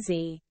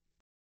crazy.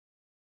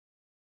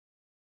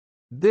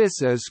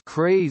 This is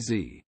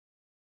crazy.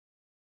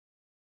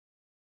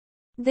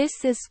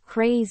 This is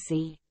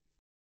crazy.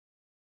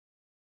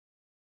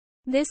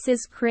 This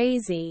is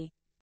crazy.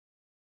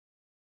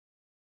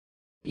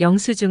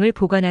 영수증을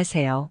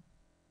보관하세요.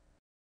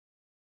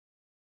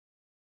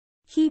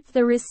 Keep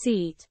the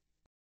receipt.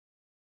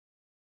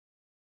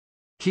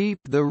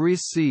 Keep the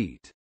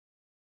receipt.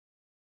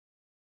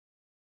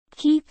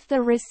 Keep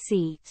the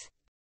receipt.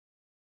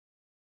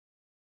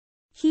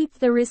 Keep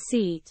the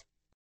receipt.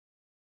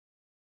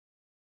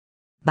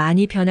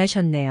 많이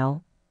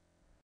변하셨네요.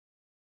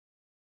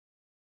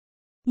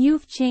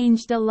 You've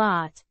changed a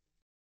lot.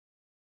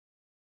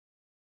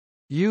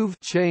 You've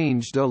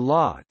changed a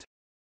lot.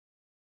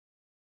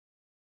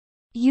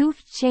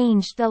 You've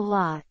changed a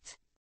lot.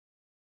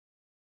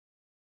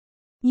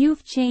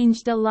 You've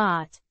changed a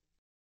lot.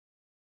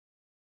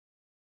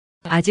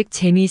 아직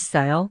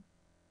재미있어요?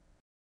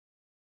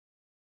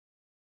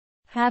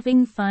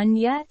 Having fun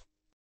yet?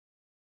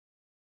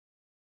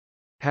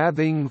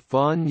 Having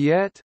fun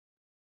yet?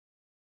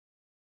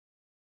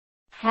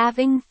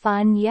 Having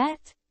fun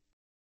yet?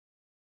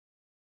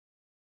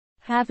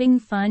 Having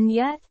fun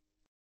yet?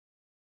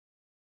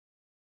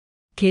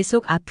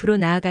 계속 앞으로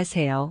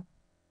나아가세요.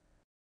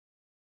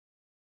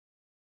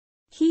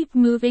 Keep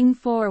moving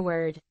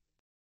forward.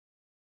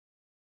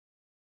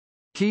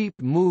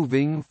 Keep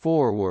moving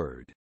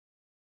forward.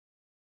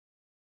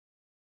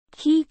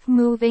 Keep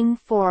moving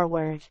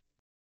forward.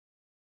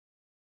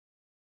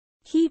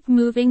 Keep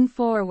moving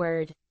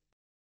forward.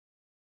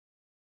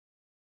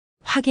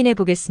 확인해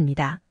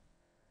보겠습니다.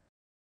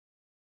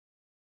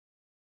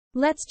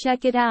 Let's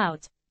check it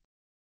out.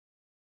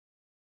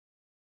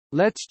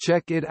 Let's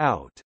check it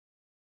out.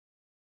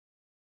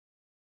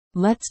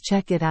 Let's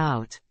check it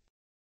out.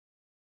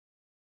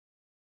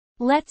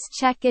 Let's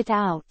check it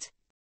out.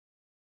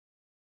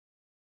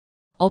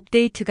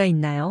 업데이트가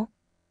있나요?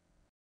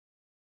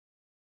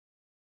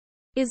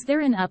 Is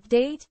there an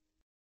update?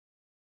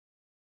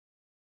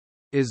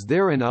 Is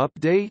there an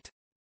update?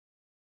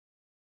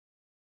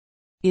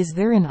 Is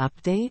there an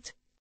update?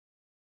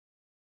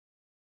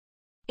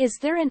 Is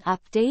there an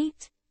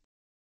update?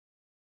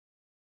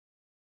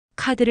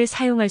 카드를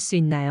사용할 수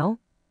있나요?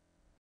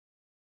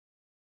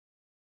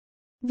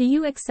 Do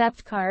you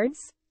accept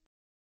cards?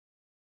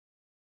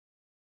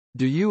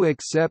 Do you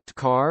accept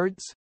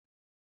cards?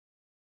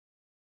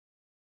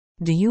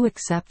 Do you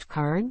accept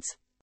cards?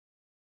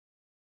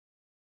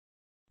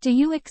 Do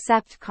you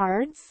accept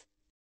cards?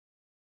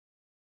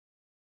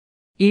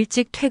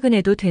 일찍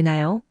퇴근해도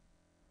되나요?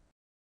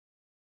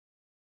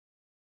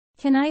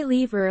 Can I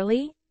leave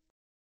early?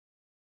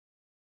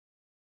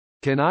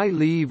 Can I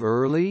leave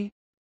early?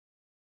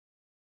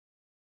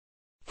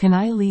 Can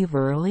I leave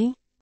early?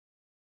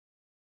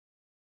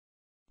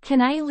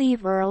 Can I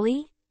leave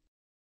early?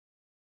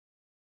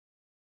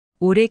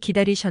 오래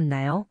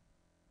기다리셨나요?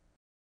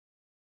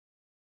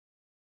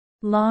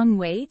 Long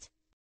wait?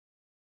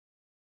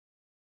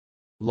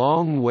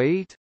 Long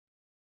wait?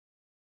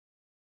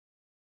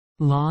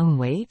 Long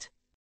wait?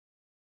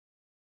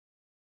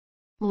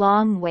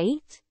 Long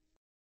wait?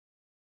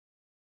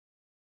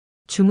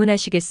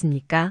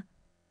 주문하시겠습니까?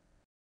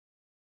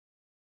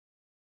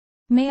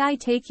 May I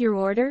take your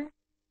order?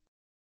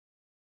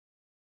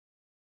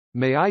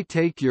 May I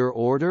take your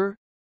order?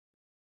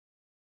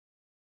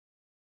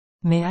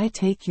 May I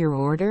take your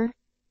order?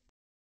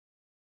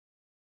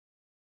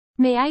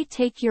 May I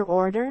take your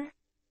order?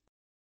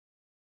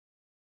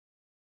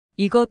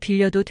 이거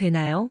빌려도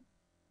되나요?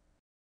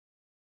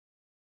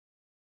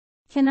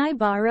 Can I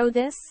borrow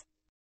this?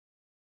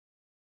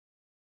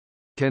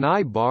 Can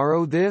I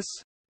borrow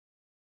this?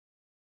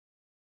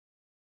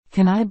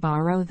 Can I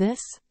borrow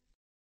this?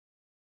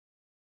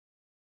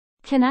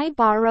 Can I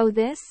borrow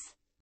this?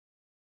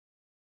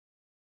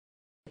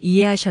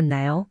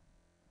 이해하셨나요?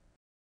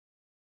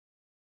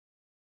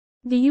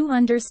 Do you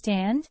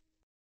understand?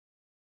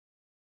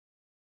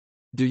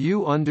 Do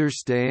you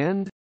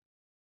understand?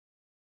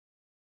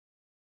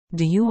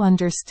 Do you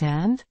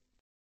understand?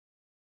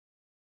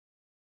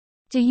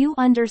 Do you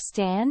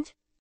understand?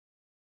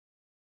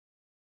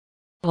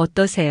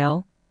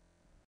 어떠세요?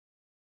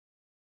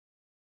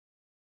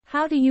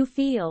 How do you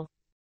feel?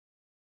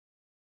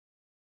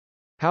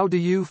 How do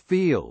you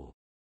feel?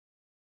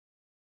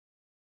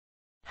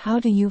 How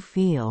do you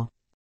feel?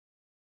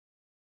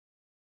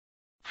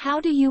 How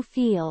do you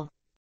feel?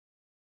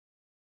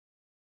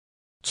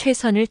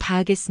 최선을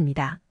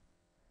다하겠습니다.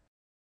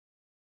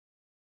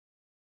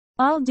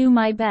 I'll do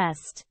my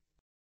best.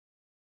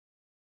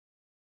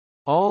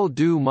 I'll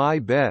do my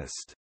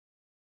best.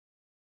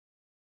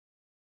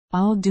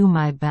 I'll do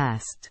my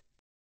best.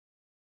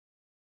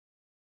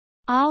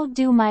 I'll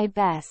do my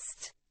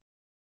best.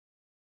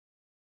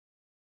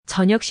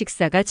 저녁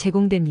식사가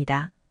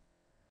제공됩니다.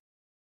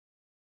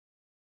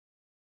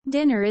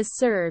 Dinner is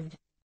served.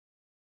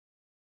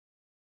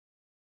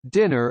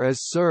 Dinner is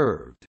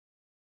served.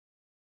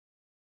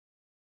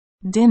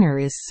 Dinner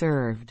is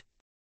served.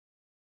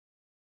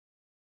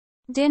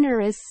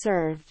 Dinner is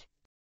served.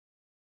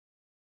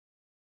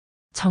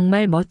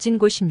 정말 멋진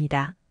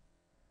곳입니다.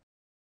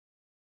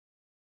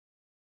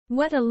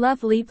 What a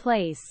lovely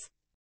place.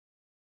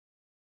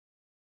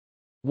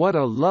 What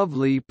a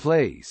lovely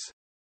place.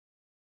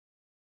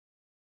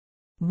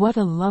 What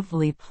a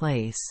lovely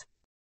place.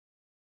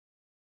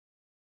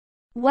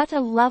 What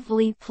a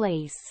lovely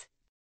place.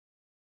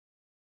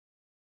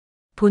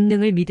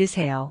 본능을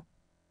믿으세요.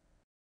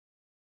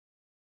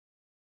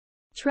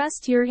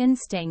 Trust your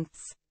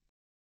instincts.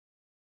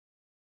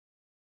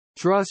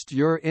 Trust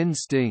your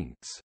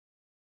instincts.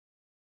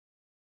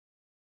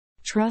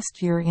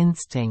 Trust your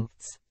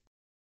instincts.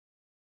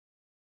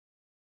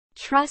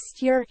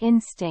 Trust your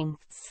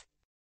instincts.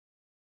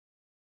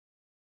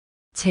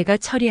 제가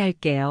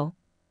처리할게요.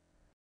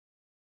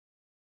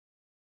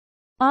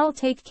 I'll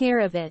take care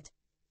of it.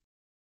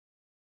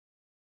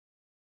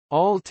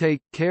 I'll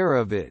take care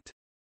of it.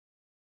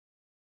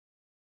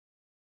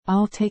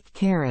 I'll take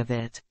care of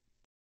it.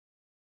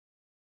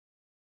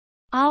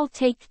 I'll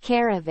take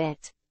care of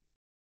it.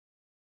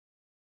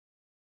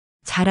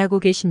 잘하고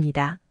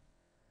계십니다.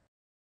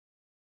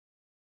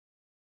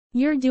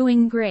 You're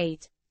doing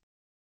great.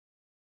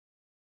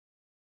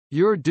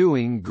 You're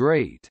doing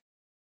great.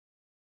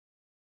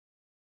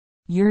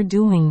 You're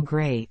doing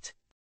great.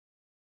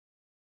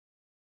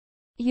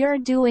 You're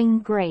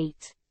doing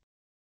great.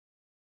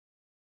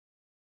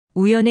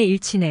 우연의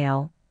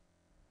일치네요.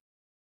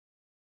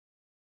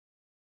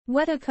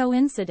 What a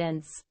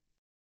coincidence.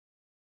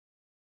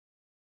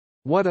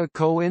 What a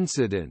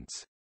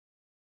coincidence.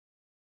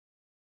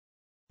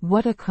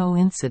 What a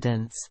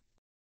coincidence.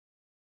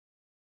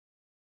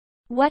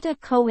 What a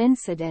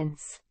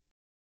coincidence.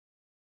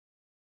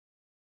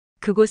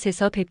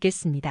 그곳에서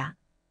뵙겠습니다.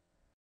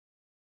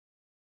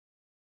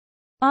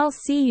 I'll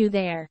see you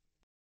there.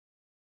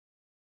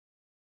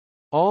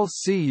 I'll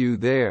see you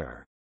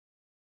there.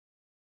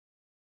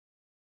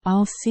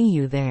 I'll see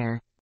you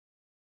there.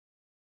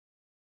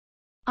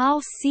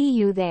 I'll see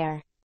you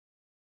there.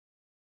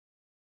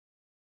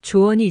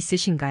 조언이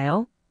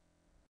있으신가요?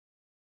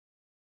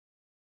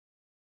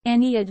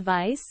 Any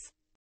advice?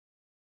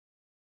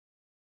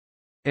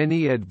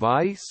 Any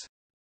advice?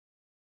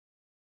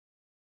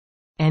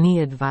 Any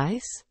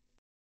advice?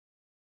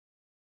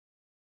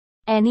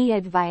 Any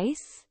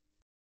advice?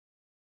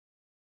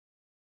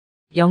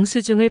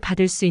 영수증을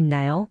받을 수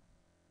있나요?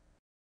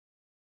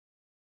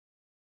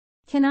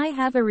 Can I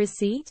have a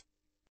receipt?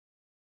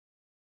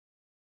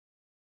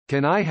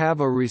 Can I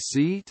have a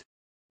receipt?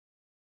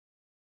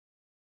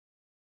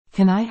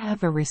 Can I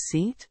have a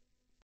receipt?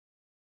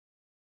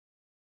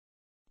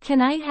 Can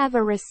I have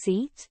a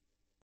receipt?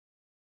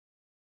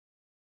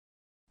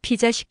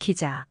 피자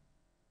시키자.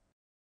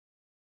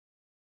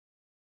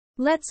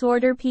 Let's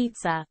order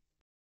pizza.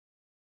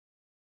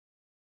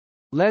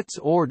 Let's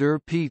order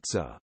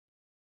pizza.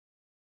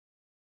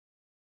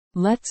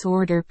 Let's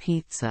order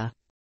pizza.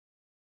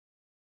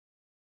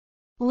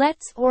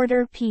 Let's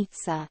order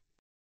pizza.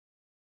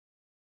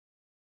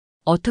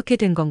 어떻게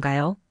된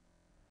건가요?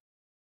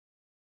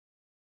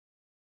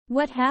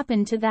 What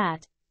happened to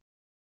that?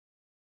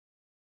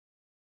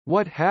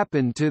 What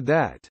happened to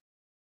that?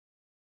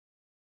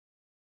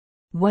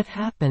 What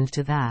happened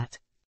to that?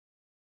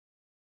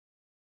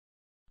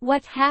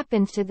 What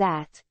happened to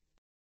that?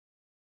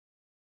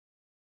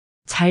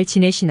 잘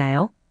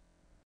지내시나요?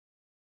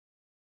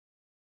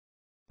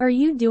 Are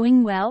you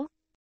doing well?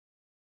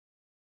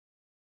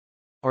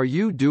 Are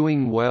you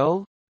doing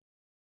well?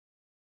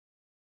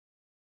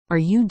 Are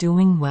you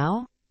doing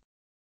well?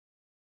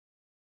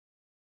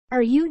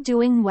 Are you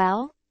doing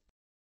well?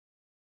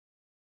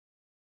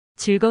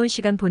 즐거운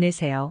시간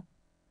보내세요.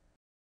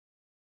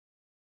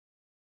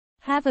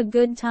 Have a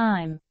good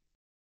time.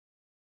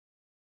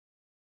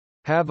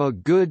 Have a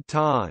good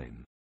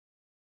time.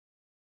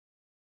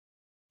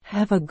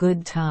 Have a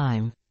good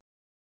time.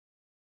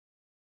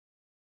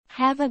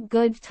 Have a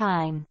good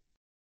time.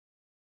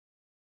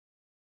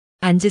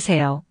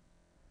 앉으세요.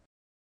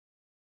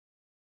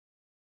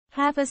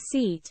 Have a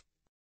seat.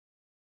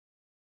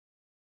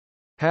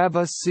 Have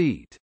a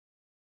seat.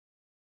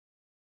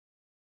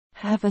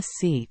 Have a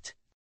seat.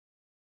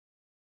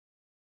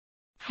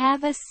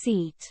 Have a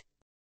seat.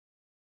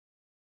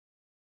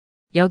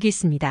 여기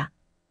있습니다.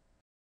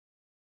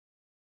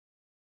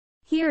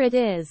 Here it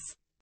is.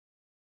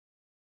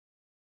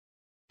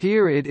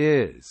 Here it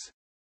is.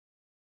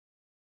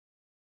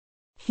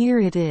 Here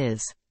it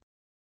is.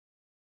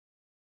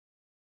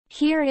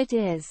 Here it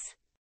is.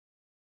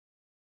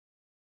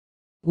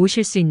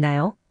 오실 수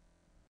있나요?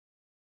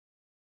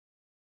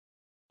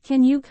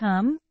 Can you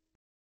come?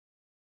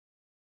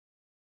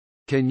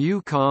 Can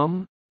you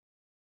come?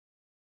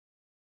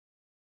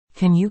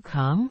 Can you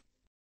come?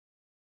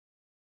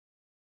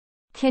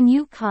 Can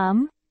you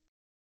come?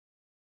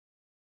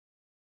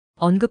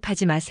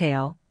 언급하지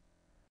마세요.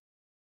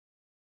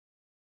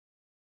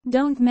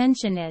 Don't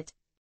mention it.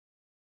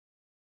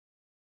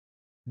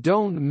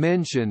 Don't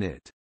mention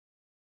it.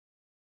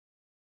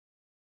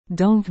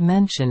 Don't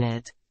mention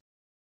it.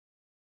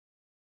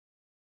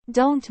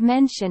 Don't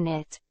mention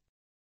it.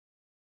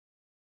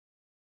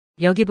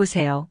 여기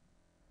보세요.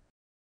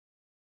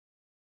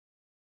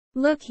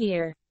 Look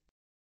here.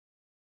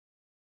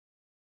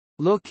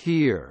 Look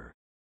here.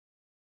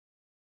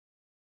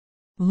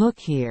 Look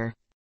here.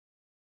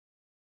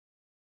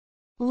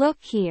 Look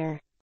here.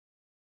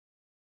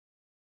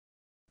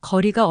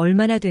 거리가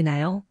얼마나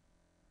되나요?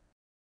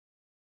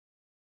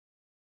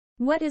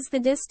 What is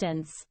the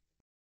distance?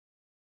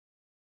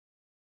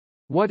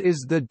 What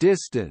is the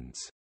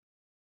distance?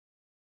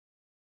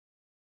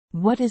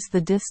 What is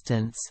the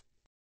distance?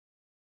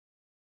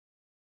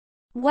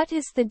 What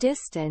is the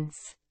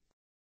distance?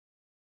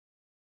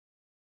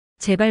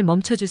 제발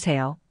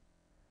멈춰주세요.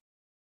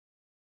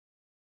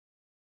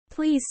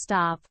 Please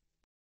stop.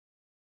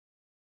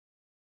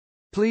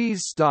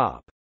 Please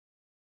stop.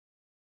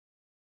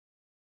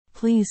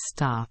 Please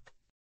stop.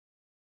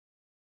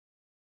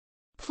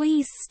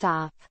 Please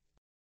stop.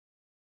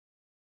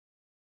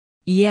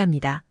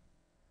 이해합니다.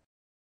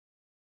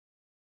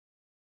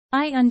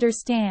 I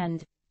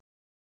understand.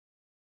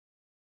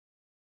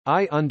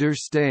 I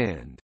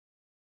understand.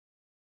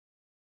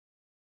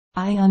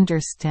 I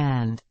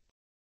understand.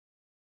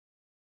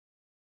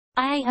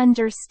 I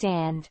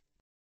understand.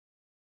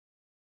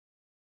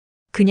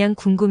 그냥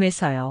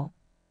궁금해서요.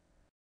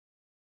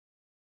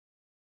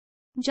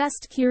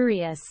 Just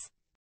curious.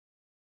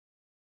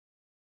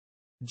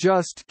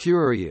 Just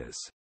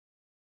curious.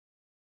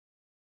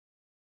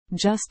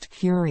 Just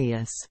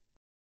curious.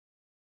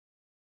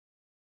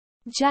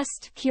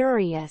 Just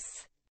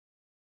curious.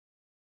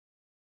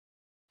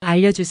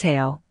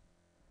 알려주세요.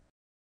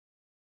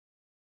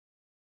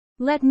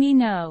 Let me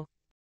know.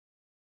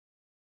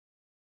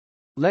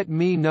 Let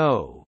me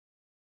know.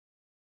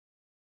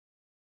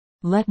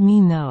 Let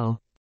me know.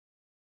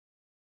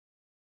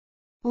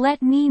 Let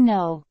me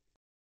know.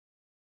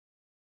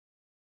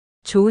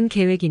 좋은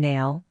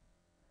계획이네요.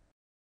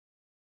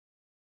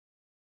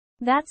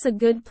 That's a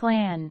good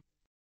plan.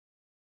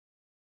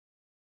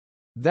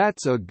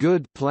 That's a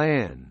good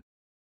plan.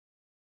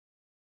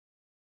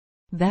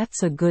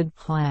 That's a good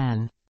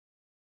plan.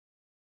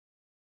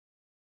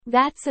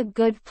 That's a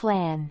good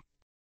plan.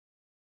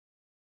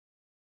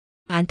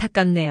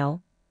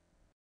 안타깝네요.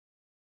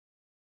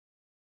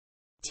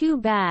 Too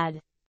bad.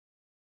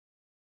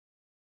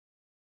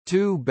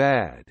 Too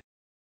bad.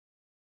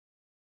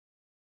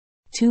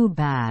 Too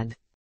bad.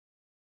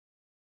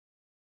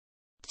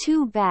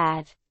 Too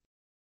bad.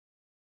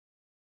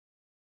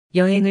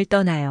 여행을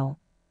떠나요.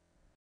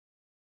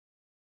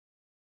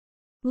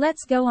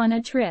 Let's go on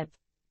a trip.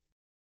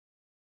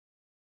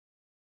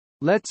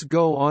 Let's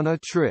go on a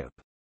trip.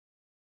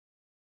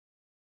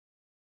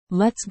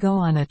 Let's go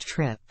on a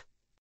trip.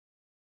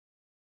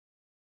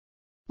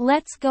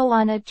 Let's go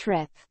on a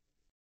trip.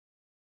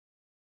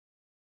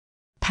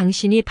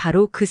 당신이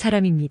바로 그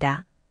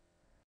사람입니다.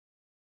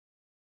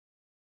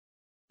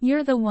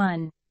 You're the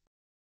one.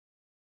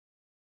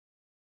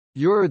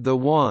 You're the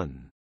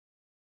one.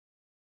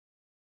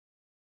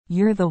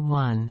 You're the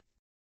one.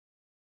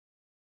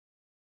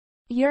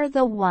 You're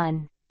the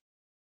one.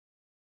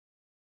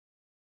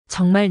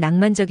 정말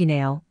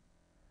낭만적이네요.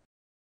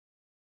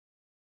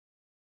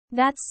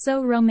 That's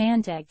so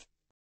romantic.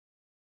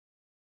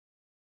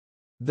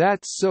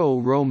 That's so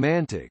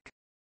romantic.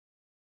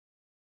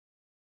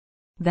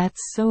 That's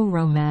so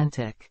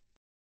romantic.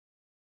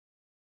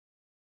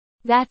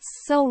 That's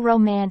so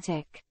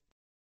romantic.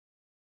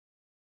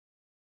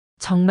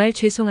 정말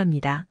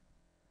죄송합니다.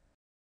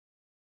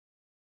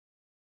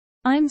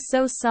 I'm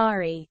so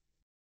sorry.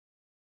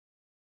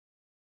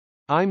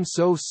 I'm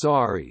so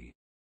sorry.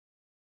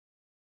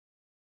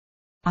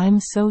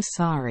 I'm so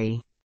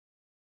sorry.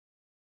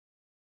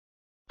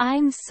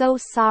 I'm so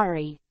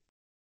sorry.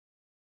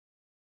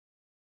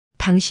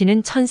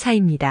 당신은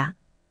천사입니다.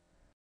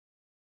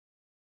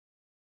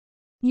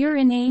 You're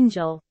an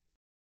angel.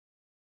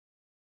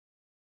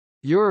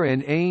 You're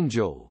an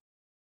angel.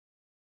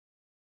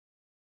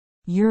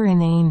 You're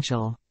an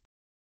angel.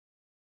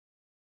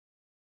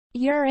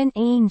 You're an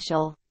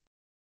angel.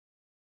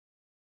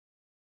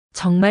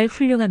 정말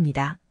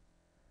훌륭합니다.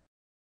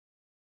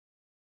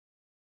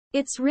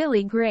 It's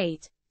really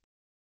great.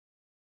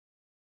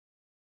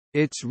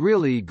 It's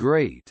really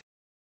great.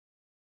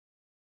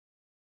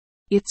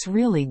 It's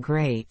really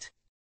great.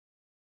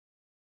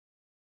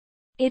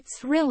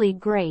 It's really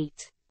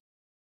great.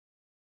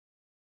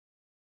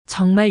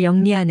 정말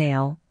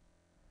영리하네요.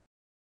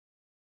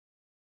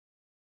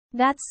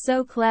 That's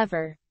so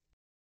clever.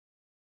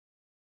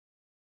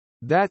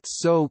 That's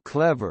so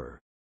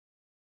clever.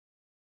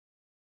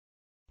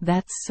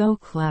 That's so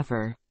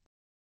clever.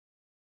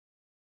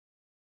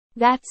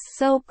 That's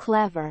so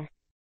clever.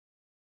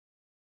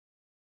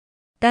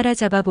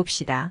 따라잡아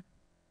봅시다.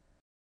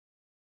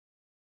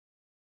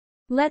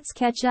 Let's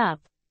catch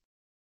up.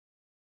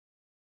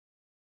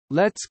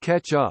 Let's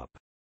catch up.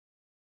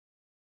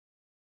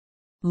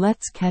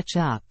 Let's catch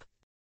up.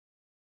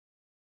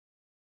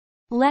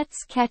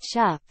 Let's catch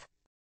up.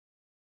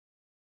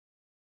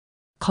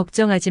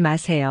 걱정하지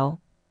마세요.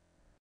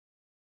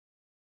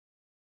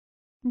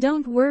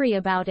 Don't worry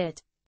about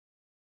it.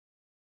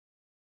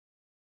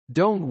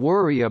 Don't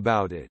worry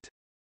about it.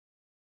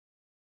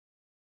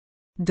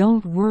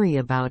 Don't worry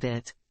about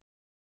it.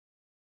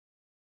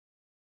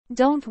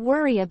 Don't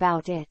worry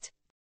about it.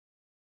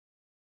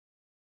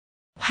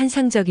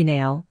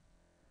 환상적이네요.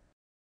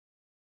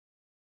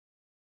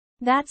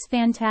 That's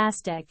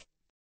fantastic.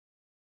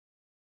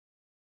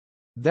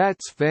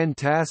 That's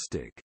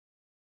fantastic.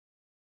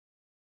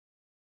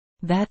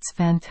 That's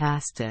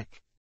fantastic.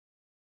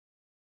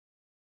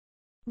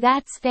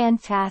 That's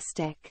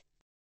fantastic.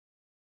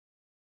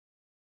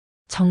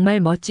 정말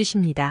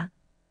멋지십니다.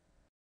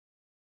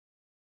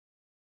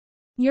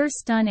 You're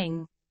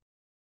stunning.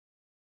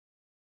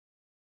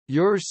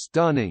 You're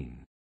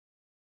stunning.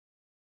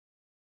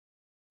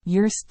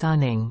 You're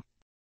stunning.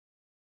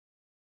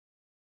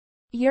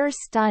 You're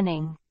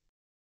stunning.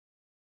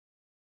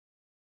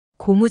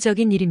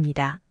 고무적인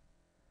일입니다.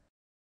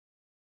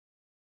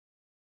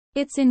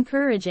 It's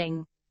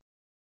encouraging.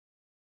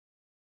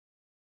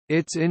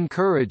 It's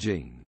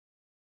encouraging.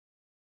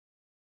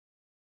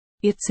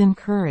 It's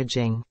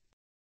encouraging.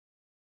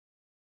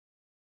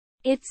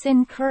 It's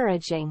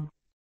encouraging.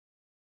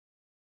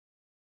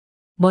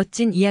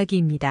 멋진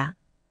이야기입니다.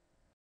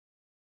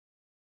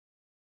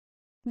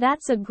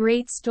 That's a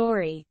great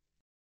story.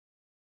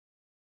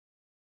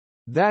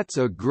 That's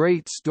a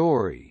great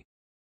story.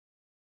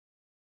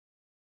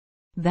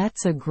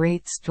 That's a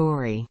great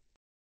story.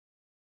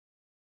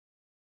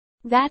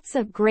 That's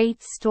a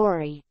great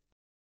story.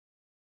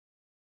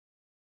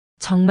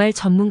 정말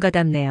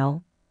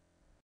전문가답네요.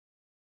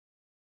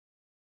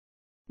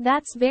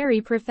 That's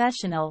very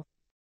professional.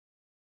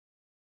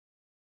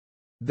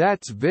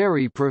 That's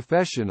very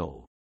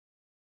professional.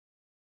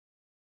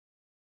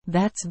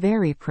 That's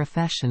very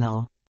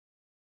professional.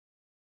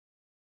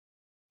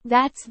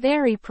 That's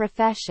very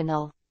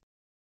professional.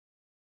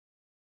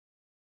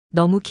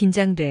 너무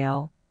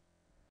긴장돼요.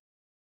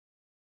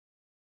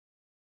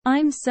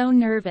 I'm so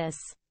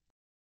nervous.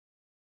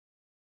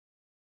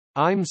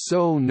 I'm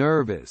so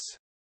nervous.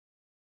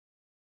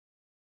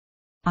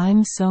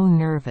 I'm so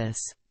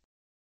nervous.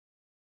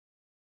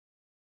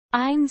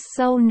 I'm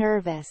so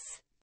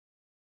nervous.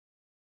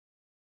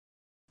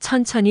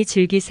 천천히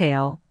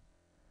즐기세요.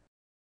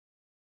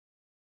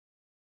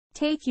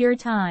 Take your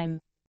time.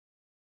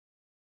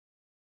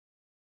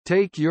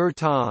 Take your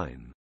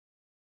time.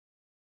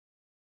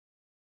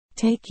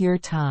 Take your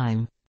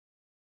time.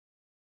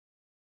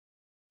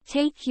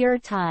 Take your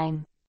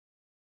time.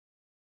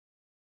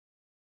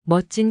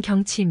 멋진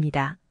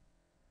경치입니다.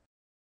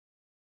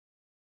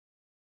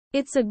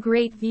 It's a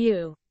great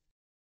view.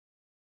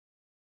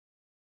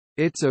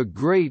 It's a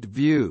great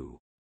view.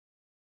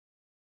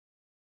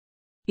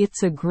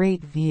 It's a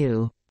great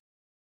view.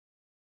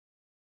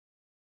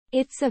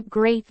 It's a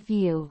great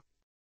view.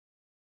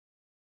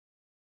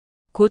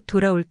 곧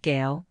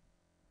돌아올게요.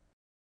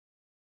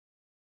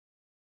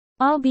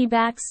 I'll be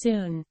back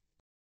soon.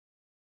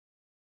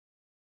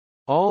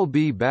 I'll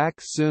be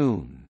back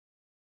soon.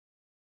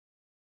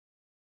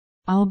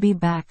 I'll be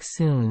back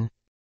soon.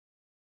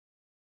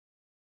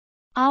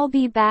 I'll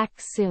be back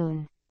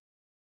soon.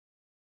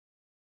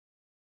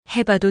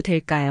 해봐도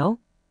될까요?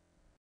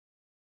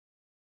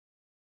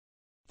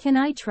 Can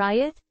I try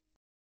it?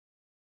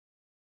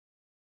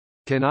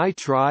 Can I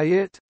try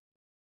it?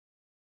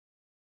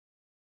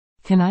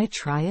 Can I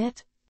try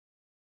it?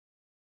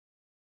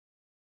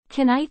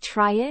 Can I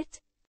try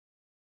it?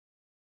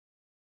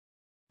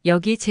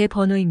 여기 제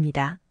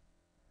번호입니다.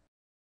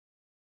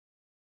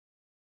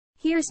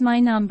 Here's my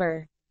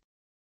number.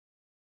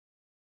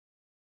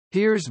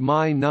 Here's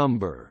my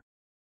number.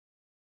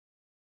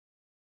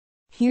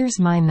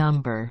 Here's my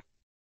number.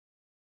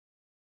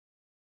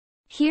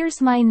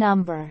 Here's my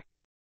number.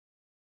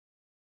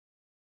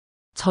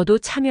 저도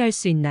참여할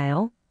수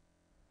있나요?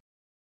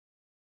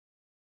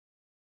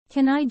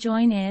 Can I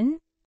join in?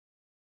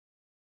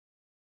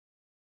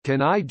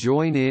 Can I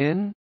join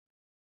in?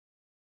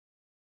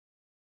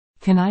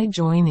 Can I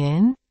join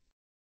in?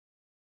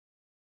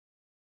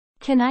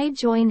 Can I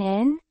join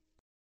in?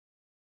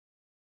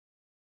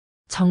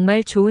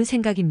 정말 좋은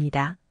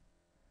생각입니다.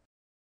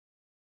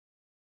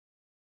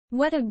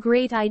 What a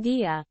great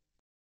idea.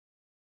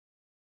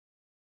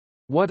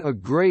 What a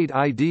great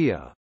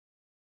idea.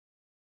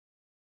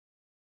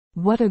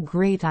 What a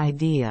great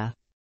idea.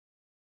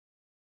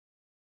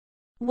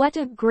 What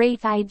a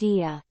great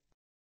idea.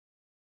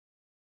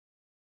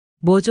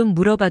 뭐 좀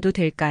물어봐도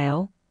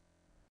될까요?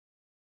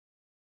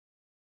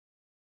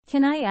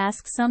 Can I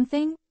ask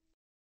something?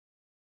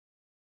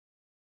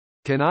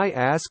 Can I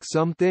ask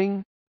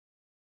something?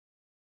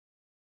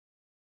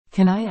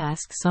 Can I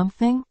ask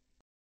something?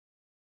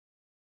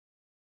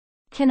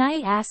 Can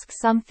I ask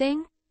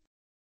something?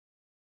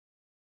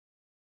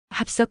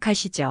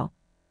 합석하시죠.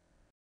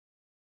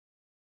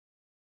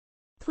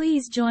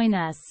 Please join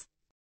us.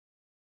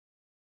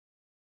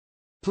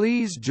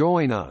 Please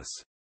join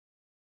us.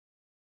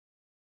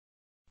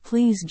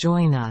 Please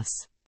join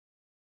us.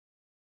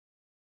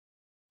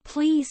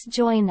 Please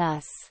join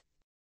us.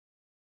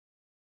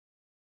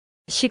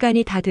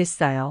 시간이 다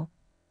됐어요.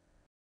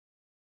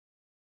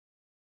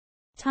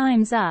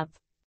 Time's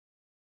up.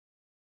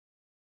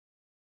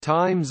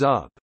 Time's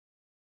up.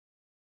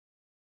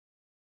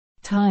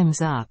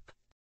 Time's up.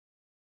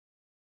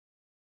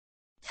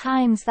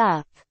 Time's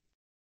up.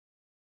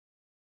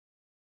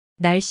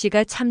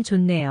 날씨가 참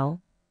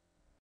좋네요.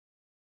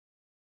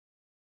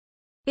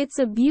 It's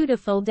a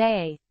beautiful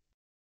day.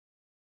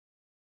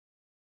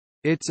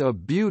 It's a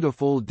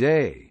beautiful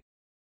day.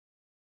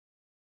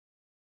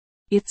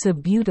 It's a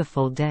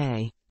beautiful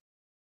day.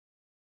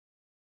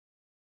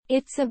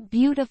 It's a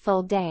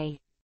beautiful day.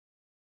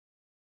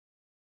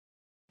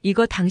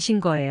 이거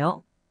당신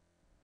거예요?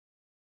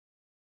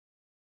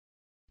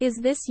 Is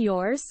this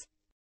yours?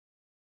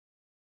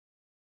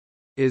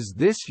 Is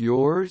this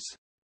yours?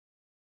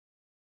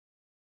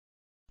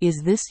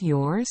 Is this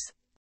yours?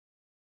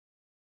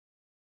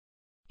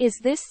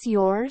 Is this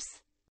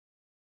yours?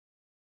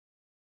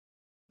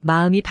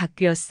 마음이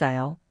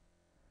바뀌었어요.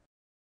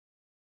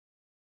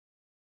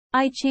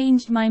 I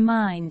changed my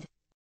mind.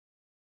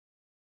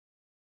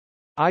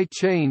 I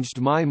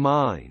changed my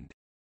mind.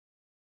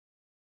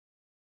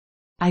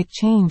 I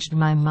changed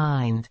my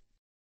mind.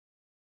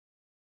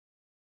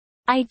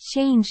 I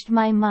changed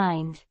my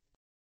mind.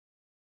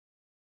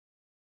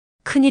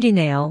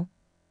 큰일이네요.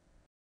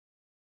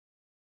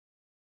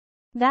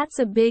 That's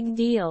a big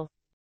deal.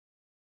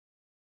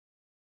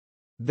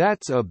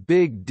 That's a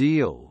big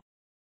deal.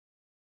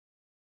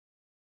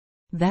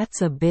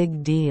 That's a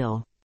big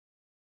deal.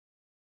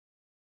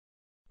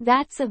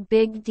 That's a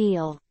big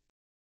deal.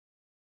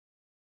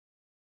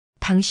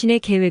 당신의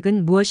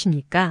계획은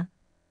무엇입니까?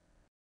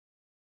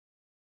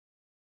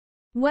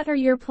 What are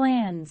your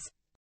plans?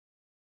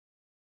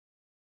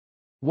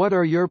 What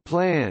are your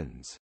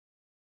plans?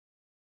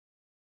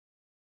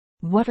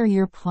 What are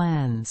your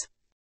plans?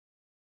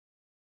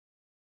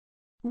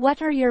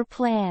 What are your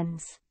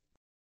plans?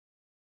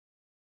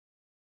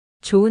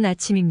 좋은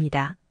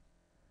아침입니다.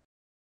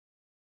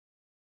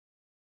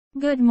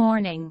 Good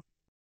morning.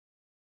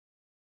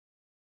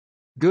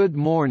 Good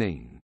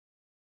morning.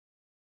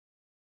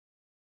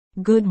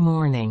 Good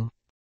morning.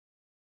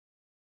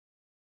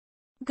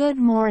 Good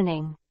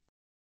morning.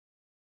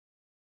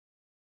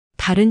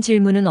 다른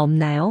질문은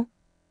없나요?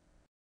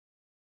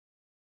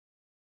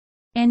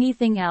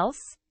 Anything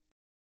else?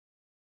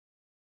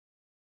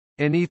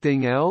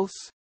 Anything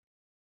else?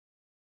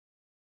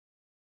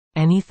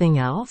 Anything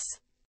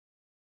else?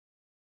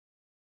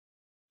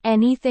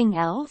 Anything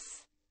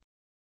else?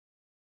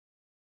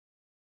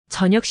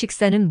 저녁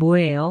식사는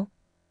뭐예요?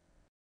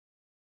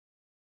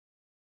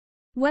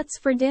 What's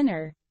for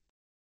dinner?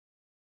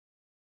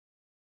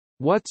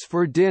 What's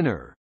for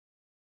dinner?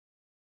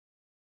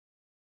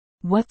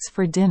 What's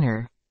for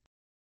dinner?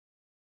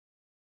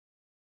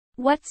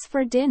 What's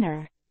for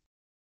dinner?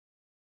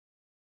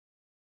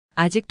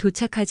 아직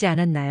도착하지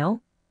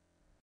않았나요?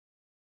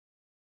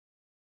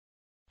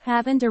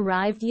 Haven't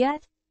arrived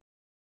yet?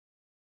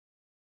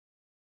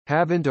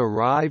 Haven't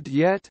arrived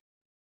yet?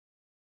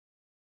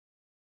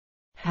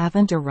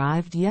 Haven't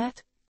arrived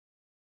yet?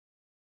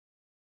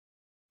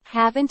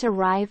 Haven't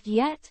arrived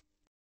yet?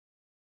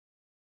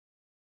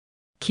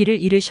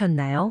 길을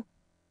잃으셨나요?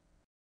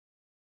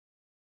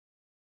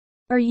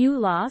 Are you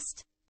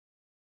lost?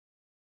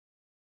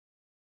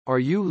 Are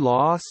you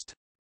lost?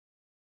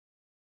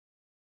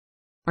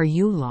 Are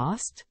you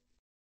lost?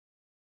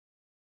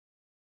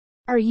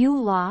 Are you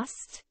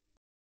lost?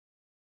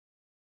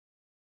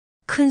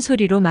 큰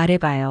소리로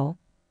말해봐요.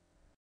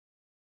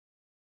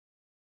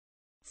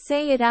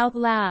 Say it out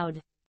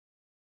loud.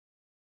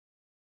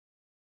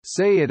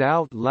 Say it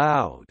out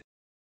loud.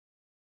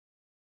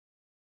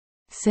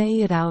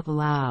 Say it out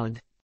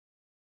loud.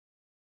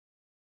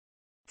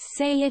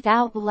 Say it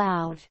out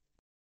loud.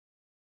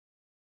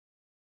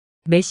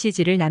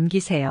 메시지를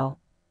남기세요.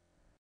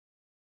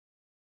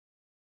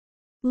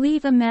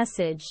 Leave a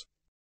message.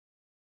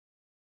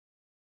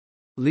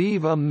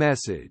 Leave a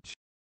message.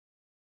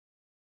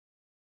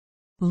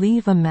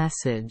 Leave a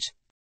message.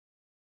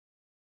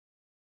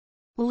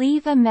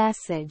 Leave a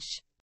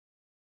message.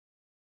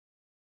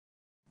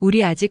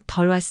 우리 아직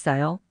덜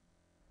왔어요.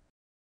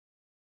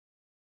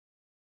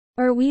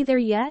 Are we there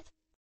yet?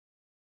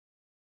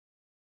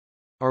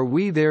 Are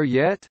we there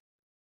yet?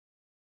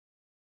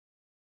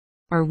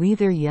 Are we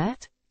there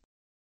yet?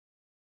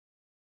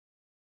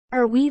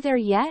 Are we there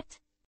yet?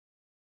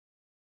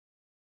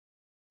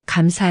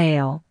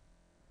 감사해요.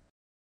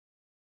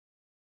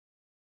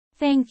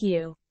 Thank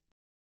you.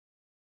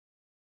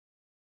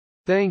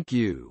 Thank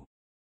you.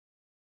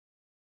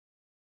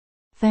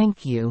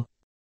 Thank you.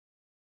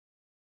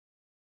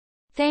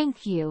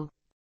 Thank you.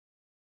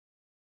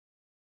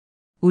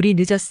 우리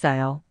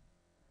늦었어요.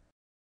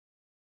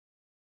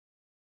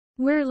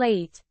 We're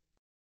late.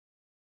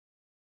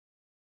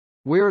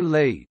 We're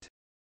late.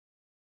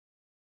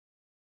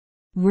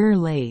 We're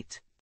late.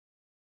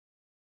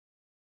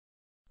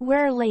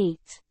 We're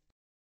late.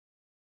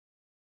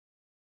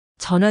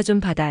 전화 좀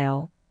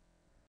받아요.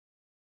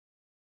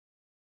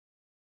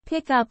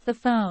 Pick up the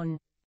phone.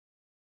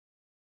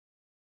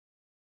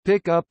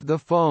 Pick up the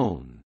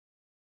phone.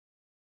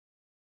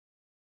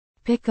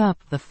 Pick up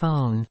the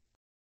phone.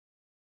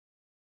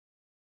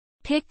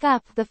 Pick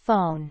up the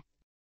phone.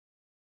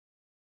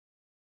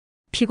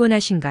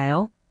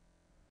 피곤하신가요?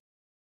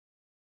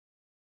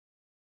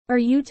 Are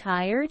you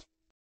tired?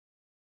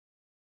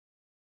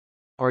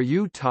 Are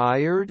you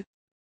tired?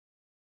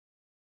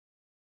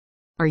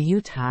 Are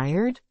you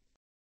tired?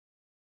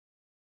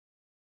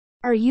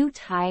 Are you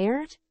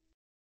tired?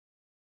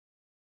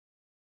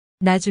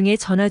 나중에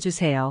전화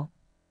주세요.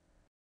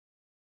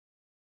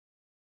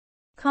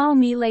 Call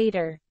me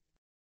later.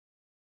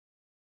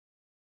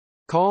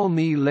 Call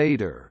me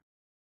later.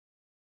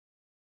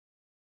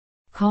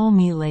 Call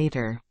me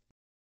later.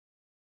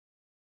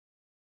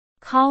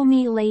 Call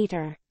me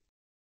later.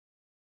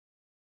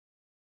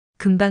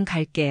 금방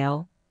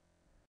갈게요.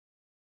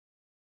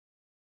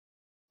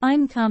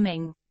 I'm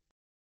coming.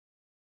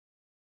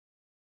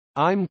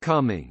 I'm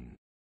coming.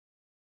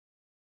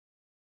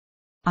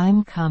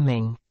 I'm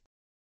coming.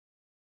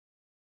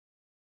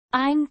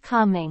 I'm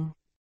coming.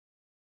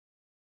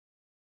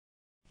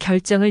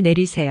 결정을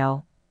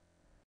내리세요.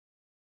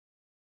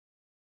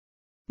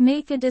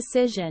 Make a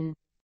decision.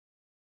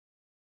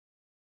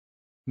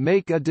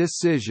 Make a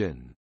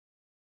decision.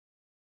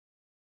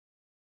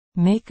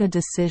 Make a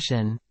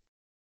decision.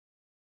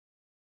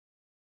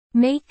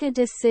 Make a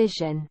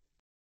decision.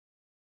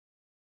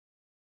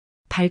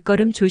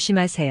 발걸음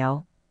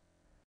조심하세요.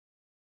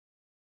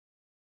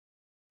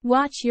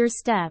 Watch your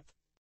step.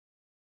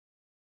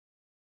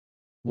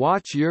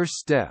 Watch your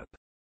step.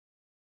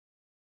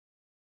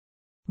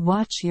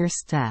 Watch your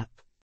step.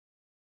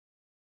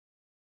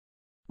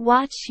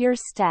 Watch your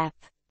step.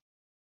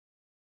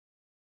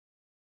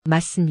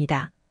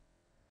 맞습니다.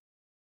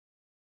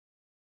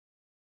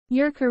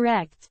 You're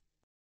correct.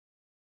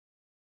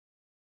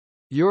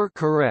 You're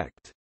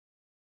correct.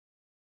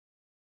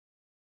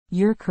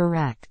 You're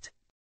correct.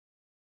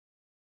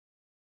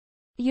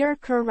 You're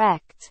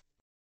correct.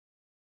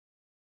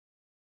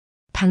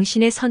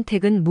 당신의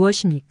선택은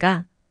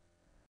무엇입니까?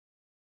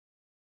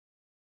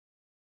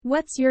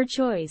 What's your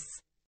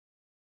choice?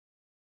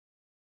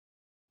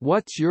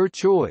 What's your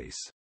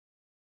choice?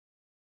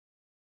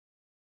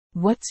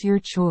 What's your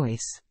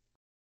choice?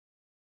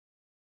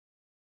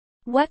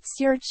 What's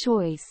your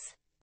choice?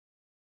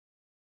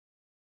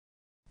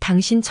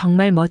 당신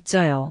정말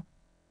멋져요.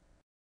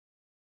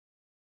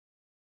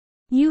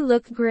 You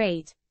look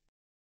great.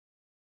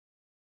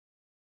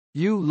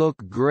 You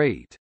look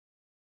great.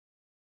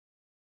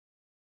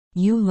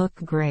 You look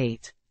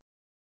great.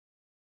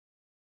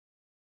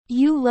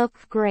 You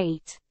look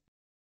great.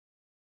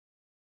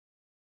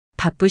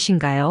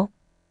 바쁘신가요?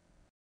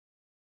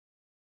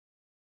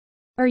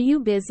 Are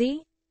you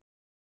busy?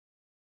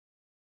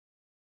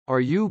 Are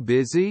you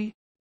busy?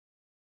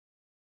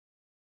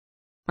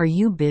 Are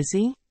you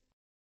busy?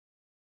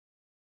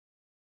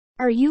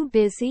 Are you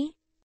busy?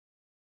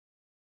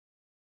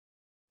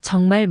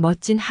 정말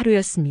멋진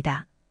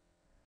하루였습니다.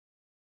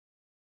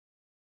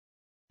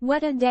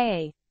 What a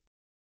day.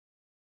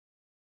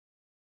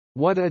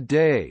 What a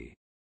day.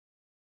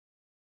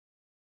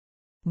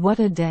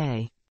 What a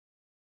day.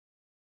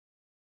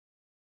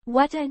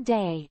 What a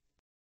day.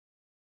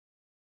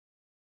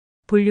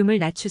 볼륨을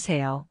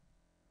낮추세요.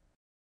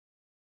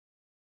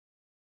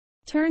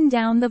 Turn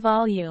down the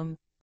volume.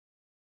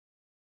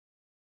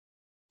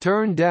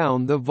 Turn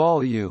down the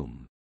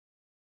volume.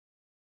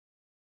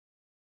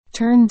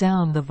 Turn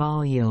down the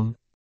volume.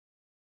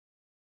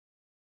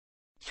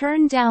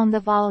 Turn down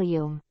the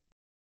volume.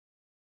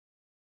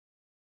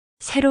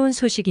 새로운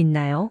소식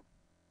있나요?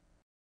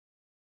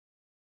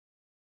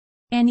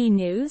 Any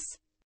news?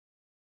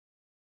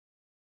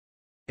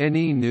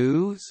 Any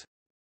news?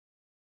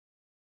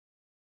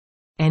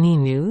 Any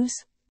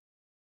news?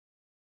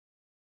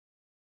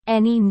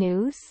 Any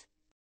news?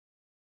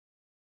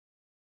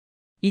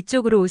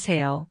 이쪽으로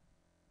오세요.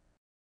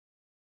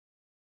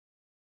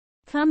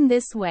 Come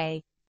this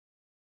way.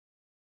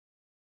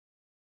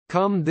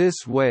 Come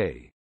this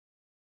way.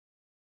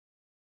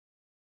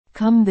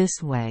 Come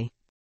this way.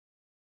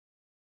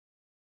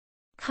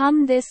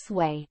 Come this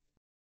way.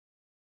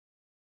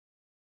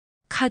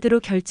 카드로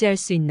결제할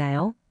수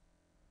있나요?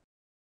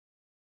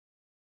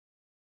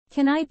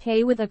 Can I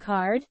pay with a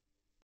card?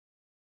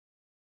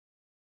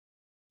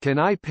 Can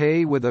I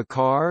pay with a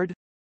card?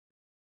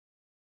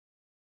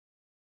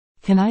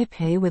 Can I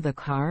pay with a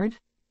card?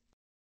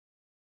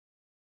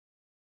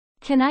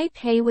 Can I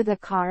pay with a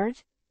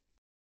card?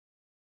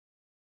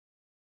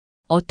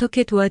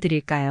 어떻게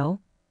도와드릴까요?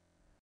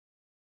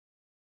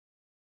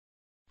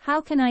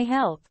 How can I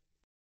help?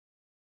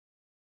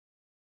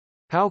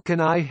 How can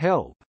I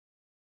help?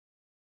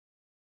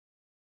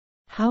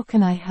 How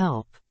can I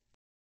help?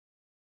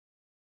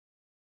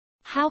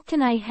 How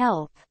can I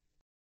help?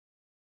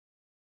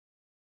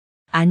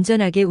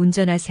 안전하게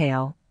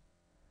운전하세요.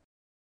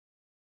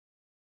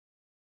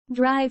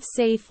 Drive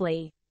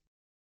safely.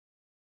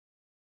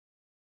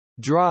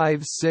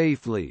 Drive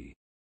safely.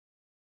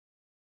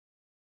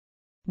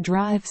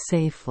 Drive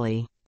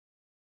safely.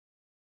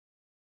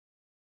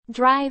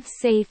 Drive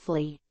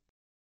safely.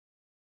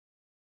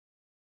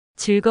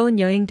 즐거운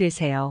여행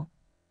되세요.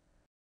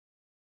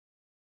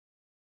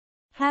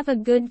 Have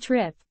a good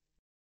trip.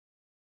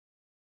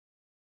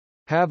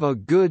 Have a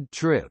good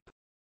trip.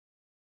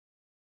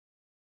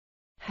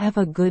 Have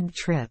a good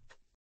trip.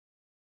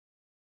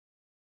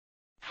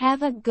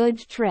 Have a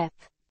good trip.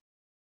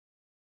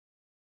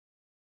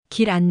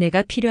 길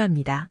안내가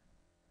필요합니다.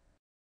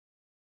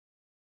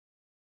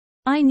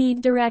 I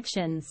need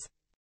directions.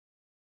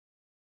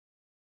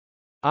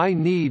 I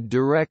need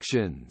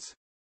directions.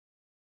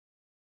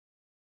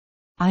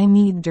 I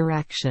need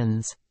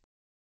directions.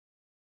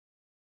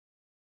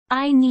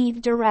 I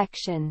need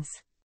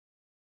directions.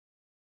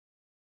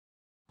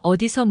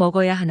 어디서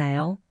먹어야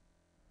하나요?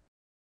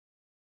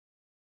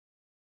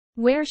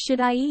 Where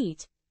should I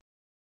eat?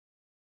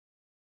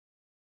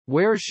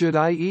 Where should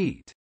I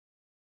eat?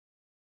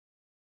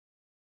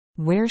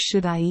 Where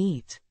should I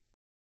eat?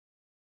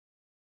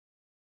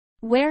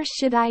 Where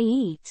should I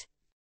eat?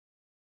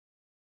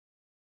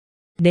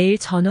 내일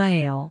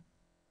전화해요.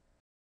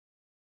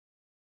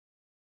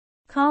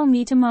 Call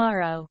me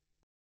tomorrow.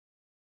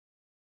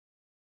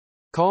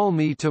 Call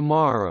me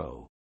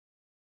tomorrow.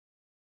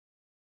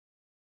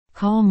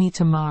 Call me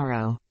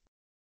tomorrow.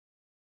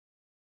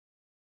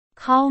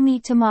 Call me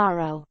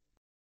tomorrow.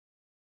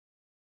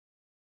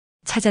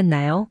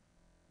 찾았나요?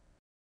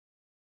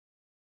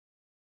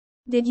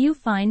 Did you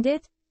find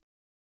it?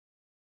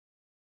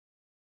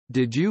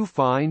 Did you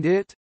find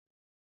it?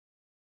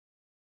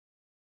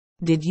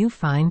 Did you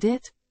find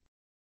it?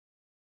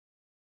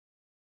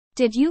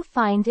 Did you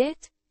find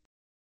it?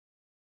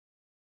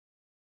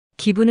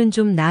 기분은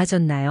좀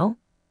나아졌나요?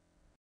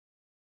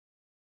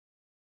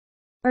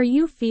 Are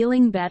you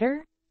feeling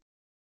better?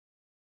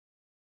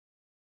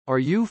 Are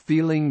you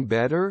feeling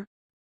better?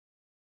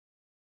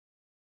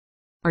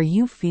 Are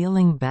you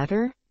feeling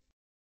better?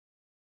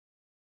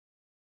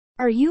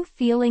 Are you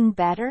feeling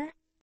better?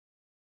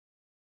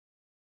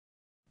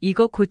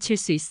 이거 고칠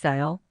수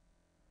있어요.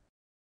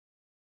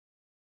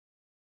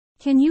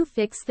 Can you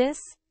fix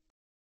this?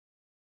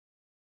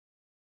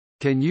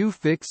 Can you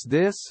fix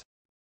this?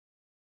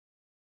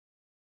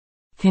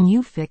 Can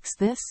you fix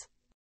this?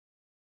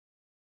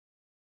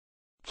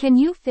 Can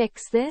you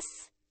fix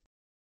this?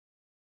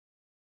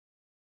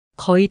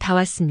 거의 다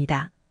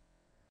왔습니다.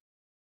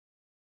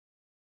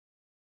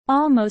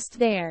 Almost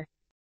there.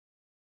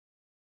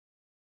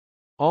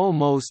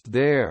 Almost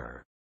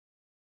there.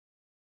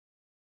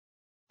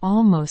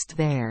 Almost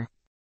there.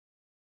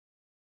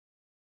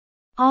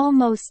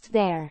 Almost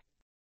there.